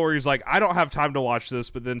those people where he's like, I don't have time to watch this,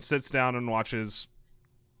 but then sits down and watches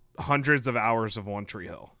hundreds of hours of One Tree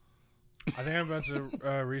Hill. I think I'm about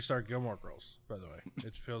to restart Gilmore Girls. By the way,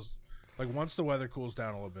 it feels like once the weather cools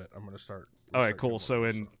down a little bit, I'm going to start. All right, restart cool. Gilmore So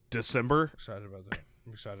Girls, in December, excited about that.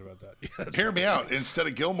 I'm excited about that. Yeah, that's hear me out. Instead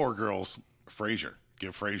of Gilmore Girls, Frasier.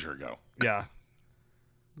 Give Frasier a go. yeah,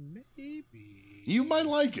 maybe. You might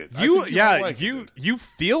like it. I you think yeah might like it, you dude. you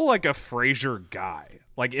feel like a Frasier guy.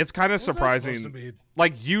 Like it's kind of What was that supposed to surprising. be?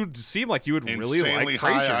 Like you seem like you would really Insanely like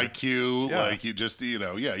high Frasier. IQ. Yeah. Like you just,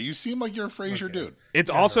 yeah, you seem like you're a Frasier Okay. dude. It's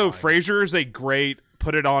Never also mind. Frasier is a great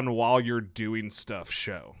put it on while you're doing stuff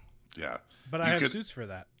show. Yeah, But I You have could- suits for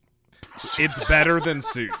that. It's better than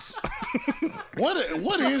Suits.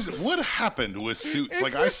 What happened with Suits?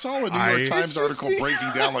 Like, I saw a New York Times article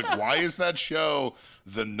breaking down, like, why is that show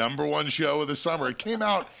the #1 show of the summer? It came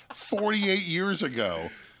out 48 years ago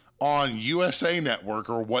on USA Network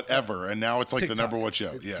or whatever, and now it's like TikTok. the #1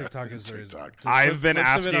 show. Yeah, TikTok is the reason. TikTok. I've been Clips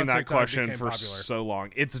of it asking on that TikTok question became for popular. so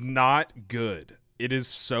long. It's not good. It is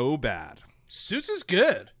so bad. Suits is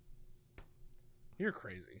good. You're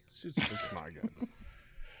crazy. Suits is Not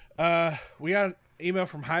good. we got an email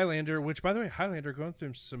from Highlander, which, by the way, Highlander going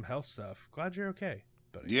through some health stuff. Glad you're okay.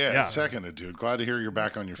 Buddy. Yeah, seconded, dude. Glad to hear you're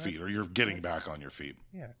back on your feet, or you're getting back on your feet.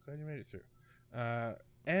 Yeah, glad you made it through.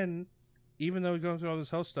 And even though we're going through all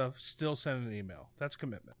this health stuff, still sending an email. That's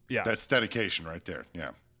commitment. Yeah. That's dedication right there.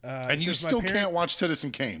 Yeah. And it you says, still can't watch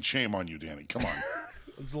Citizen Kane. Shame on you, Danny. Come on.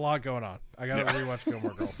 There's a lot going on. I got to rewatch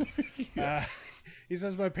Gilmore Girls. He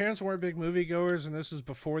says, my parents weren't big moviegoers, and this was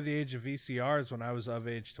before the age of VCRs when I was of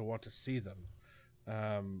age to want to see them.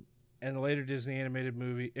 And the later Disney animated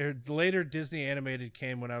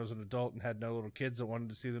came when I was an adult and had no little kids that wanted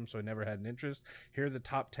to see them, so I never had an interest. Here are the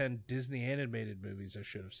top 10 Disney animated movies I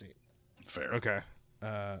should have seen. Fair. Okay.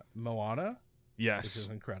 Moana, which Yes. is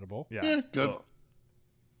incredible. Yeah. Good.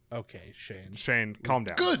 Okay, Shane. Shane, calm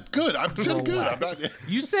down. Good. I'm saying good. I'm not.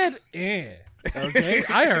 You said okay?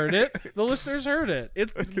 I heard it. The listeners heard it.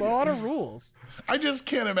 It's a lot of rules. I just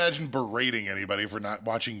can't imagine berating anybody for not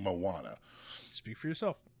watching Moana. Speak for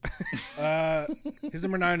yourself. His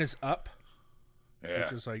number 9 is Up, Yeah.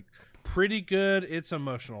 which is like pretty good. It's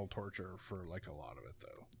emotional torture for like a lot of it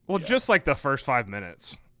though. Well, just like the first 5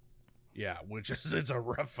 minutes. Yeah, it's a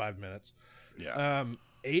rough 5 minutes. Yeah.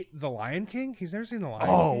 8, The Lion King. He's never seen The Lion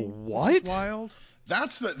Oh, King. what? It's wild.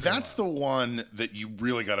 That's the one that you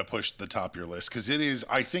really got to push to the top of your list, because it is.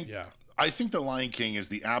 I think The Lion King is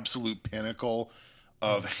the absolute pinnacle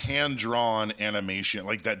of hand-drawn animation,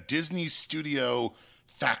 like that Disney studio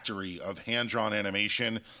factory of hand-drawn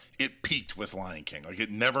animation. It peaked with Lion King. Like,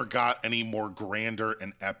 it never got any more grander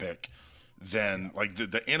and epic than, like,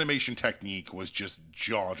 the animation technique was just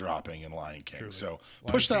jaw-dropping in Lion King. Truly. So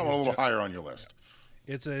push that one a little higher on your list.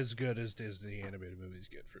 It's as good as Disney animated movies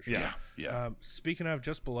get for sure. Yeah. Speaking of,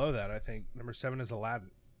 just below that, I think number 7 is Aladdin.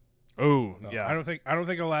 Oh, No, yeah. I don't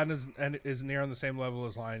think Aladdin is near on the same level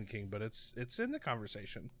as Lion King, but it's in the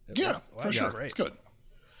conversation. For Aladdin's sure. great. It's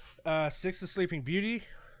good. 6 is Sleeping Beauty.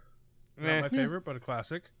 Not my favorite, but a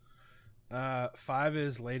classic. 5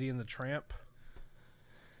 is Lady and the Tramp.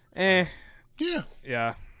 Eh. Yeah.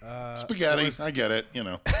 Yeah. Spaghetti. I get it.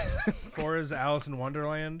 4 is Alice in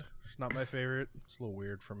Wonderland. It's not my favorite. It's a little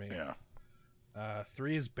weird for me. Yeah.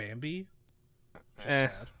 3 is Bambi. Which is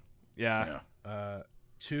sad. Yeah. Yeah.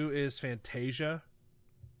 2 is Fantasia.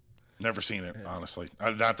 Never seen it, honestly.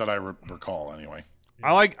 Not that I recall, anyway.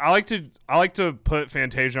 I like to put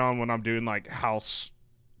Fantasia on when I'm doing like house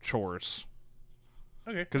chores,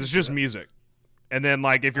 Okay. because it's just music. And then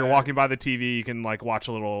like if you're walking by the TV, you can like watch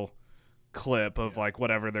a little clip of like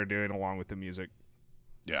whatever they're doing along with the music.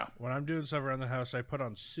 Yeah. When I'm doing stuff around the house, I put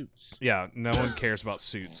on Suits. Yeah, no one cares about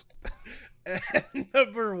Suits. And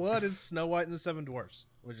number 1 is Snow White and the Seven Dwarfs,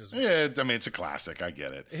 which is Yeah, I mean, it's a classic. I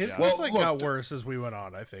get it. his list got worse as we went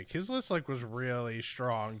on. I think his list was really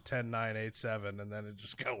strong, 10, 9, 8, 7, and then it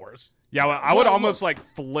just got worse. Yeah, well, I would almost like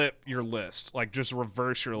flip your list, like just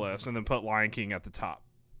reverse your list, and then put Lion King at the top.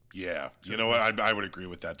 Yeah. You know what? I would agree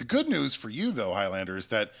with that. The good news for you, though, Highlander, is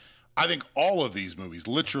that I think all of these movies,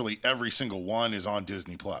 literally every single one, is on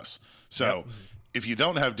Disney Plus. So if you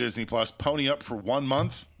don't have Disney Plus, pony up for 1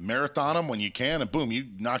 month, marathon them when you can, and boom, you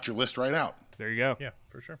knock your list right out. There you go. Yeah,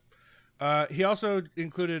 for sure. He also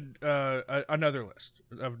included another list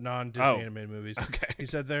of non-Disney animated movies. Okay. He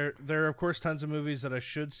said there are of course tons of movies that I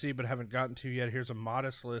should see but haven't gotten to yet. Here's a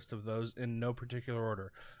modest list of those in no particular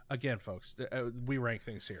order. Again, folks, we rank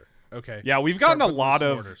things here. Okay. Yeah, we've gotten a Start putting lot some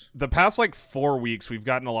of orders. the past like 4 weeks. We've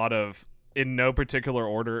gotten a lot of in no particular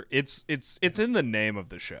order. It's in the name of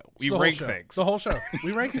the show. We The whole rank show. things. The whole show.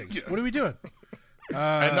 We rank things. What are we doing?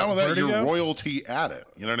 And not only that, Vertigo? you're royalty at it.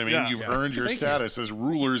 You know what I mean? Yeah. You've earned your Thank you. status as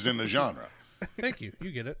rulers in the genre. Thank you.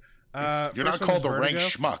 You get it. You're not first one called is the rank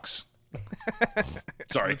Vertigo, schmucks.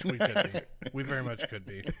 Sorry. which we could be. We very much could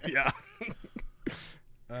be. Yeah.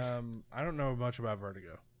 I don't know much about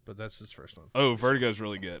Vertigo, but that's his first one. Oh, Vertigo's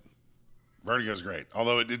really good. Vertigo's great.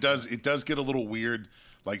 Although it does get a little weird.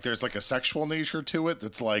 Like, there's like a sexual nature to it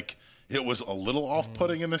that's like, it was a little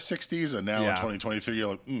off-putting in the 60s, and now in Yeah. 2023 you're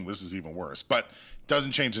like, this is even worse. But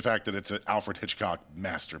doesn't change the fact that it's an Alfred Hitchcock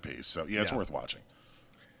masterpiece. So yeah, it's Yeah. worth watching.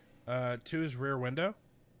 2 is Rear Window,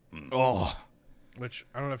 Oh, which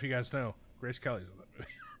I don't know if you guys know. Grace Kelly's in that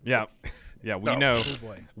movie. yeah. Yeah, we No. know. Oh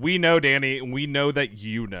boy. We know, Danny, and we know that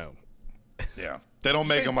you know. Yeah, they don't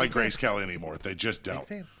make them like Grace Kelly anymore. They just don't.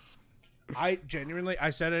 I genuinely, I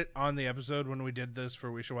said it on the episode when we did this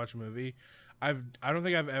for We Should Watch a Movie. I don't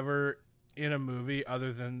think I've ever in a movie,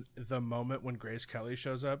 other than the moment when Grace Kelly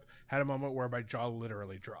shows up, had a moment where my jaw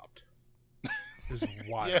literally dropped. It's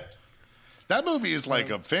wild. Yeah. That movie is like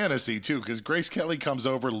a fantasy too, because Grace Kelly comes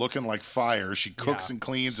over looking like fire. She cooks and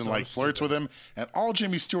cleans and like flirts with him, and all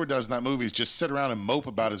Jimmy Stewart does in that movie is just sit around and mope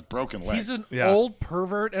about his broken leg. He's an old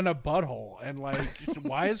pervert and a butthole, and like,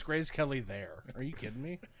 why is Grace Kelly there? Are you kidding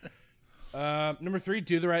me? Number 3,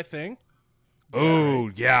 Do the Right Thing. Oh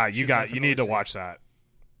yeah, you need to watch that.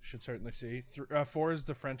 Should certainly see. 4 is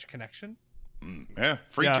The French Connection. Yeah,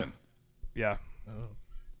 freaking. Yeah.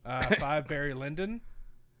 5, Barry Lyndon.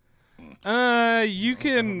 You I don't know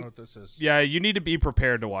can. what this is. Yeah, you need to be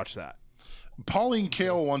prepared to watch that. Pauline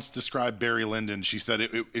Kael once described Barry Lyndon. She said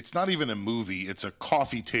it's not even a movie; it's a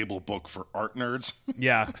coffee table book for art nerds.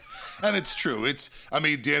 Yeah. And it's true. I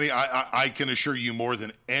mean, Danny, I can assure you more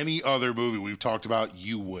than any other movie we've talked about,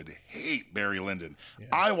 you would hate Barry Lyndon. Yeah,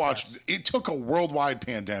 I watched. It took a worldwide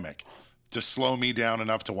pandemic to slow me down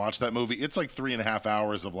enough to watch that movie. It's like 3.5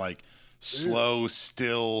 hours of like slow,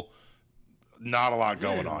 still. Not a lot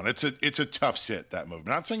going on. It's a tough sit, that movie.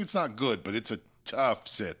 I'm not saying it's not good, but it's a tough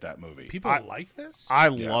sit, that movie. People like this? I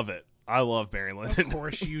love it. I love Barry Lyndon. Of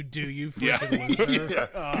course you do, you freaking loser.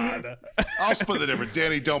 God. I'll split the difference.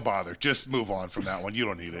 Danny, don't bother. Just move on from that one. You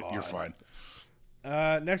don't need it. You're fine.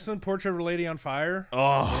 Next one, Portrait of a Lady on Fire.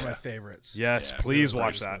 Oh. One of my favorites. Yes, please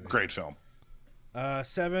watch that. Great film.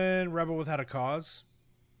 7, Rebel Without a Cause.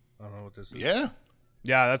 I don't know what this is. Yeah.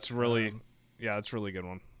 Yeah, that's really that's a really good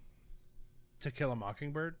one. To Kill a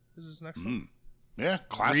Mockingbird is his next one. Yeah,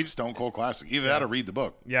 classic, Stone Cold classic. Either that or read the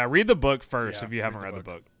book. Yeah, read the book first if you haven't read the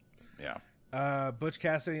book. Yeah. Butch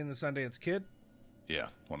Cassidy and the Sundance Kid. Yeah,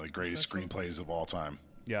 one of the greatest screenplays of all time.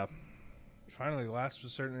 Yeah. Finally, last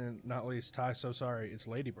but certainly not least, Ty, so sorry, it's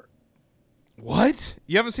Lady Bird. What?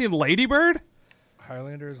 You haven't seen Lady Bird?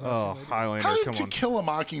 Highlander is Oh, not seen Lady Bird. Highlander, How did come To on. Kill a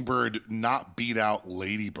Mockingbird not beat out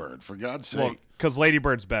Lady Bird? For God's sake. Because Lady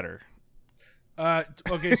Bird's better.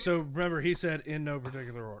 Okay, so remember, he said in no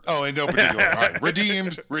particular order. Oh, in no particular. All right.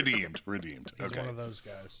 Redeemed. He's Okay. one of those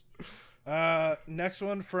guys. Next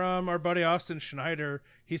one from our buddy Austin Schneider.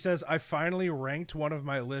 He says, I finally ranked one of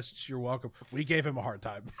my lists. You're welcome. We gave him a hard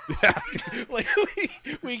time. Like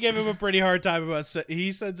we gave him a pretty hard time about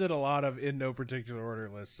he sends in a lot of in no particular order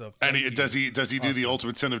lists. So And does he do the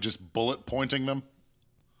ultimate sin of just bullet pointing them?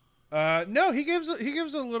 No, he gives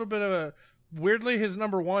a little bit of a weirdly his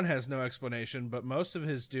number 1 has no explanation, but most of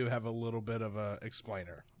his do have a little bit of a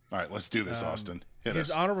explainer. All right, let's do this, Austin. Hit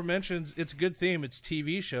His us. honorable mentions, it's a good theme. It's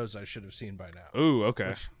TV shows I should have seen by now. Ooh,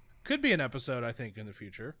 okay. Could be an episode, I think, in the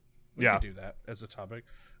future. We could do that as a topic.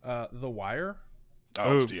 The Wire.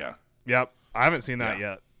 Oh, Ooh. yeah. Yep. I haven't seen that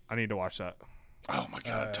yet. I need to watch that. Oh, my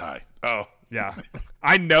God, Ty. Oh. Yeah.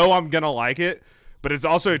 I know I'm going to like it, but it's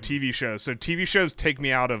also a TV show. So TV shows take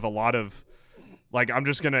me out of a lot of, like, I'm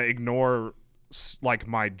just going to ignore, like,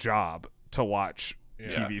 my job to watch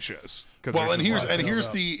TV shows. Well, and here's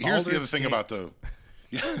the other thing about the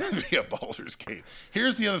Baldur's Gate.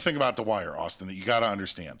 Here's the other thing about The Wire, Austin, that you got to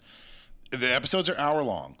understand. The episodes are hour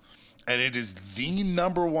long, and it is the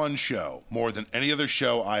number 1 show, more than any other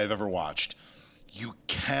show I have ever watched. You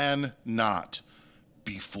cannot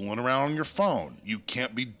be fooling around on your phone. You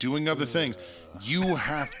can't be doing other things. You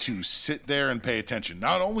have to sit there and pay attention.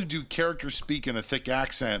 Not only do characters speak in a thick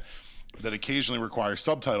accent that occasionally requires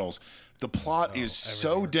subtitles, the plot is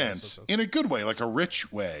so dense in a good way, like a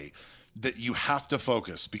rich way, that you have to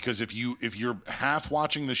focus, because if you're half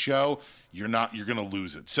watching the show, you're going to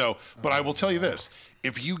lose it. So, but I will tell you this,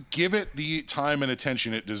 if you give it the time and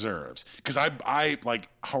attention it deserves, because I like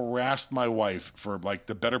harassed my wife for like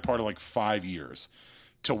the better part of like 5 years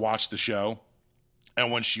to watch the show.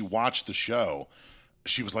 And when she watched the show,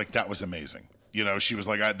 she was like, that was amazing. You know, she was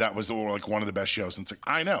like, that was like one of the best shows. And it's like,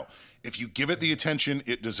 I know. If you give it the attention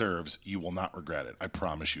it deserves, you will not regret it. I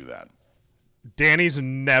promise you that. Danny's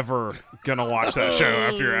never going to watch that show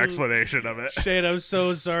after your explanation of it. Shane, I'm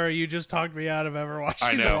so sorry. You just talked me out of ever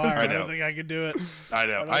watching The Wire. I don't think I can do it. I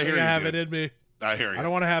know. I hear you. I have it in me. I hear you. I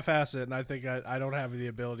don't want to half-ass it, and I think I don't have the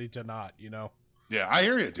ability to not, you know? Yeah, I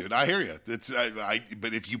hear you, dude. I hear you.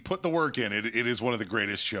 But if you put the work in, it is one of the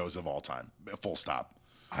greatest shows of all time. Full stop.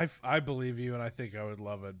 I believe you, and I think I would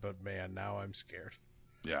love it, but man, now I'm scared.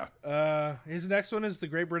 Yeah. His next one is The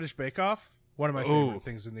Great British Bake Off. One of my favorite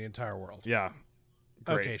things in the entire world. Yeah.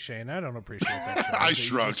 Great. Okay, Shane, I don't appreciate that. I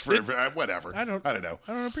shrugged for whatever. I don't know.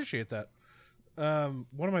 I don't appreciate that. One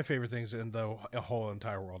of my favorite things in the whole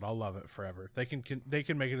entire world. I'll love it forever. They can make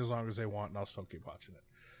it as long as they want, and I'll still keep watching it.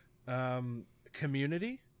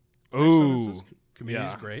 Community. Ooh,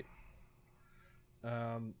 Community's yeah. great.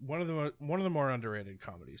 One of the more underrated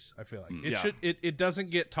comedies. I feel like Yeah. it doesn't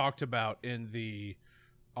get talked about in the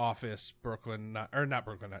Office, Brooklyn, not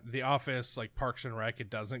Brooklyn, The Office, like Parks and Rec. It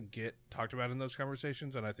doesn't get talked about in those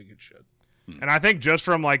conversations, and I think it should. And I think just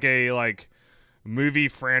from like a movie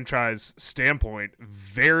franchise standpoint,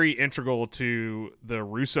 very integral to the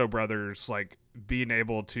Russo brothers like being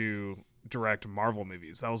able to direct Marvel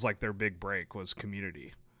movies. That was like their big break, was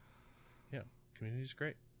Community. Yeah, Community's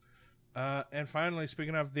great. And finally,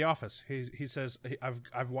 speaking of The Office, he says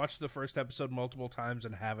I've watched the first episode multiple times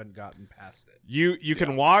and haven't gotten past it. You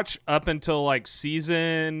can watch up until like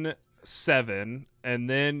season 7, and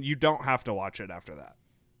then you don't have to watch it after that.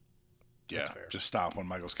 Yeah, just stop when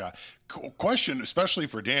Michael Scott. Question, especially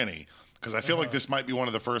for Danny, because I feel like this might be one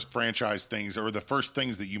of the first franchise things, or the first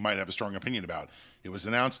things that you might have a strong opinion about. It was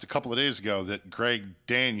announced a couple of days ago that Greg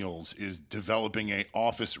Daniels is developing a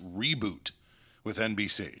Office reboot with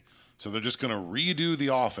NBC. So they're just going to redo The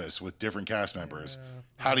Office with different cast members.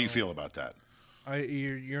 How do you feel about that?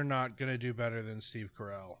 You're not gonna do better than Steve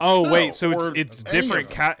Carell. Oh No, wait, so or it's any different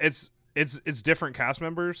of them. it's different cast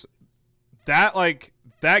members.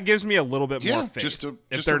 That gives me a little bit more faith. just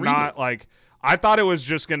if a they're not reboot. like, I thought it was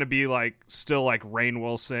just going to be like still like Rainn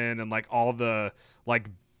Wilson and like all the like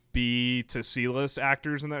B to C list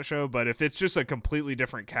actors in that show, but if it's just a completely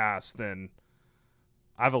different cast, then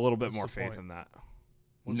I have a little bit What's more the faith point? in that.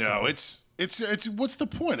 No, it's what's the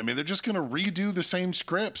point? I mean, they're just going to redo the same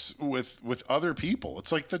scripts with other people.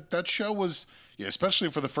 It's like that show was,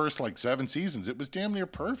 especially for the first like 7 seasons, it was damn near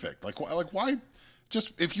perfect. Like why?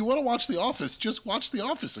 Just if you want to watch The Office, just watch The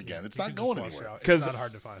Office again. It's not going anywhere. It's not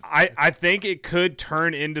hard to find. I think it could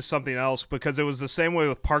turn into something else, because it was the same way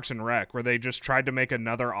with Parks and Rec, where they just tried to make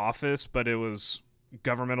another Office, but it was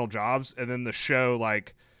governmental jobs, and then the show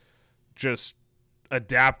like just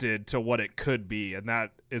adapted to what it could be, and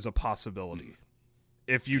that is a possibility.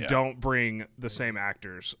 If you don't bring the same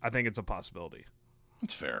actors, I think it's a possibility.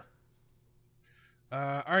 It's fair.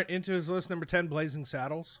 All right, into his list, number 10, Blazing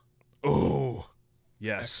Saddles. Oh,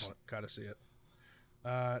 yes. Excellent. Gotta see it.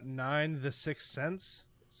 9, The Sixth Sense.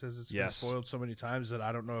 Says it's been spoiled so many times that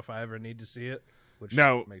I don't know if I ever need to see it. Which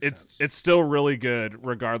No, makes sense. it's still really good,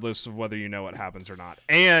 regardless of whether you know what happens or not.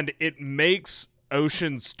 And it makes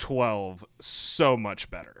Ocean's 12 so much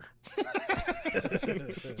better.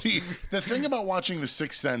 The thing about watching The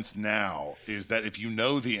Sixth Sense now is that if you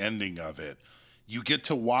know the ending of it, you get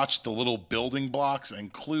to watch the little building blocks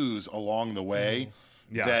and clues along the way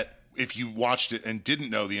that if you watched it and didn't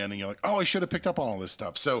know the ending, you're like, oh, I should have picked up on all this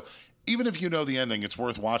stuff. So even if you know the ending, it's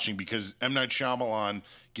worth watching, because M. Night Shyamalan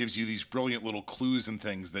gives you these brilliant little clues and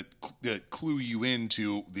things that clue you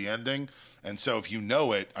into the ending. And so if you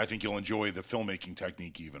know it, I think you'll enjoy the filmmaking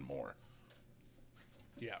technique even more.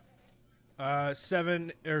 Yeah. 8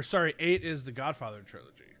 is the Godfather trilogy.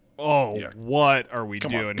 Oh, what are we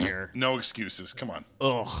Come doing on. here? No excuses. Come on.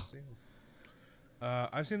 Ugh.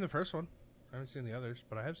 I've seen the first one. I haven't seen the others,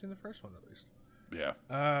 but I have seen the first one at least.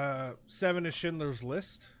 Yeah. 7 is Schindler's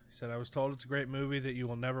List. He said, I was told it's a great movie that you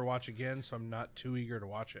will never watch again, so I'm not too eager to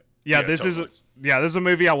watch it. Yeah, Yeah, this totally. is a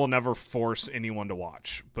movie I will never force anyone to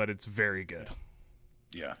watch, but it's very good.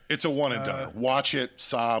 Yeah. It's a one and done. Watch it,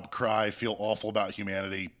 sob, cry, feel awful about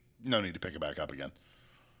humanity. No need to pick it back up again.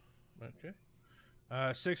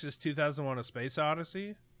 Okay. 6 is 2001: A Space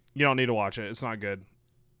Odyssey. You don't need to watch it. It's not good.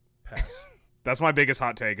 Pass. That's my biggest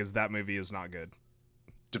hot take, is that movie is not good.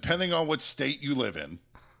 Depending on what state you live in,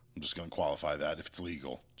 I'm just going to qualify that if it's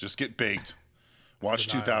legal. Just get baked. Watch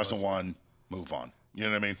Denial, 2001, move on. You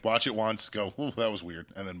know what I mean? Watch it once, go, ooh, that was weird,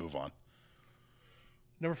 and then move on.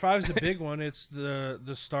 Number 5 is a big one. It's the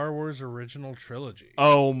Star Wars original trilogy.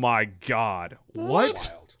 Oh my god. What?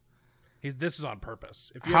 Wild. This is on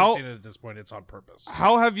purpose. If you How- haven't seen it at this point, it's on purpose.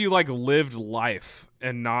 How have you like lived life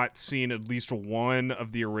and not seen at least one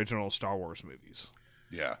of the original Star Wars movies?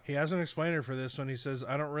 Yeah. He has an explainer for this one. He says,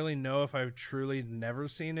 I don't really know if I've truly never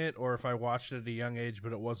seen it or if I watched it at a young age,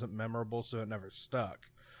 but it wasn't memorable, so it never stuck.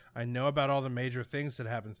 I know about all the major things that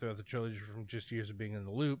happened throughout the trilogy from just years of being in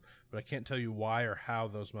the loop, but I can't tell you why or how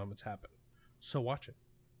those moments happen. So watch it.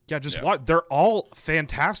 Yeah, just Yeah. watch. They're all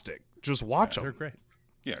fantastic. Just watch They're them. great.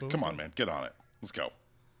 Yeah, come on, man. Get on it. Let's go.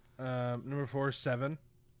 Number 4 is 7,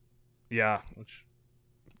 Yeah. which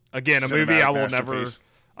Again, a Cinematic movie masterpiece.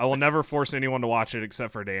 I will never force anyone to watch it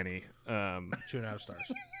except for Danny. 2.5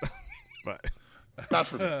 stars. But Not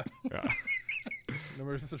for me. yeah.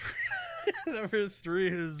 Number 3, number 3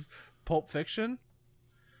 is Pulp Fiction.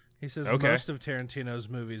 He says Okay. most of Tarantino's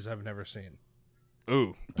movies I've never seen.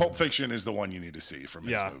 Ooh. Pulp Fiction is the one you need to see from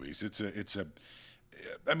his Yeah. movies.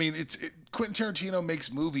 I mean, Quentin Tarantino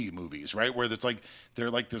makes movies, right? Where it's like they're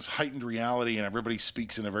like this heightened reality, and everybody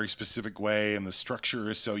speaks in a very specific way, and the structure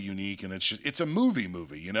is so unique, and it's a movie,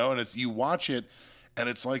 you know. And it's you watch it, and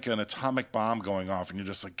it's like an atomic bomb going off, and you're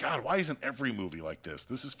just like, God, why isn't every movie like this?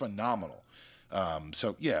 This is phenomenal.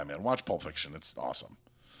 So yeah, man, watch Pulp Fiction. It's awesome.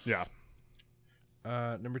 Yeah.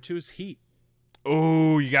 Number 2 is Heat.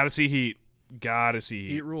 Oh, you got to see Heat. Got to see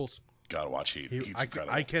Heat. Heat rules. Gotta watch Heat. Heat's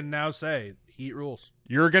incredible. I can now say Heat rules.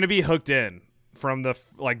 You're going to be hooked in from the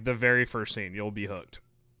very first scene. You'll be hooked.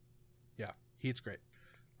 Yeah, Heat's great.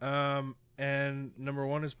 And number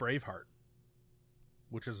 1 is Braveheart,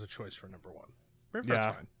 which is a choice for number 1.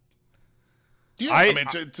 Braveheart's fine. Yeah, I mean,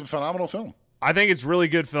 it's a phenomenal film. I think it's really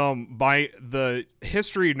good film. By the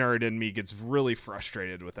history nerd in me gets really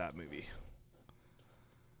frustrated with that movie.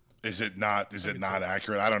 Is it not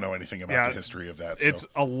accurate? I don't know anything about the history of that. It's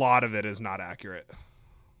a lot of it is not accurate.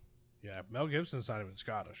 Yeah, Mel Gibson's not even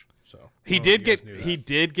Scottish, so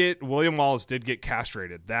William Wallace did get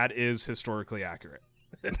castrated. That is historically accurate.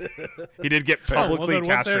 He did get publicly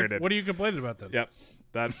castrated. What are you complaining about then? Yep,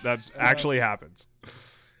 that actually happens.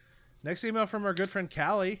 Next email from our good friend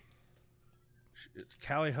Callie.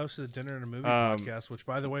 Callie hosted a dinner and a movie podcast, which,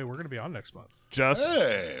 by the way, we're going to be on next month. Just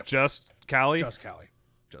Callie? Just Callie.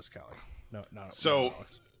 No. So,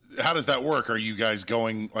 how does that work? Are you guys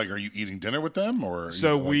going? Like, are you eating dinner with them, or?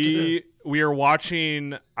 So we are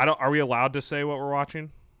watching. Are we allowed to say what we're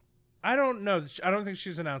watching? I don't know. I don't think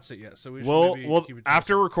she's announced it yet. So we'll keep it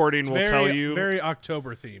after recording. We'll tell you. Very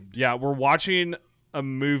October themed. Yeah, we're watching a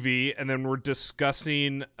movie, and then we're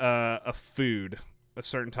discussing a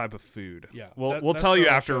certain type of food. Yeah, we'll tell you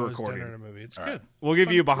after recording. Dinner and a movie. It's good. Right. We'll give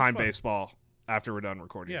you behind baseball after we're done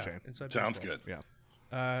recording. Yeah, Shane. Sounds good. Yeah.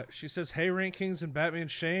 She says, "Hey, Rankings and Batman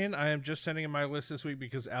Shane, I am just sending in my list this week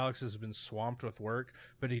because Alex has been swamped with work,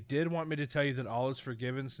 but he did want me to tell you that all is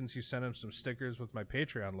forgiven since you sent him some stickers with my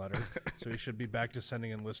Patreon letter, so he should be back to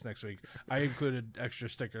sending in lists next week. I included extra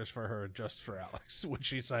stickers for her just for Alex when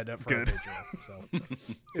she signed up for our Patreon.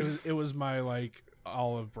 So it was my like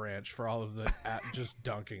olive branch for all of the just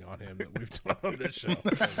dunking on him that we've done on this show."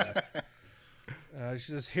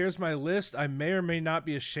 She says, "Here's my list. I may or may not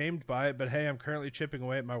be ashamed by it, but hey, I'm currently chipping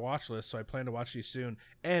away at my watch list, so I plan to watch these soon.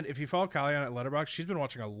 And if you follow Callie on at Letterboxd, she's been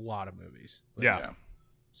watching a lot of movies. Yeah.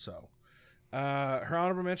 So, her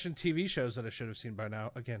honorable mention TV shows that I should have seen by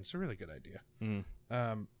now. Again, it's a really good idea.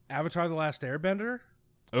 Avatar: The Last Airbender.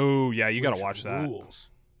 Oh yeah, you got to watch that. Rules.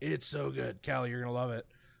 It's so good, Callie. You're gonna love it.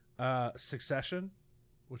 Succession,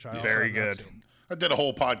 which I also very have not good. seen. I did a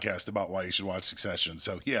whole podcast about why you should watch Succession.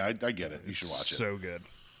 So yeah, I get it. You should watch it. So good.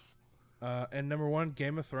 And number 1,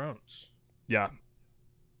 Game of Thrones. Yeah.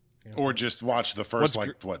 Or just watch the first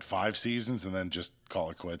 5 seasons and then just call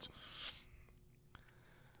it quits.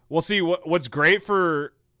 Well, see what's great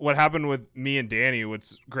for what happened with me and Danny.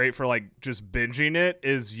 What's great for like just binging it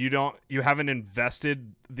is you haven't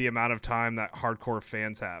invested the amount of time that hardcore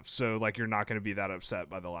fans have. So like you're not going to be that upset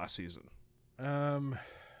by the last season.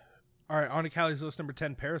 All right, on to Callie's list, number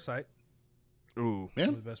 10, Parasite. Ooh. One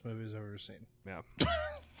of the best movies I've ever seen. Yeah.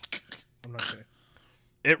 I'm not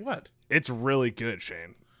kidding. What? It's really good,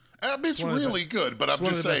 Shane. I mean, it's really good, but I'm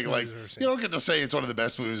just saying, like, you don't get to say it's one of the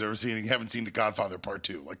best movies I've ever seen and you haven't seen The Godfather Part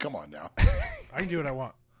 2. Like, come on now. I can do what I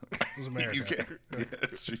want. This is America. You can. Yeah,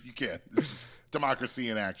 it's true. You can. This is democracy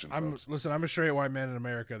in action, folks. Listen, I'm a straight white man in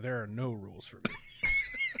America. There are no rules for me.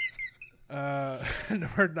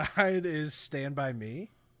 Number 9 is Stand By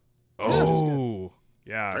Me. Oh,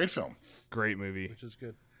 yeah. Great film. Great movie. Which is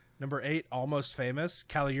good. Number 8, Almost Famous.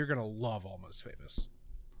 Callie, you're going to love Almost Famous.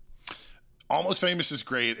 Almost Famous is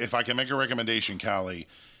great. If I can make a recommendation, Callie,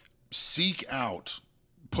 seek out,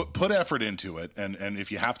 put effort into it, and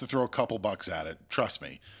if you have to throw a couple bucks at it, trust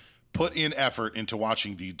me, put in effort into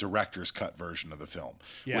watching the director's cut version of the film,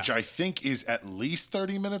 which I think is at least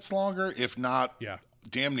 30 minutes longer, if not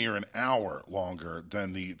damn near an hour longer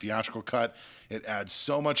than the theatrical cut. It adds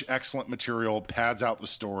so much excellent material, pads out the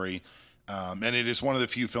story, and it is one of the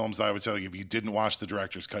few films that I would say, like, if you didn't watch the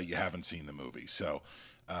director's cut, you haven't seen the movie. So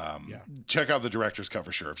check out the director's cut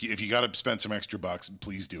for sure. If you got to spend some extra bucks,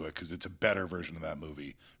 please do it, because it's a better version of that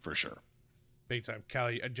movie for sure. Big time.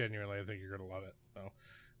 Callie, genuinely, I think you're going to love it.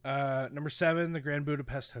 So, number 7, The Grand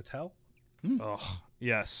Budapest Hotel. Oh,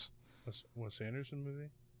 yes. Wes Anderson movie.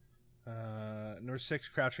 Number 6,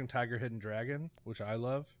 Crouching Tiger, Hidden Dragon, which I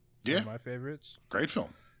love. Yeah. One of my favorites. Great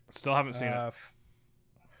film. Still haven't seen it.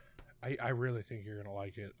 I really think you're going to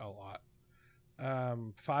like it a lot.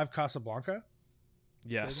 5, Casablanca.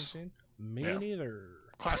 Yes. Me neither.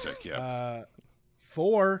 Classic, yeah.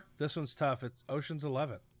 4, this one's tough. It's Ocean's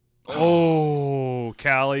 11. Oh,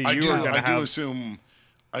 Callie, I you do. are gonna I do have. assume.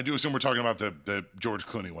 I do assume we're talking about the George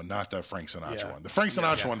Clooney one, not the Frank Sinatra one. The Frank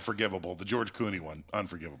Sinatra one, forgivable. The George Clooney one,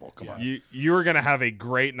 unforgivable. Come on. You are gonna have a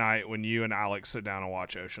great night when you and Alex sit down and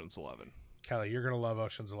watch Ocean's 11. Kelly, you're gonna love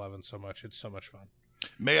Ocean's 11 so much. It's so much fun.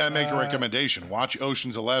 May I make a recommendation? Watch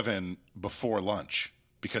Ocean's 11 before lunch,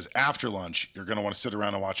 because after lunch you're going to want to sit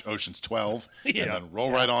around and watch Ocean's 12 and then roll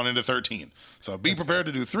right on into 13. So be prepared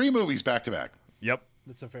to do 3 movies back to back. Yep.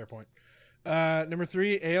 That's a fair point. Number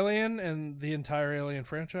 3, Alien and the entire Alien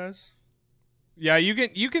franchise. Yeah,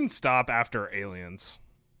 you can stop after Aliens.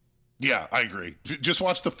 Yeah, I agree. Just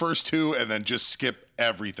watch the first 2 and then just skip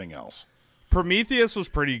everything else. Prometheus was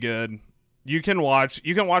pretty good. You can watch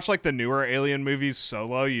like the newer Alien movies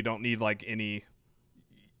solo. You don't need like any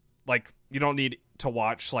you don't need to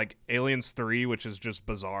watch like Aliens 3, which is just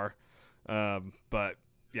bizarre. But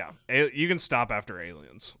yeah, you can stop after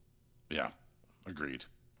Aliens. Yeah, agreed.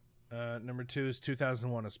 Number 2 is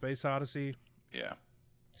 2001: A Space Odyssey. Yeah.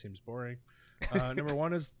 Seems boring. Number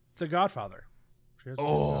 1 is The Godfather.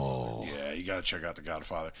 Yeah, you got to check out The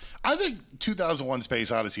Godfather. I think 2001: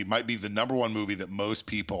 Space Odyssey might be the number 1 movie that most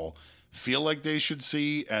people feel like they should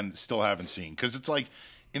see and still haven't seen, because it's like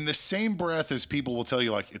in the same breath as people will tell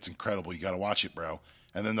you like it's incredible, you got to watch it, bro,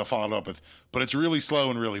 and then they'll follow it up with, but it's really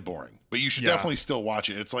slow and really boring, but you should definitely still watch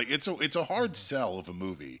it. It's like it's a hard sell of a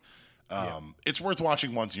movie. It's worth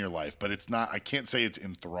watching once in your life, but it's not. I can't say it's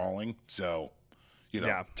enthralling, so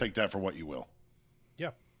take that for what you will.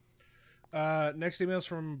 Yeah. Next email is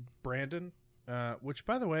from Brandon, which,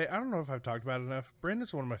 by the way, I don't know if I've talked about it enough.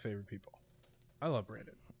 Brandon's one of my favorite people. I love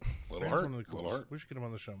Brandon. Little Heart. We should get him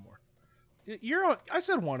on the show more. You're on. I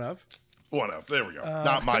said one of. One of. There we go.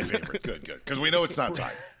 Not my favorite. Good. Because we know it's not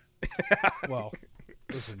time. Well,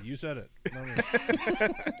 listen, you said it.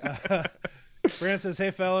 Brandon says, "Hey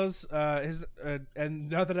fellas," and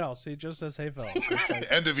nothing else. He just says, "Hey fellas."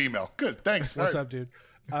 End of email. Good. Thanks. What's up, dude?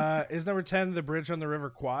 Is number 10 The Bridge on the River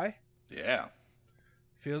Kwai? Yeah.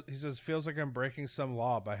 He says, feels like I'm breaking some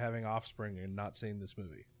law by having offspring and not seeing this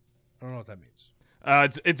movie. I don't know what that means.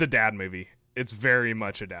 It's a dad movie. It's very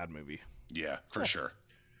much a dad movie. Yeah, for sure.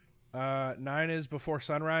 9 is Before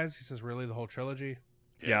Sunrise. He says, really, the whole trilogy?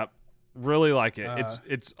 Yeah. Really like it.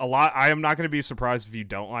 It's a lot. I am not going to be surprised if you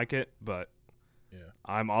don't like it, but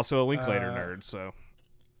I'm also a Linklater nerd, so.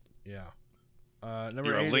 Yeah.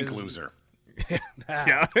 Number You're 8 a link is, loser.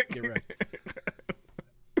 Yeah. Get right.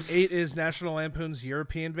 8 is National Lampoon's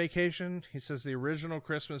European Vacation. He says the original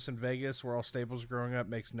Christmas in Vegas, where all Staples growing up,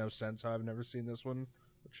 makes no sense. I've never seen this one.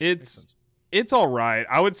 It's all right.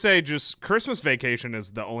 I would say just Christmas Vacation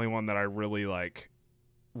is the only one that I really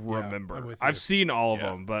remember. Yeah, I've seen all of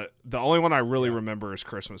them, but the only one I really remember is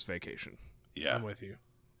Christmas Vacation. Yeah, I'm with you.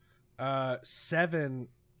 7,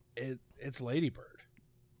 it's Lady Bird.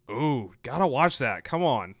 Ooh, gotta watch that. Come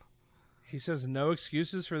on. He says no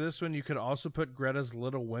excuses for this one. You could also put Greta's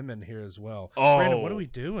Little Women here as well. Oh. Brandon, what are we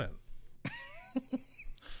doing?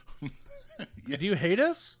 Do you hate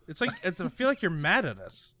us? It's like I feel like you're mad at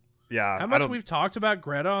us. Yeah. How much we've talked about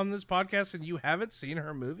Greta on this podcast and you haven't seen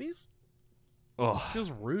her movies? Ugh. It feels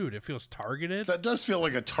rude. It feels targeted. that does feel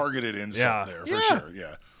like a targeted insult there for sure.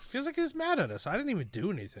 Yeah. Feels like he's mad at us. I didn't even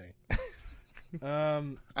do anything.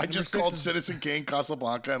 I just called Citizen Kane,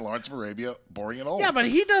 Casablanca, and Lawrence of Arabia boring and old. Yeah, but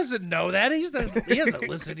he doesn't know that. He hasn't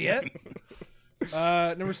listened yet.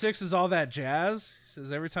 Number 6 is All That Jazz. He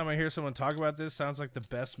says, every time I hear someone talk about this, sounds like the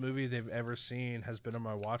best movie they've ever seen has been on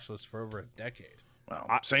my watch list for over a decade.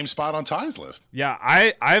 Well, same spot on Ty's list. Yeah,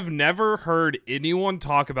 I've never heard anyone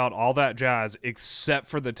talk about All That Jazz except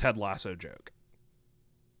for the Ted Lasso joke.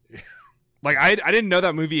 Like, I didn't know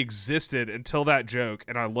that movie existed until that joke,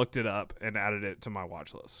 and I looked it up and added it to my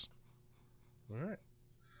watch list. All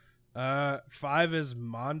right. 5 is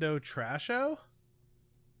Mondo Trasho.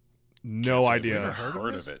 No idea. I've never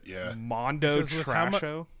heard of it. Yeah. Mondo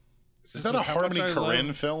Trasho? Is that a Harmony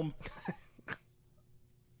Korine film?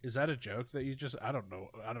 Is that a joke that you just? I don't know.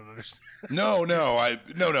 I don't understand. No.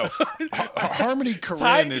 Harmony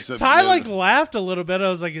Korine is a. Ty laughed a little bit. I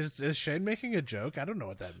was like, is Shane making a joke? I don't know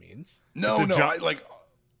what that means. No.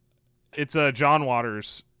 It's a John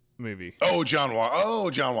Waters movie. John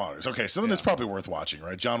Waters. Okay, so then it's probably worth watching,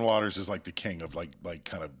 right? John Waters is like the king of like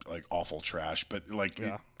kind of like awful trash, but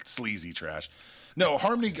sleazy trash. No,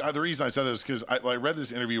 Harmony. The reason I said that is because I read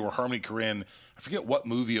this interview where Harmony Korine, I forget what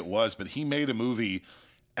movie it was, but he made a movie,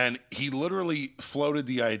 and he literally floated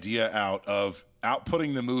the idea out of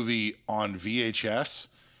outputting the movie on VHS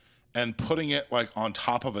and putting it like on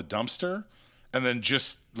top of a dumpster, and then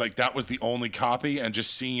just like that was the only copy, and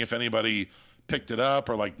just seeing if anybody picked it up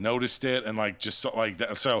or like noticed it and like just like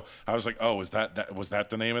that. So I was like, oh, was that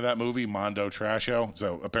the name of that movie, Mondo Trasho?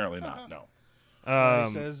 So apparently not. No.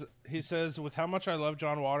 He says, with how much I love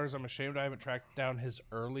John Waters, I'm ashamed I haven't tracked down his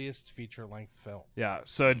earliest feature-length film. Yeah,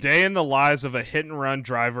 so a day in the lives of a hit-and-run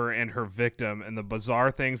driver and her victim and the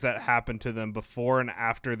bizarre things that happen to them before and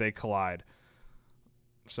after they collide.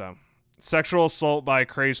 So, sexual assault by a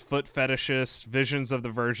crazed foot fetishist, visions of the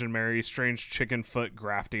Virgin Mary, strange chicken foot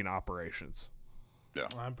grafting operations. Yeah.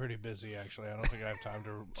 I'm pretty busy, actually. I don't think I have time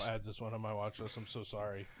to add this one on my watch list. I'm so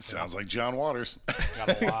sorry. Sounds like John Waters.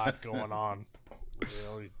 Got a lot going on.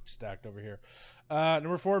 Really stacked over here.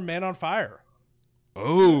 Number 4, Man on Fire.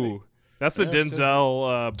 Oh, that's the Yeah,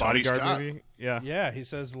 Denzel bodyguard Scott. movie. Yeah. Yeah, he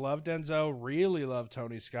says, love Denzel, really love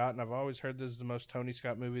Tony Scott, and I've always heard this is the most Tony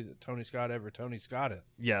Scott movie that Tony Scott ever Tony Scotted.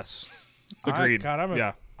 Yes. Agreed.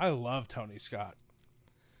 I love Tony Scott.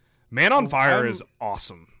 Man on Fire is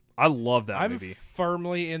awesome. I love that I'm movie.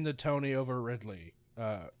 firmly in the Tony over Ridley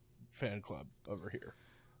fan club over here,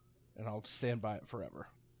 and I'll stand by it forever.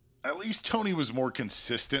 At least Tony was more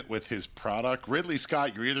consistent with his product. Ridley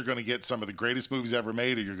Scott, you're either going to get some of the greatest movies ever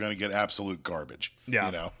made or you're going to get absolute garbage. Yeah.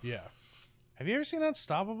 You know? Yeah. Have you ever seen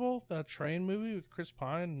Unstoppable, the train movie with Chris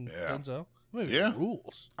Pine and Denzel? Movie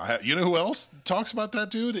rules. You know who else talks about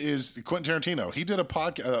that dude is Quentin Tarantino. He did a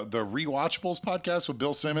podcast, the Rewatchables podcast with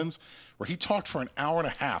Bill Simmons, where he talked for an hour and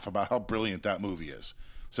a half about how brilliant that movie is.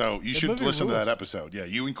 So you should listen to that episode. Yeah,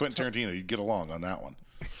 you and Quentin Tarantino, you'd get along on that one.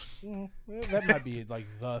 That might be like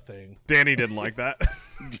the thing. Danny didn't like that.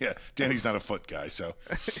 Yeah, Danny's not a foot guy, so.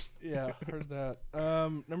 Yeah, heard that.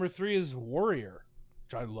 Number 3 is Warrior,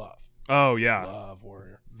 which I love. Oh, yeah. Love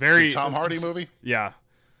Warrior. Very The Tom Hardy movie? Yeah.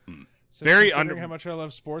 So Very considering how much I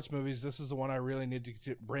love sports movies, this is the one I really need to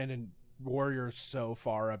get. Brandon, Warrior's so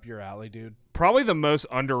far up your alley, dude. Probably the most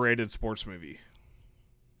underrated sports movie.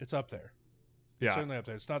 It's up there. Yeah. Certainly up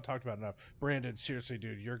there. It's not talked about enough. Brandon, seriously,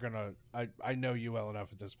 dude, you're gonna. I know you well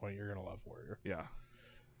enough at this point. You're gonna love Warrior.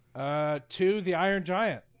 Yeah. 2, The Iron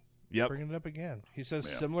Giant. Yep. Bringing it up again. He says,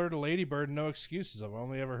 similar to Lady Bird, no excuses. I've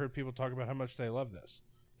only ever heard people talk about how much they love this.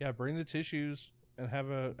 Yeah, bring the tissues and have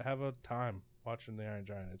a time watching The Iron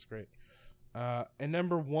Giant. It's great. And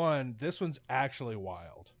number 1, this one's actually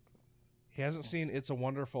wild. He hasn't seen It's a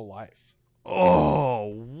Wonderful Life. Oh,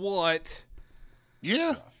 what?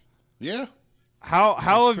 Yeah. Yeah.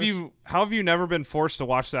 How have you never been forced to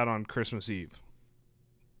watch that on Christmas Eve?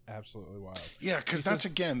 Absolutely wild. Yeah, because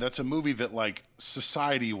that's a movie that like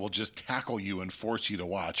society will just tackle you and force you to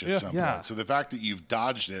watch at some point. So the fact that you've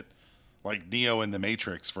dodged it, like Neo in the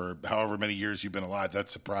Matrix, for however many years you've been alive,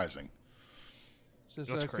 that's surprising. Says,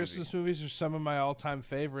 That's crazy. Christmas movies are some of my all-time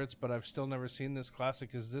favorites, but I've still never seen this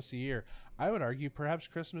classic as this year. I would argue perhaps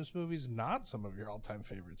Christmas movies not some of your all-time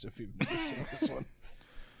favorites if you've never seen this one.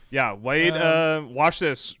 Yeah, wait. Watch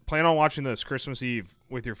this. Plan on watching this Christmas Eve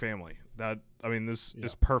with your family. This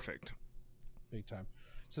is perfect. Big time.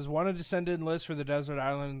 Says, wanted to send in lists for the desert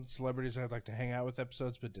island celebrities I'd like to hang out with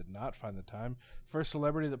episodes, but did not find the time. First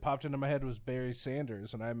celebrity that popped into my head was Barry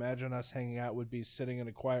Sanders, and I imagine us hanging out would be sitting in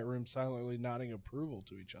a quiet room silently nodding approval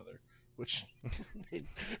to each other, which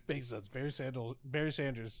makes sense. Barry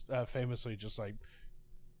Sanders famously just like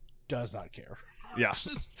does not care. Yeah.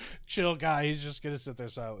 Just chill guy. He's just going to sit there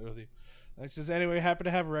silently with you. He says, anyway, happy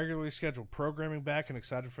to have regularly scheduled programming back and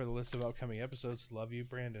excited for the list of upcoming episodes. Love you,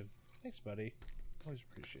 Brandon. Thanks, buddy. Always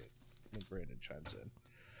appreciate when Brandon chimes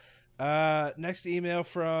in. Next email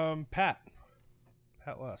from Pat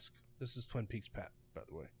Lusk. This is Twin Peaks Pat, by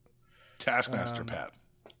the way. Taskmaster Pat.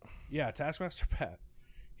 Yeah, Taskmaster Pat.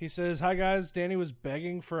 He says, hi, guys. Danny was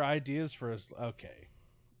begging for ideas for his... Okay.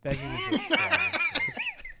 Begging is a strong...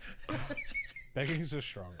 Begging is a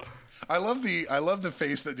strong one. I love the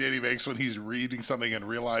face that Danny makes when he's reading something and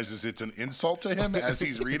realizes it's an insult to him as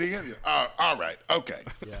he's reading it. All right. Okay.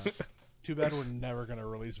 Yeah. Too bad we're never going to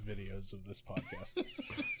release videos of this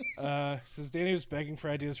podcast. Says Danny was begging for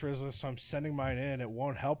ideas for his list, so I'm sending mine in. It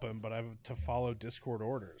won't help him, but I have to follow Discord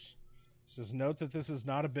orders. Says, note that this is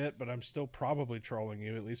not a bit, but I'm still probably trolling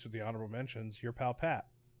you, at least with the honorable mentions. Your pal Pat.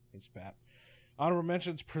 Thanks, Pat. Honorable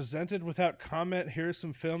mentions presented without comment. Here are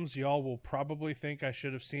some films y'all will probably think I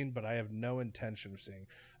should have seen, but I have no intention of seeing.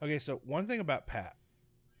 Okay, so one thing about Pat.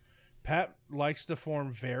 Pat likes to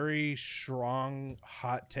form very strong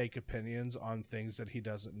hot take opinions on things that he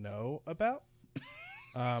doesn't know about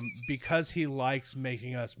because he likes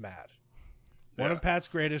making us mad. One of Pat's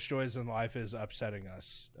greatest joys in life is upsetting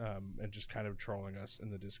us and just kind of trolling us in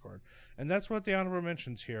the Discord. And that's what the honorable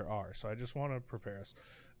mentions here are. So I just want to prepare us.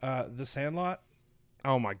 The Sandlot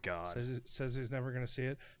Oh my god. Says he's never going to see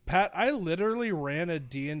it. Pat, I literally ran a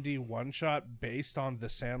D&D one-shot based on The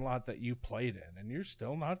Sandlot that you played in, and you're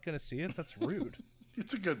still not going to see it? That's rude.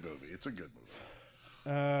 It's a good movie. It's a good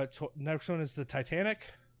movie. Next one is The Titanic.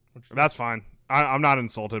 That's fine. I'm not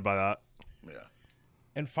insulted by that. Yeah.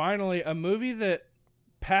 And finally, a movie that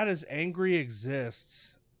Pat is angry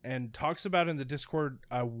exists and talks about in the Discord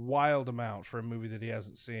a wild amount for a movie that he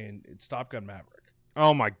hasn't seen. It's Top Gun Maverick.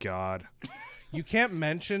 Oh my god. You can't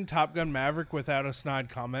mention Top Gun Maverick without a snide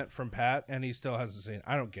comment from Pat, and he still hasn't seen it.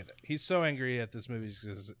 I don't get it. He's so angry at this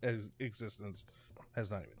movie's existence, has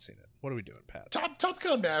not even seen it. What are we doing, Pat? Top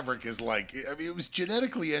Gun Maverick is like, I mean, it was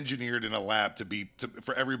genetically engineered in a lab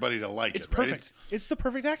for everybody to like It's it, right? perfect. It's the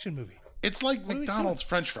perfect action movie. It's like McDonald's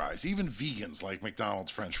French fries. Even vegans like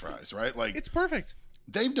McDonald's French fries, right? Like, It's perfect.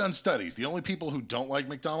 they've done studies. The only people who don't like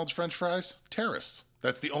McDonald's French fries, terrorists.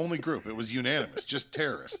 That's the only group. It was unanimous, just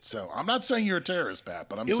terrorists. So I'm not saying you're a terrorist, Pat,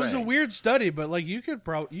 but It was a weird study, but like you could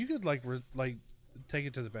take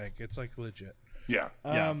it to the bank. It's like legit. Yeah.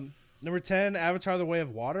 Number 10, Avatar: The Way of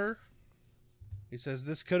Water. He says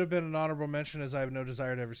this could have been an honorable mention, as I have no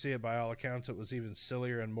desire to ever see it. By all accounts, it was even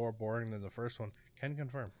sillier and more boring than the first one. Can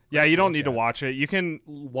confirm. Yeah, you don't need to watch it. You can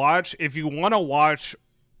watch if you want to watch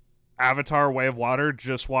Avatar: Way of Water,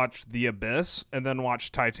 just watch The Abyss and then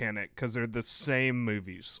watch Titanic because they're the same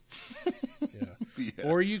movies. Yeah.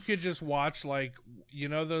 Or you could just watch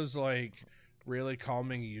those like really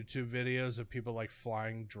calming YouTube videos of people like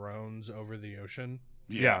flying drones over the ocean.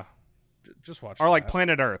 Yeah. Just watch. Or like that.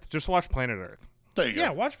 Planet Earth. Just watch Planet Earth. There you go.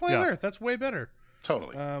 Yeah, watch Planet Earth. That's way better.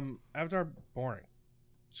 Totally. Avatar, boring.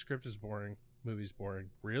 Script is boring. Movie's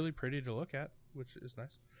boring. Really pretty to look at, which is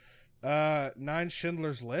nice. 9,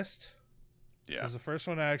 Schindler's List. Yeah. Is the first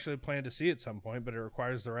one I actually plan to see at some point, but it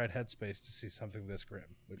requires the right headspace to see something this grim.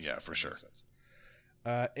 Yeah, for sure.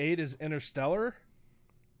 8 is Interstellar.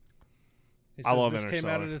 He I love this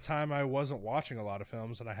Interstellar. came out at a time I wasn't watching a lot of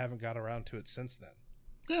films, and I haven't got around to it since then.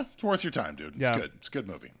 Yeah, it's worth your time, dude. It's Yeah. good. It's a good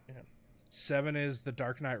movie. 7 is The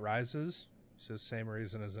Dark Knight Rises. Says same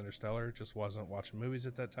reason as Interstellar, just wasn't watching movies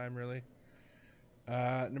at that time, really.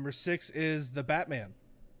 Number 6 is The Batman.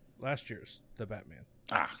 Last year's The Batman.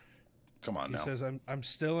 Come on He now. says, I'm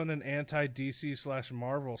still in an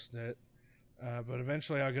anti-DC/Marvel snit, but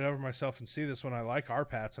eventually I'll get over myself and see this one. I like our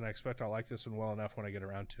Pats, and I expect I'll like this one well enough when I get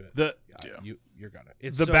around to it. You're gonna.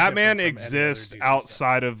 It's The so Batman different from any other exists DC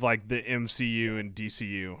outside of like the MCU and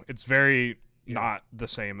DCU. It's very not the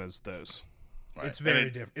same as those. Right. It's very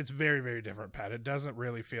different. It's very, very different, Pat. It doesn't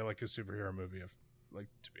really feel like a superhero movie,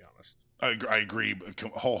 to be honest. I agree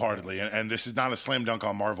wholeheartedly, and this is not a slam dunk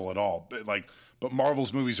on Marvel at all. But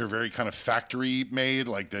Marvel's movies are very kind of factory made,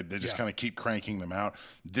 like they just kind of keep cranking them out.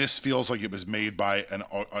 This feels like it was made by an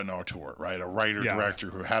auteur, right? A writer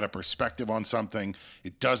director who had a perspective on something.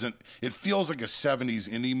 It feels like a 70s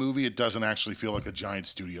indie movie. It doesn't actually feel like a giant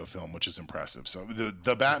studio film, which is impressive. So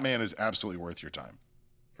the Batman is absolutely worth your time,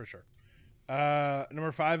 for sure.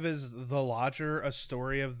 Number 5 is The Lodger, A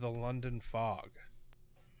Story of the London Fog.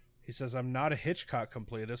 He says, I'm not a Hitchcock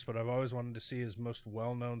completist, but I've always wanted to see his most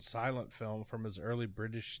well-known silent film from his early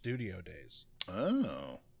British studio days.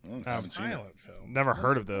 Oh, I haven't seen it. Silent film. Never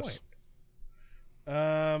heard of this.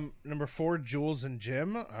 Number 4, Jules and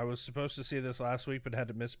Jim. I was supposed to see this last week, but had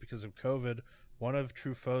to miss because of COVID. One of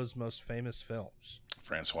Truffaut's most famous films.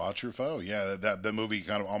 Francois Truffaut, yeah, the movie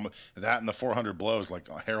kind of almost that and the 400 Blows like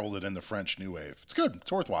heralded in the French New Wave. It's good.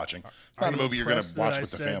 It's worth watching. It's not a movie you're going to watch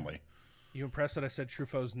with the family. You impressed that I said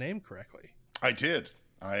Truffaut's name correctly? I did.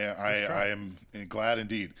 I am glad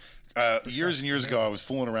indeed. Years and years ago, I was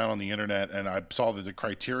fooling around on the internet and I saw that the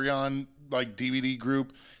Criterion DVD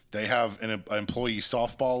group, they have an employee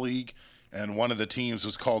softball league, and one of the teams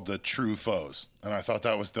was called the True Foes, and I thought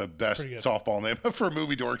that was the best softball name for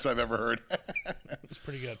movie dorks I've ever heard. It's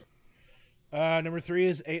pretty good. Number 3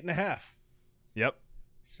 is 8.5. Yep.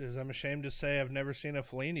 Says, I'm ashamed to say I've never seen a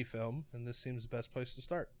Fellini film, and this seems the best place to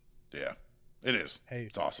start. Yeah, it is. Hey,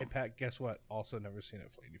 it's awesome. Hey, Pat, guess what? Also never seen a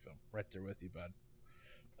Fellini film. Right there with you, bud.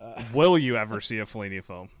 Will you ever see a Fellini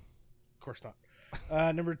film? Of course not.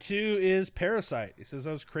 Number 2 is Parasite. He says,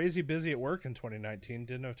 I was crazy busy at work in 2019.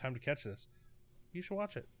 Didn't have time to catch this. You should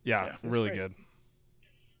watch it. Yeah, really great.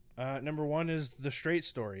 good. Number 1 is The Straight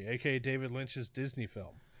Story, a.k.a. David Lynch's Disney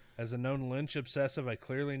film. As a known Lynch obsessive, I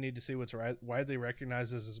clearly need to see what's widely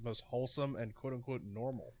recognized as his most wholesome and quote-unquote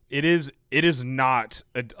normal. It is not.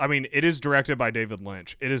 It is directed by David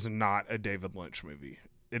Lynch. It is not a David Lynch movie.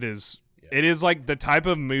 It is. Yeah. It is like the type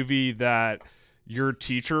of movie that your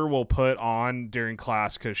teacher will put on during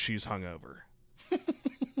class because she's hungover.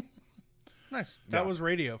 Nice. That was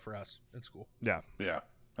radio for us in school. Yeah. Yeah.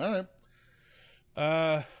 All right.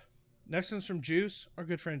 Next one's from Juice, our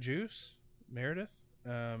good friend Juice Meredith.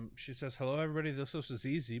 She says, "Hello, everybody. This was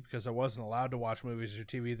easy because I wasn't allowed to watch movies or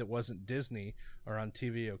TV that wasn't Disney or on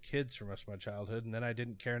TVO Kids for most of my childhood, and then I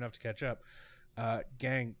didn't care enough to catch up.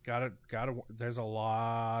 Gang, gotta. There's a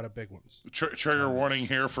lot of big ones. Trigger warning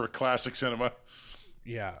here for classic cinema.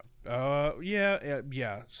 Yeah.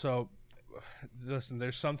 Yeah. So, listen,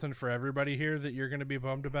 there's something for everybody here that you're going to be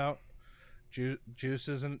bummed about. Juice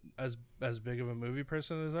isn't as big of a movie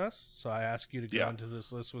person as us, so I ask you to go into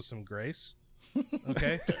this list with some grace,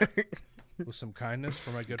 okay? With some kindness for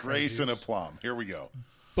my good grace friend and aplomb. Here we go.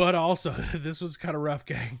 But also, this one's kind of rough,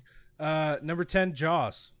 gang. Number 10,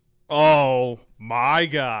 Jaws. Oh my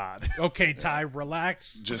God! Okay, Ty,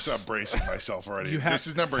 relax. Just I'm bracing myself already. This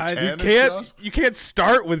is number Ty, 10. You can't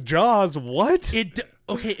start with Jaws. What?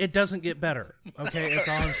 It doesn't get better. Okay, that's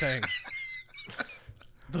all I'm saying.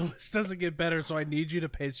 The list doesn't get better, so I need you to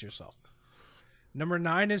pace yourself. Number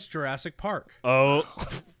 9 is Jurassic Park. Oh,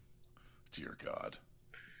 dear God!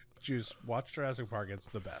 Juice, watch Jurassic Park. It's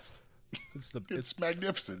the best. It's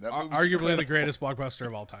magnificent. That movie's arguably incredible. the greatest blockbuster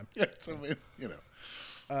of all time. Yeah,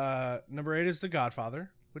 Number 8 is The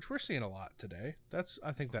Godfather, which we're seeing a lot today.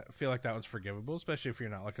 I feel like that one's forgivable, especially if you're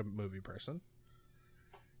not like a movie person.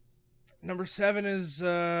 Number 7 is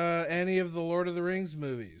any of the Lord of the Rings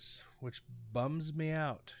movies, which bums me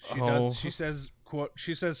out. She says, quote,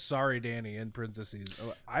 "Sorry, Danny," in parentheses.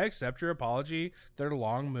 I accept your apology. They're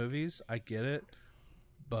long movies. I get it.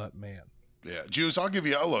 But man. Yeah, Juice, I'll give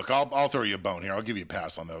you a look. I'll throw you a bone here. I'll give you a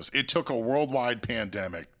pass on those. It took a worldwide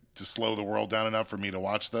pandemic to slow the world down enough for me to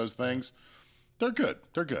watch those things. They're good.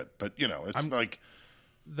 But it's like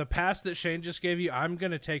the pass that Shane just gave you, I'm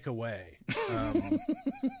going to take away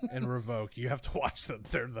and revoke. You have to watch them.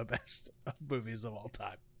 They're the best movies of all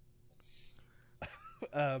time.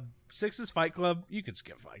 6 is Fight Club. You can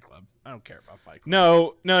skip Fight Club. I don't care about Fight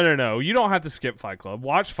Club. No. You don't have to skip Fight Club.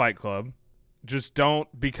 Watch Fight Club. Just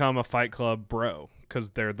don't become a Fight Club bro,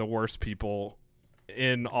 because they're the worst people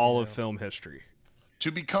in all of film history.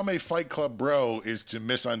 To become a Fight Club bro is to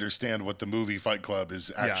misunderstand what the movie Fight Club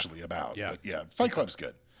is actually about. Yeah. But yeah, Fight Club's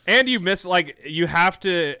good. And you have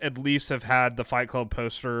to at least have had the Fight Club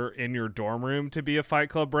poster in your dorm room to be a Fight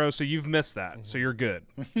Club bro, so you've missed that. Mm-hmm. So you're good.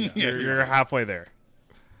 You're halfway there.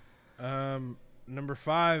 Number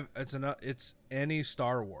 5, it's any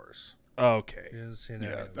Star Wars. Okay.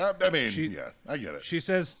 I get it. She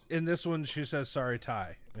says in this one, "Sorry,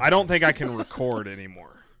 Ty." I don't think I can record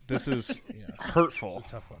anymore. This is hurtful. It's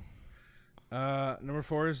a tough one. Number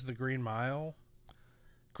 4 is The Green Mile.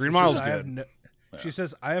 Green Mile's good. She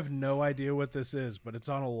says, "I have no idea what this is, but it's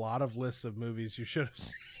on a lot of lists of movies you should have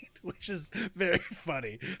seen," which is very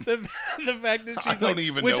funny. The fact that I don't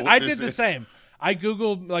even know what I this did the is. same. I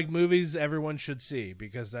Googled like movies everyone should see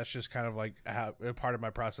because that's just kind of like a part of my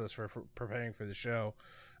process for preparing for the show.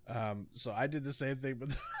 So I did the same thing, but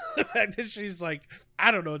the fact that she's like, "I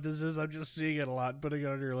don't know what this is. I'm just seeing it a lot, putting it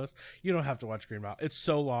on your list." You don't have to watch Green Mile. It's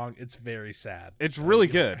so long. It's very sad. It's really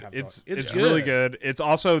good. It's really good. It's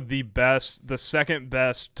also the second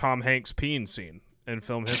best Tom Hanks peeing scene in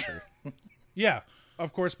film history. Yeah,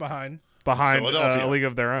 of course, behind A League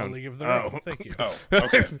of Their Own. A League of Their Own. Thank you. Oh,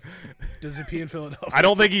 okay. Does he pee in Philadelphia? I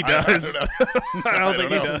don't think he does. I don't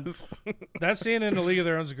think he does. That scene in A League of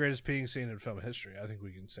Their Own is the greatest peeing scene in film history. I think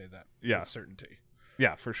we can say that with certainty.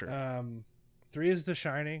 Yeah, for sure. 3 is The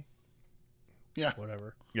Shining. Yeah.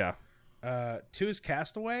 Whatever. Yeah. 2 is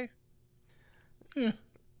Castaway. Yeah.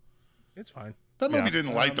 It's fine. That movie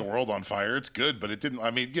didn't light the world on fire. It's good, but it didn't.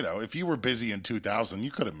 I mean, if you were busy in 2000,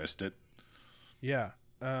 you could have missed it. Yeah.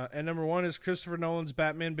 And number 1 is Christopher Nolan's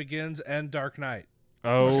Batman Begins and Dark Knight.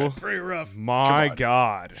 Oh, pretty rough. My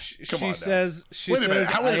God. She on says. Wait a minute.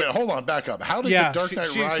 Hold on. Back up. How did the Dark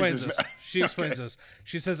Knight Rises? She explains this.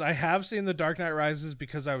 She says, "I have seen The Dark Knight Rises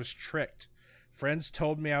because I was tricked. Friends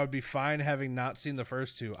told me I would be fine having not seen the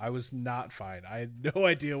first 2. I was not fine. I had no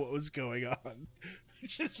idea what was going on."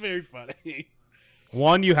 It's just very funny.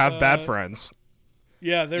 1, you have bad friends.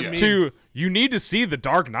 Yeah, they're mean. 2, you need to see The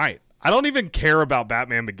Dark Knight. I don't even care about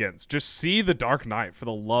Batman Begins. Just see The Dark Knight for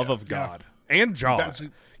the love of God. And Jaws.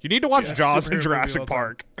 You need to watch Jaws and Jurassic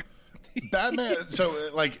Park. Batman. So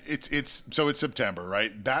it's September,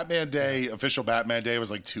 right? Batman Day, official Batman Day was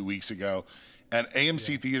like 2 weeks ago, and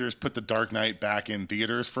AMC theaters put The Dark Knight back in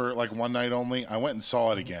theaters for like one night only. I went and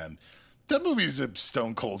saw it again. That movie's a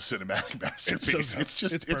stone cold cinematic masterpiece.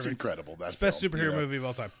 It's incredible. That best superhero movie of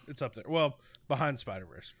all time. It's up there. Well, behind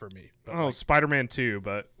Spider-Verse for me. But Spider-Man 2,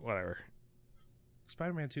 but whatever.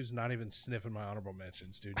 Spider-Man 2 is not even sniffing my honorable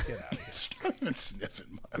mentions, dude. Get out of here. It's not even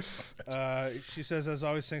sniffing my. She says, as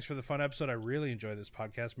always, thanks for the fun episode. I really enjoy this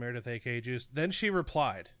podcast. Meredith, a.k.a. Juice. Then she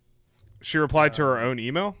replied. She replied to her own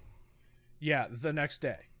email? Yeah, the next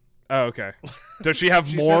day. Oh, okay. Does she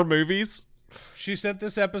have more movies? She sent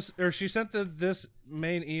this episode, or she sent this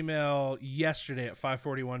main email yesterday at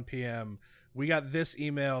 5:41 p.m. We got this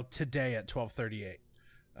email today at 12:38.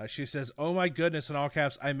 She says, "Oh my goodness!" in all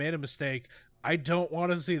caps, I made a mistake. I don't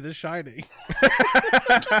want to see The Shining.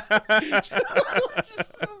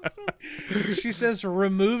 She says,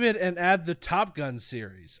 remove it and add the Top Gun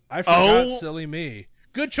series. I forgot, silly me.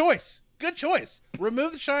 Good choice. Good choice.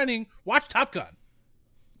 Remove The Shining. Watch Top Gun.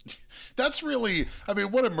 That's really, I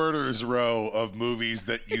mean, what a murderer's row of movies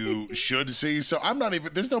that you should see. So I'm not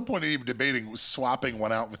even, there's no point in even debating swapping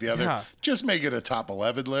one out with the other. Yeah. Just make it a top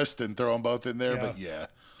 11 list and throw them both in there. Yeah. But yeah.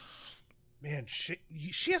 Man, she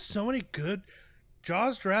has so many good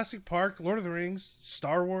Jaws, Jurassic Park, Lord of the Rings,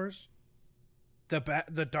 Star Wars,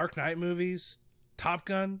 the Dark Knight movies, Top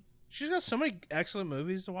Gun. She's got so many excellent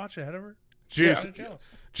movies to watch ahead of her.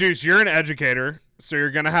 Juice, you're an educator, so you're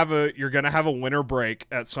gonna have a winter break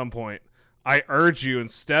at some point. I urge you,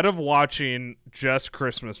 instead of watching just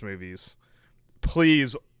Christmas movies,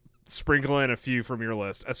 please sprinkle in a few from your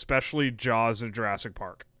list, especially Jaws and Jurassic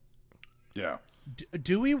Park. Yeah.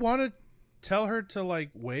 Do we want to tell her to like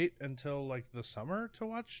wait until like the summer to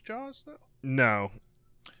watch Jaws though? No.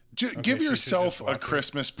 Give yourself a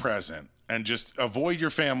Christmas present and just avoid your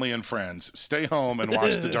family and friends. Stay home and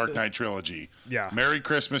watch the Dark Knight trilogy. Yeah. Merry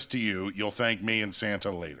Christmas to you. You'll thank me and Santa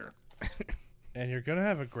later. And you're gonna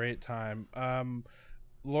have a great time.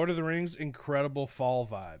 Lord of the Rings, incredible fall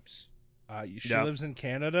vibes. She lives in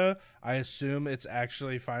Canada. I assume it's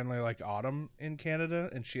actually finally like autumn in Canada,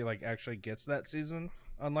 and she like actually gets that season,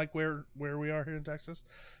 unlike where we are here in Texas.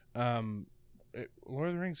 Lord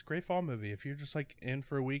of the Rings, great fall movie. If you're just like in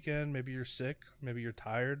for a weekend, maybe you're sick, maybe you're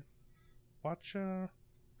tired, watch Lord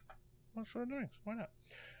of the Rings. Why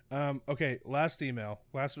not? Okay, last email,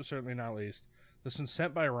 last but certainly not least. This one's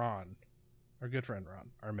sent by Ron, our good friend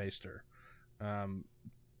Ron, our maester.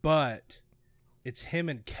 But it's him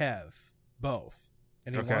and Kev both,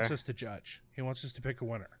 and he wants us to judge. He wants us to pick a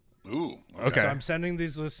winner. Ooh. Okay. So I'm sending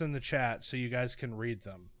these lists in the chat so you guys can read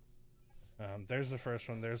them. There's the first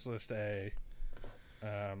one. There's list A.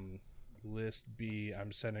 List B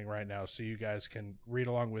I'm sending right now so you guys can read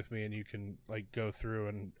along with me and you can like go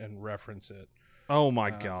through and reference it. Oh my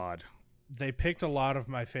God. They picked a lot of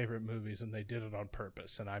my favorite movies and they did it on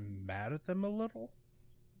purpose, and I'm mad at them a little.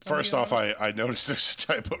 First off, I noticed there's a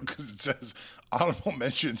typo because it says honorable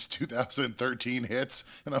mentions 2013 hits.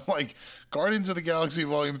 And I'm like, Guardians of the Galaxy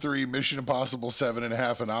Volume 3, Mission Impossible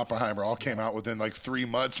 7.5, and Oppenheimer all came out within like 3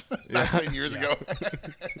 months, 10 years ago.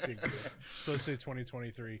 Supposed to say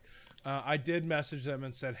 2023. I did message them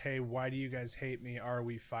and said, hey, why do you guys hate me? Are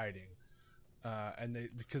we fighting? And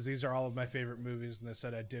because these are all of my favorite movies, and they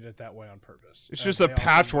said I did it that way on purpose. It's just a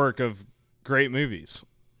patchwork of great movies.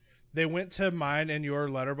 They went to mine and your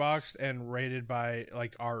Letterboxd and rated by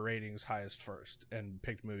like our ratings highest first and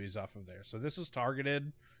picked movies off of there. So this is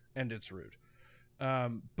targeted and it's rude.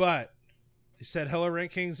 But he said, hello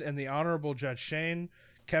rankings and the honorable Judge Shane.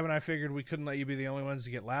 Kevin, I figured we couldn't let you be the only ones to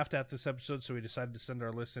get laughed at this episode, so we decided to send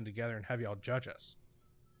our list in together and have y'all judge us.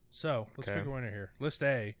 So let's pick a winner here. List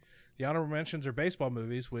A. The honorable mentions are baseball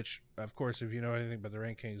movies, which, of course, if you know anything about the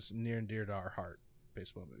rankings, near and dear to our heart.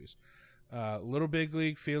 Baseball movies. Little Big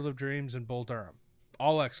League, Field of Dreams, and Bull Durham.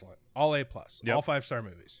 All excellent. All A+. Yep. All 5-star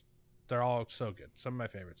movies. They're all so good. Some of my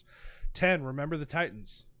favorites. 10, Remember the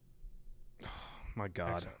Titans. Oh my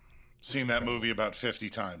God. Excellent. Seen that movie about 50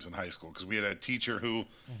 times in high school because we had a teacher who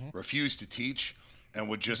refused to teach and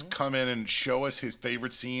would just come in and show us his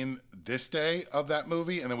favorite scene this day of that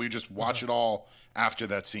movie, and then we just watch it all after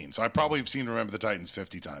that scene. So I probably have seen Remember the Titans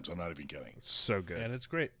 50 times. I'm not even kidding. It's so good. And it's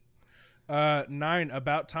great. 9,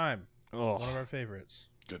 About Time. Oh. One of our favorites.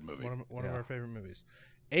 Good movie. One of our favorite movies.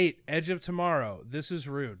 8, Edge of Tomorrow. This is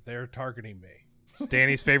rude. They're targeting me. It's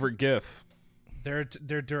Danny's favorite GIF. They're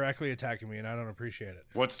directly attacking me, and I don't appreciate it.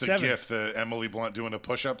 What's the 7. GIF? The Emily Blunt doing a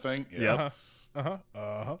push-up thing? Yeah.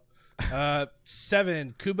 Yep.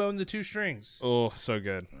 7, Kubo and the Two Strings. Oh, so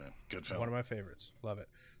good. Yeah, good film. One of my favorites. Love it.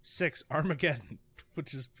 6, Armageddon,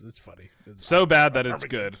 which is it's funny. It's So bad that it's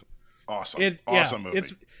good. Awesome. Awesome movie.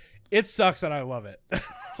 It sucks and I love it.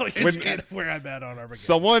 Like It's it's kind of where I'm at on Armageddon.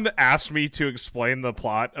 Someone asked me to explain the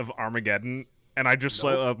plot of Armageddon, and I just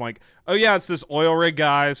I'm like, oh yeah, it's this oil rig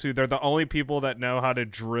guys who they're the only people that know how to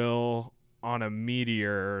drill on a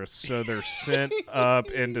meteor, so they're sent up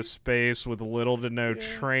into space with little to no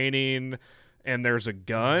training, and there's a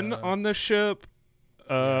gun on the ship,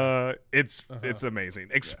 It's amazing.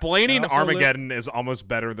 Explaining And also Armageddon is almost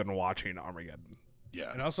better than watching Armageddon.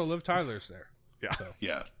 Yeah. And also Liv Tyler's there. Yeah. So.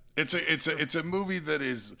 Yeah. It's a movie that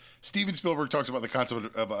is Steven Spielberg talks about the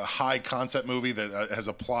concept of a high concept movie that has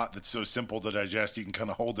a plot that's so simple to digest you can kind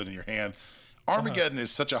of hold it in your hand. Armageddon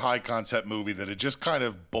is such a high concept movie that it just kind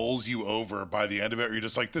of bowls you over by the end of it. Where you're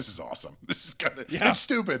just like, this is awesome. This is kind of it's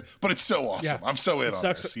stupid, but it's so awesome. Yeah. I'm so in on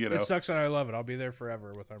sucks, this. You know, it sucks and I love it. I'll be there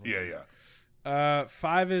forever with Armageddon. yeah.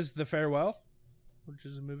 5 is The Farewell, which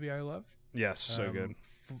is a movie I love. Yes, so good.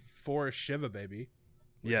 4 is Shiva Baby.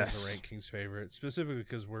 Which Yes. is the rankings favorite, specifically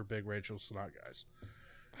because we're big Rachel Sennott guys.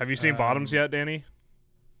 Have you seen Bottoms yet, Danny?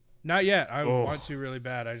 Not yet. I want to really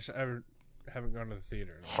bad. I haven't gone to the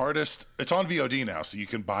theater. Hardest. It's on VOD now, so you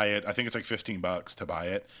can buy it. I think it's like $15 to buy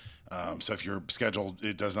it. So if your schedule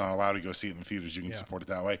it does not allow to go see it in the theaters, you can support it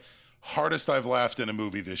that way. Hardest I've laughed in a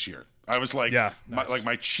movie this year. I was like,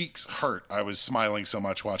 my cheeks hurt. I was smiling so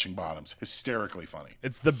much watching Bottoms. Hysterically funny.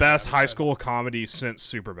 It's the best high school comedy since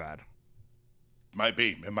Superbad. Might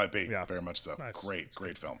be. It might be. Yeah. Very much so. Nice.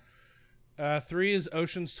 Great film. 3 is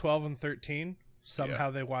Oceans 12 and 13.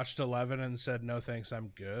 Somehow they watched 11 and said, no thanks,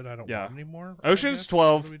 I'm good. I don't want any more. Oceans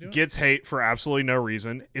 12 gets hate for absolutely no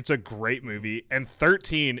reason. It's a great movie. And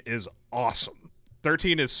 13 is awesome.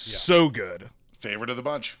 13 is so good. Favorite of the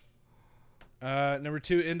bunch. Number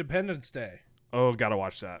 2, Independence Day. Oh, gotta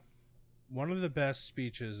watch that. One of the best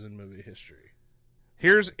speeches in movie history.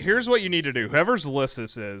 Here's what you need to do. Whoever's list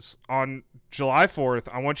this is, on July 4th,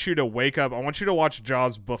 I want you to wake up. I want you to watch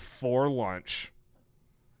Jaws before lunch.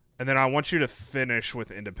 And then I want you to finish with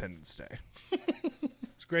Independence Day.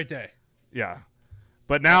 It's a great day. Yeah.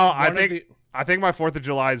 But now I think my 4th of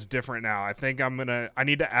July is different now. I think I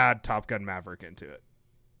need to add Top Gun Maverick into it.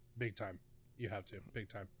 Big time. You have to. Big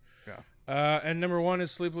time. Yeah. And number 1 is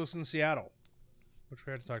Sleepless in Seattle, which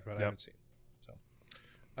we had to talk about. I haven't seen.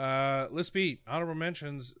 List B, honorable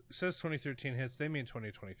mentions. It says 2013 hits. They mean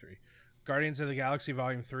 2023. Guardians of the Galaxy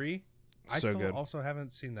Volume 3. I So still good. also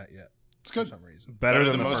haven't seen that yet. It's good. For some reason. Better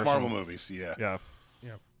than the most first Marvel one. movies. Yeah.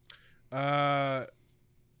 Yeah.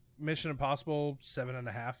 Mission Impossible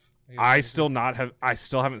 7.5. I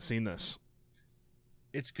still haven't seen this.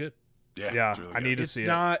 It's good. Yeah. Yeah, it's really I good. need to see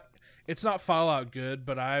it. It's not Fallout good,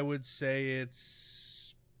 but I would say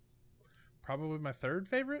it's probably my 3rd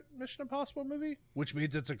favorite Mission Impossible movie, which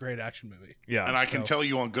means it's a great action movie. Yeah. And I can tell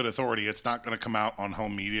you on good authority, it's not going to come out on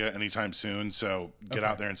home media anytime soon. So get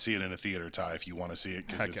out there and see it in a theater, Ty, if you want to see it,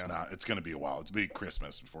 because it's going to be a while. It's a big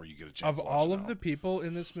Christmas before you get a chance. Of to watch all it of the people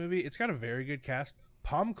in this movie, it's got a very good cast.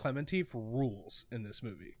 Palm Clemente rules in this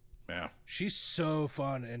movie. Yeah. She's so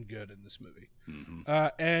fun and good in this movie. Mm-hmm.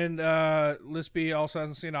 And List B also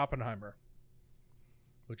hasn't seen Oppenheimer,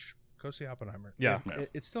 which go see Oppenheimer. Yeah.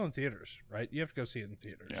 It's still in theaters, right? You have to go see it in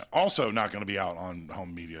theaters. Yeah. Also, not going to be out on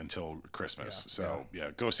home media until Christmas. So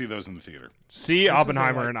go see those in the theater. See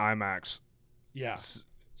Oppenheimer in IMAX. Yeah.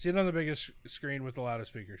 See it on the biggest screen with the loudest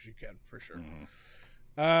speakers you can, for sure. Mm-hmm.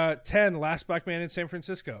 10, Last Black Man in San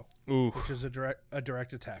Francisco. Ooh. Which is a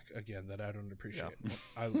direct attack, again, that I don't appreciate.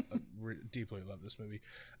 I deeply love this movie.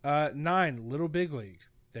 9, Little Big League.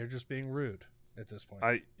 They're just being rude at this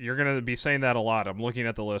point. You're going to be saying that a lot. I'm looking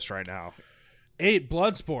at the list right now. 8,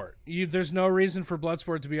 Bloodsport. There's no reason for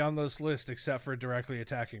Bloodsport to be on this list except for directly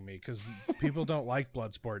attacking me, because people don't like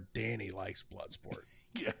Bloodsport. Danny likes Bloodsport.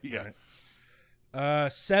 Yeah.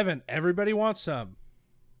 7, Everybody Wants Some.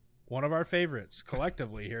 One of our favorites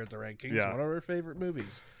collectively here at the rankings. Yeah. One of our favorite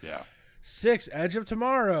movies. Yeah. 6, Edge of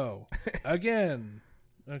Tomorrow. Again.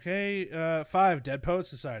 Okay. 5, Dead Poet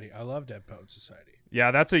Society. I love Dead Poet Society.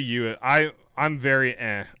 Yeah, that's I'm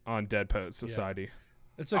very on Dead Poet Society. Yeah.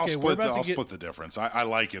 It's okay. I'll split the difference. I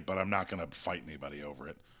like it, but I'm not going to fight anybody over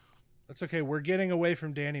it. That's okay. We're getting away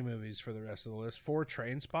from Danny movies for the rest of the list. 4,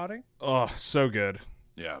 Train Spotting. Oh, so good.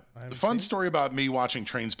 Yeah. The fun story about me watching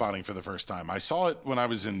Train Spotting for the first time. I saw it when I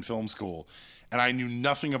was in film school, and I knew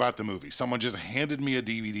nothing about the movie. Someone just handed me a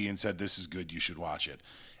DVD and said, "This is good. You should watch it."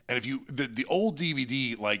 And if you the old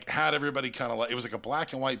DVD had everybody kind of it was like a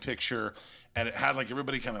black and white picture, and it had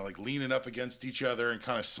everybody kind of leaning up against each other and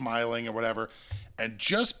kind of smiling or whatever. And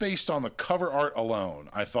just based on the cover art alone,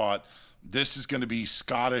 I thought this is going to be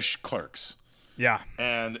Scottish Clerks. Yeah.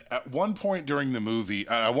 And at one point during the movie,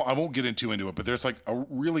 I won't get into it, but there's a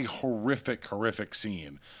really horrific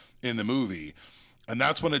scene in the movie. And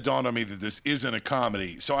that's when it dawned on me that this isn't a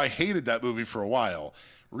comedy. So I hated that movie for a while.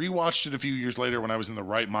 Rewatched it a few years later when I was in the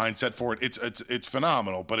right mindset for it. It's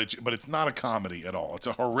phenomenal, but it's not a comedy at all. It's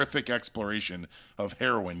a horrific exploration of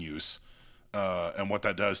heroin use and what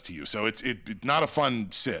that does to you. So it's not a fun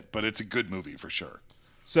sit, but it's a good movie for sure.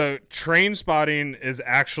 So Train Spotting is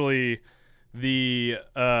actually the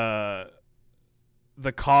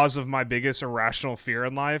cause of my biggest irrational fear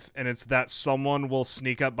in life, and it's that someone will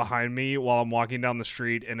sneak up behind me while I'm walking down the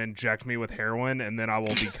street and inject me with heroin, and then I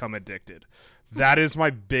will become addicted. That is my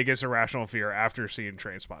biggest irrational fear after seeing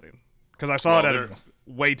Trainspotting, because I saw it at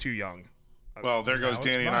way too young. Well, there goes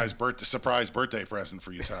Danny and I's surprise birthday present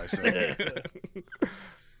for you, Ty.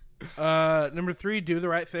 So. Number 3, Do the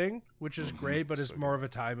Right Thing, which is great, but it's more of a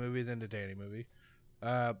Ty movie than a Danny movie.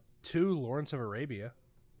 2, Lawrence of Arabia.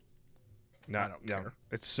 I don't care.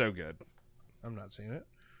 It's so good. I'm not seeing it.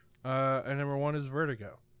 And number 1 is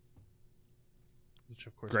Vertigo, which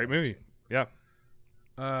of course great movie. Yeah.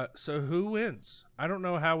 So who wins? I don't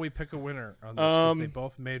know how we pick a winner on this because they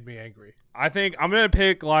both made me angry. I think I'm gonna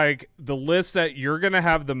pick like the list that you're gonna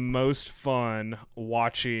have the most fun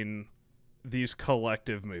watching these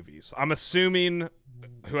collective movies. I'm assuming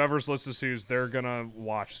whoever's list is whose they're gonna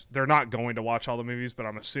watch. They're not going to watch all the movies, but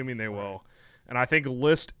I'm assuming they will. And I think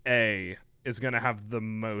list A is gonna have the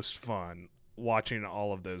most fun watching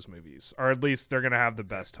all of those movies, or at least they're gonna have the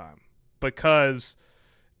best time, because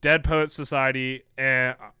Dead Poets Society,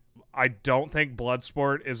 and I don't think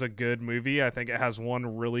Bloodsport is a good movie. I think it has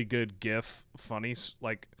one really good gif, has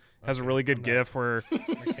a really good gif where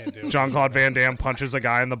Jean-Claude Van Damme punches a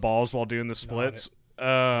guy in the balls while doing the splits.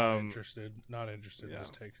 Not interested in this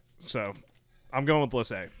take. So I'm going with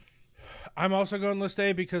list A. I'm also going list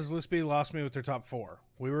A because list B lost me with their top 4.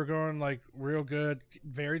 We were going like real good,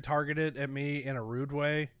 very targeted at me in a rude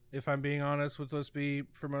way, if I'm being honest, with list B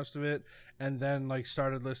for most of it, and then like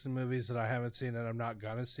started listing movies that I haven't seen and I'm not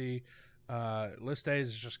gonna see. List A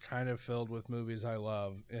is just kind of filled with movies I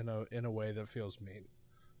love in a way that feels mean.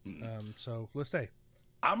 So list A.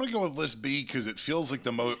 I'm going to go with list B because it feels like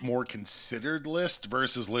the more considered list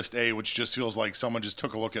versus list A, which just feels like someone just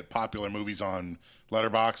took a look at popular movies on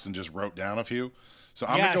Letterboxd and just wrote down a few. So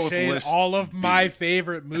I'm going to go with list all of B. my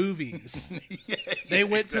favorite movies. They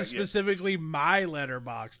went to exactly. specifically my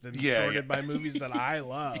Letterboxd and sorted by movies that I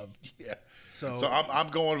love. Yeah. So I'm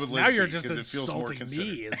going with list now B you're just because it feels more insulting considered.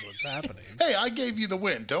 me is what's happening. Hey, I gave you the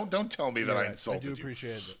win. Don't tell me that I insulted you. I do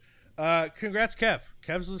appreciate it. Congrats, Kev.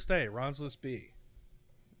 Kev's list A, Ron's list B.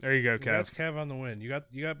 There you go, Kev. Congrats, Kev, on the win. You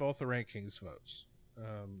got both the rankings votes.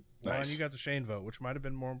 Nice. Ron, you got the Shane vote, which might have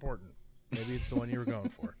been more important. Maybe it's the one you were going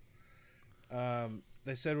for.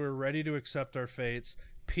 They said we're ready to accept our fates.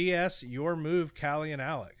 P.S. Your move, Callie and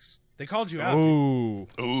Alex. They called you out. Ooh.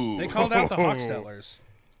 Ooh. They called out the Hochstettlers.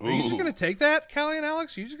 Are you just Ooh. going to take that, Callie and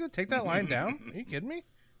Alex? Are you just going to take that line down? Are you kidding me?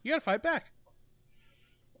 You got to fight back.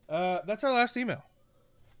 That's our last email.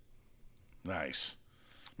 Nice.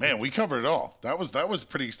 Man, we covered it all. That was a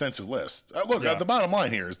pretty extensive list. Look, the bottom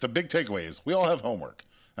line here is the big takeaway is we all have homework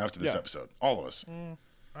after this episode. All of us.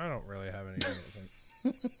 I don't really have any anything.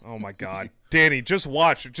 Oh my God, Danny, just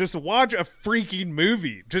watch a freaking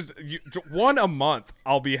movie. Just one a month.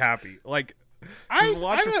 I'll be happy. Like, I'm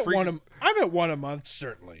at one a month,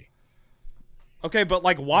 certainly. Okay, but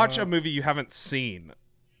like watch a movie you haven't seen.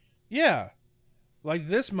 Yeah. Like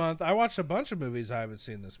this month, I watched a bunch of movies I haven't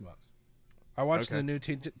seen this month. I watched the new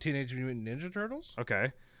Teenage Mutant Ninja Turtles.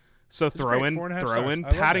 Okay. So throw in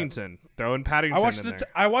Paddington. Throw in Paddington.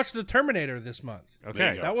 I watched the Terminator this month.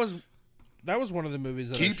 Okay. That was one of the movies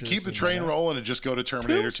that keep the train rolling and just go to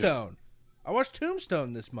Terminator 2. Tombstone. I watched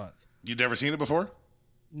Tombstone this month. You'd never seen it before?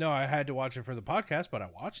 No, I had to watch it for the podcast, but I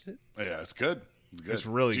watched it. Yeah, it's good. It's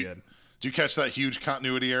really good. Did you catch that huge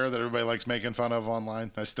continuity error that everybody likes making fun of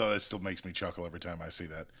online? It still makes me chuckle every time I see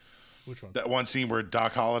that. Which one? That one scene where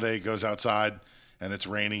Doc Holliday goes outside and it's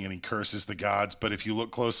raining and he curses the gods, but if you look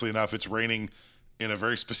closely enough, it's raining in a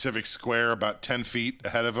very specific square about 10 feet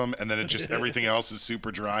ahead of him, and then it just everything else is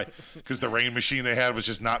super dry because the rain machine they had was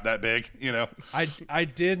just not that big, you know? I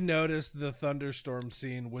did notice the thunderstorm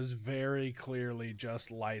scene was very clearly just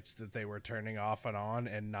lights that they were turning off and on,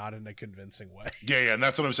 and not in a convincing way. Yeah, and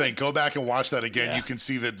that's what I'm saying. Go back and watch that again. Yeah. You can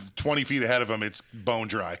see that 20 feet ahead of him, it's bone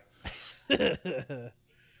dry.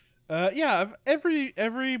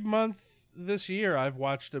 Every month this year, I've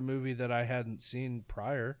watched a movie that I hadn't seen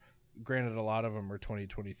prior. Granted, a lot of them are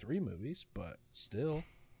 2023 movies, but still,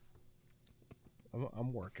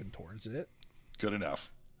 I'm working towards it. Good enough.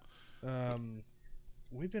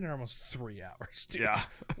 We've been here almost 3 hours, dude. Yeah.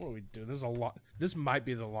 What do we do? This is a lot. This might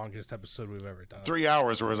be the longest episode we've ever done. 3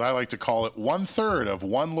 hours, or as I like to call it, 1/3 of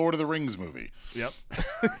one Lord of the Rings movie. Yep.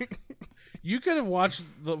 You could have watched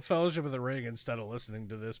the Fellowship of the Ring instead of listening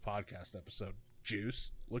to this podcast episode.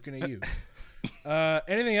 Juice, looking at you.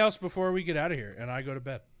 Anything else before we get out of here and I go to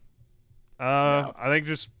bed? I think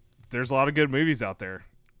just there's a lot of good movies out there.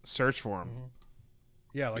 Search for them.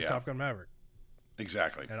 Mm-hmm. Yeah, like Top Gun Maverick.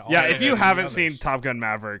 Exactly. And Yeah, all if you the haven't others. seen Top Gun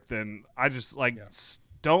Maverick, then I just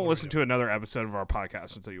don't listen to another episode of our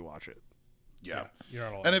podcast until you watch it. Yeah. You're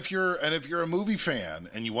not allowed. And if you're a movie fan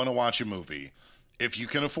and you want to watch a movie, if you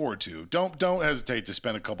can afford to, don't hesitate to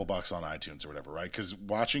spend a couple bucks on iTunes or whatever, right? Because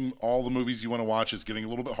watching all the movies you want to watch is getting a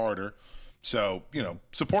little bit harder. So,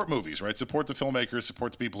 support movies, right? Support the filmmakers,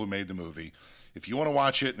 support the people who made the movie. If you want to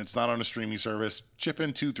watch it and it's not on a streaming service, chip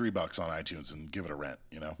in $2-3 on iTunes and give it a rent,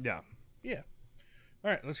 Yeah. Yeah. All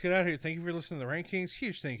right, let's get out of here. Thank you for listening to the Rankings.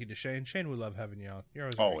 Huge thank you to Shane. Shane, we love having you on. You're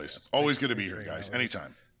always a great guest. Always Thanks good to for be here, sharing guys. all this.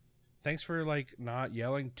 Anytime. Thanks for not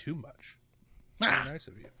yelling too much. Nah. Very nice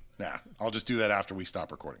of you. Nah, I'll just do that after we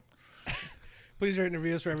stop recording. Please rate and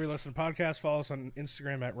review us for every lesson podcast. Follow us on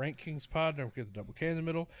Instagram at RankKingsPod. Don't forget the double K in the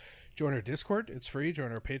middle. Join our Discord. It's free.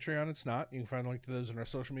 Join our Patreon. It's not. You can find a link to those in our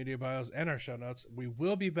social media bios and our show notes. We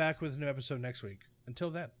will be back with a new episode next week. Until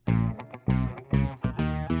then.